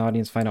promote? Where can the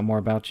audience find out more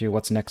about you?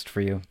 What's next for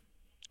you?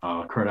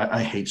 Kurt,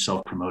 I hate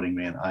self-promoting,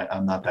 man.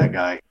 I'm not that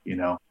guy.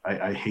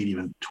 I hate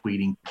even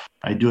tweeting.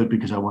 I do it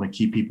because I want to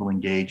keep people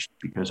engaged,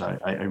 because I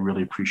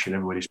really appreciate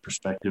everybody's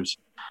perspectives.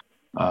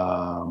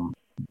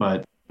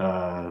 But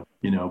I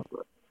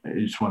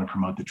just want to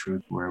promote the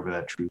truth wherever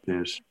that truth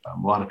is. A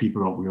lot of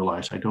people don't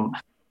realize I don't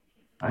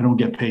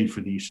get paid for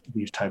these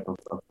type of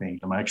things.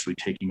 I'm actually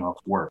taking off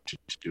work to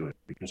do it,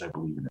 because I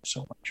believe in it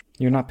so much.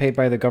 You're not paid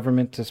by the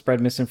government to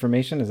spread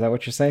misinformation? Is that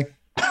what you're saying?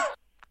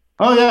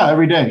 Oh yeah,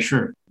 every day,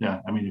 sure.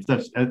 Yeah, I mean, if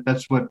that's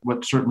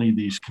what certainly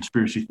these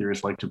conspiracy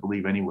theorists like to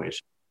believe,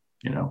 anyways.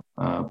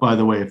 By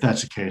the way, if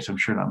that's the case, I'm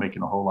sure not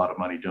making a whole lot of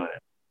money doing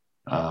it.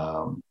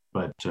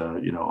 But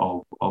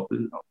all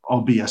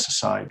BS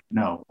aside,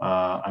 no,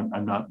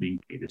 I'm not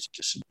being paid. It's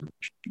just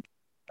information.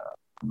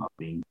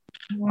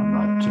 I'm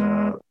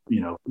not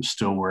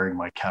still wearing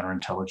my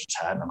counterintelligence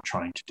hat, and I'm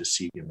trying to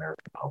deceive the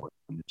American public.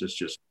 I mean, that's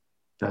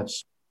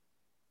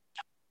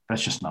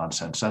just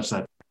nonsense. That's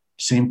that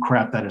same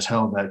crap that has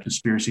held that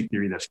conspiracy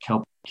theory that's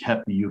kept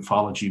the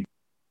ufology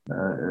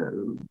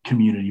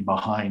community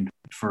behind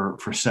for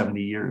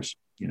 70 years.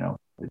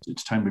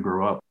 It's time to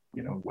grow up.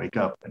 Wake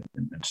up and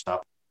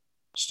stop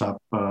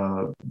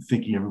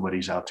thinking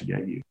everybody's out to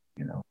get you.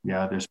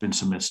 Yeah, there's been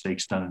some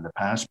mistakes done in the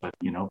past, but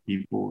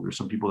there's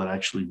some people that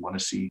actually want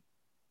to see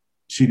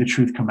the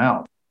truth come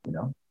out. And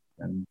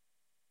I'm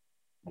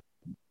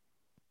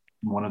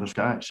one of those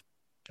guys.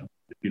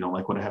 If you don't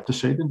like what I have to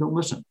say, then don't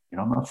listen.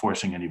 I'm not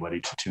forcing anybody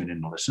to tune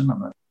in and listen.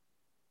 I'm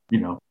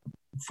not,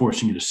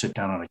 forcing you to sit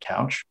down on a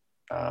couch.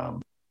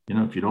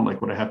 If you don't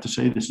like what I have to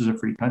say, this is a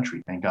free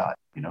country. Thank God.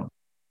 Go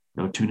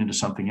tune into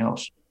something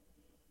else.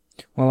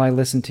 Well, I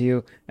listen to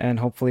you, and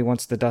hopefully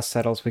once the dust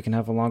settles, we can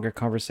have a longer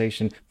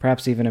conversation,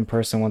 perhaps even in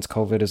person once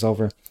COVID is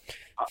over.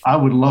 I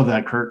would love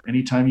that, Kurt.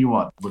 Anytime you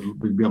want. It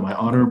would be my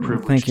honor and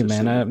privilege. Thank you,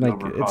 man.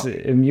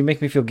 You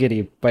make me feel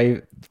giddy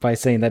by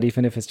saying that,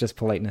 even if it's just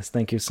politeness.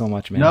 Thank you so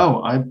much, man.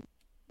 No,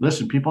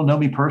 listen. People know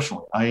me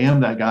personally. I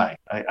am that guy.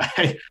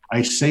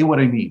 I say what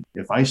I mean.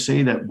 If I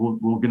say that we're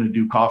going to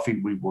do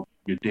coffee,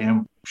 you're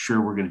damn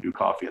sure we're going to do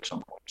coffee at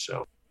some point.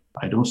 So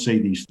I don't say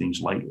these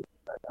things lightly.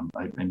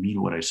 I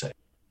mean what I say.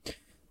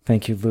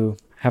 Thank you, Lou.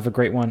 Have a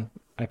great one.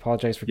 I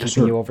apologize for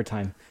keeping you over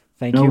time.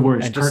 Thank you. No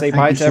worries. And just say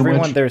bye to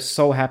everyone. They're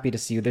so happy to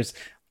see you.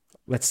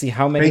 Let's see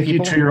how many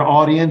people. Thank you to your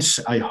audience.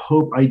 I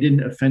hope I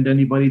didn't offend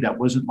anybody. That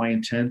wasn't my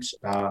intent.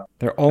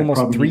 There are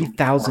almost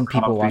 3,000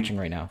 people watching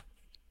right now.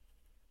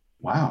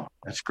 Wow,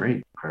 that's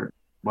great, Kurt.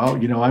 Well,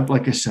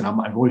 like I said,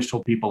 I've always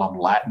told people I'm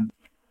Latin.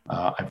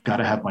 I've got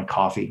to have my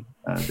coffee.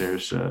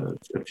 There's a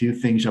few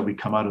things that we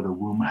come out of the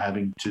womb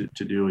having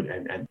to do,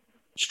 and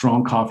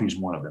strong coffee is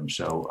one of them.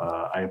 So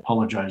I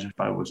apologize if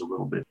I was a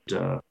little bit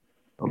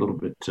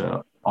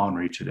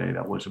ornery today.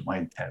 That wasn't my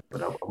intent,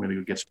 but I'm going to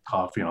go get some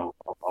coffee, and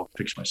I'll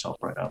fix myself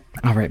right out.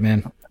 All right,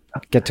 man.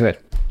 Get to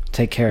it.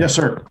 Take care. Yes,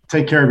 sir.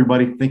 Take care,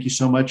 everybody. Thank you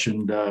so much,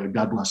 and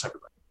God bless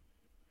everybody.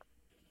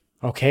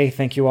 Okay,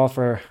 thank you all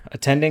for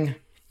attending.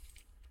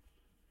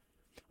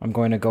 I'm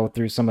going to go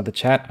through some of the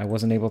chat. I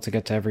wasn't able to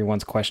get to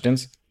everyone's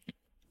questions.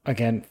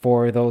 Again,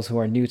 for those who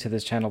are new to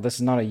this channel, this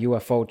is not a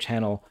UFO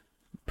channel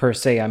per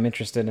se. I'm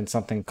interested in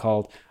something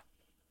called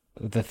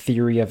the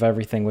theory of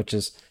everything, which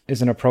is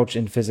an approach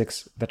in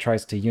physics that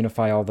tries to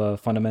unify all the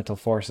fundamental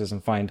forces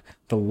and find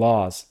the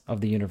laws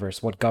of the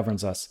universe, what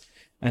governs us.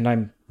 And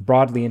I'm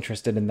broadly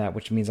interested in that,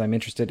 which means I'm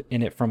interested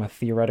in it from a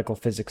theoretical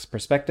physics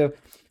perspective,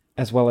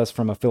 as well as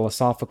from a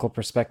philosophical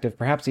perspective,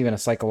 perhaps even a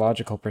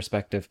psychological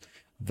perspective,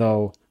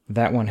 though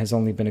that one has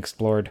only been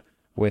explored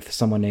with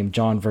someone named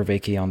John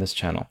Vervaeke on this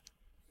channel.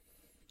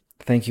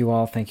 Thank you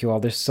all. Thank you all.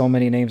 There's so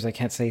many names. I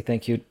can't say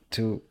thank you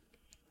to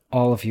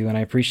all of you, and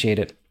I appreciate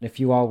it. If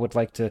you all would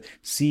like to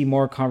see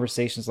more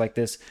conversations like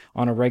this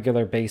on a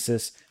regular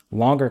basis,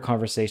 longer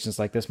conversations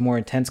like this, more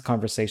intense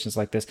conversations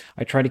like this,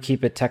 I try to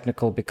keep it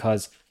technical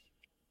because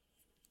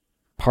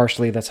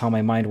partially that's how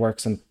my mind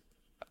works, and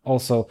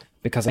also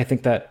because I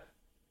think that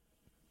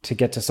to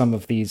get to some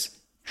of these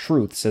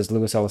truths, as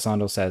Luis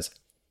Elizondo says,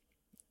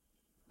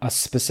 a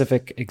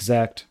specific,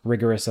 exact,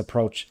 rigorous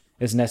approach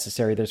is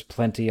necessary. There's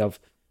plenty of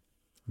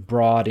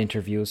broad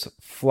interviews,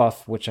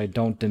 fluff, which I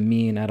don't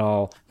demean at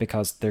all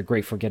because they're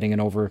great for getting an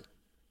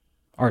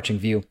overarching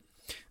view,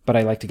 but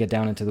I like to get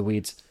down into the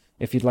weeds.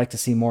 If you'd like to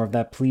see more of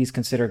that, please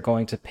consider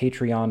going to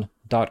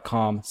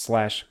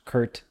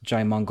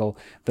patreon.com/KurtJaimungal.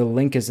 The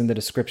link is in the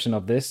description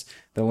of this.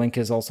 The link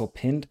is also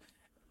pinned.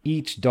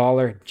 Each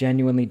dollar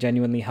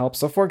genuinely helps.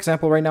 So for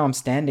example, right now I'm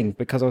standing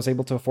because I was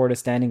able to afford a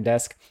standing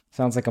desk.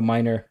 Sounds like a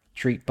minor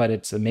treat, but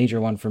it's a major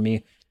one for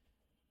me.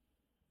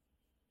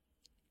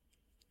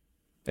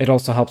 It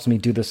also helps me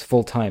do this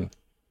full time.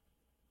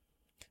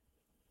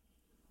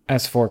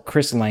 As for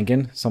Chris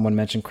Langan, someone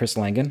mentioned Chris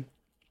Langan.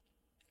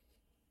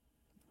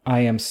 I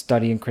am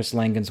studying Chris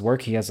Langan's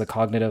work. He has a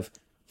cognitive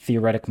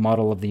theoretic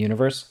model of the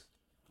universe.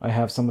 I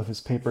have some of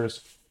his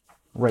papers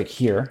right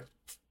here.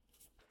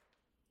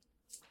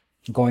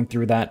 Going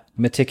through that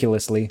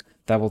meticulously.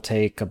 That will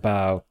take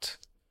about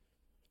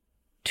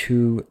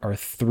 2 or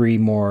 3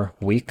 more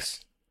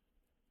weeks.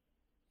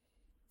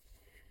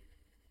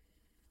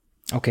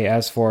 Okay,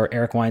 as for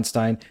Eric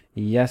Weinstein,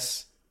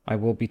 yes, I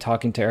will be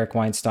talking to Eric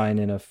Weinstein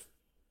in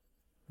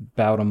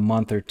about a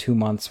month or 2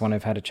 months when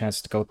I've had a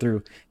chance to go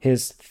through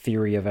his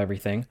theory of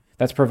everything.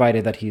 That's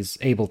provided that he's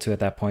able to at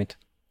that point.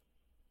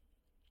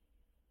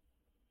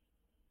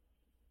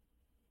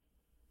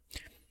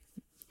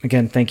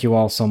 Again, thank you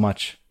all so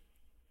much.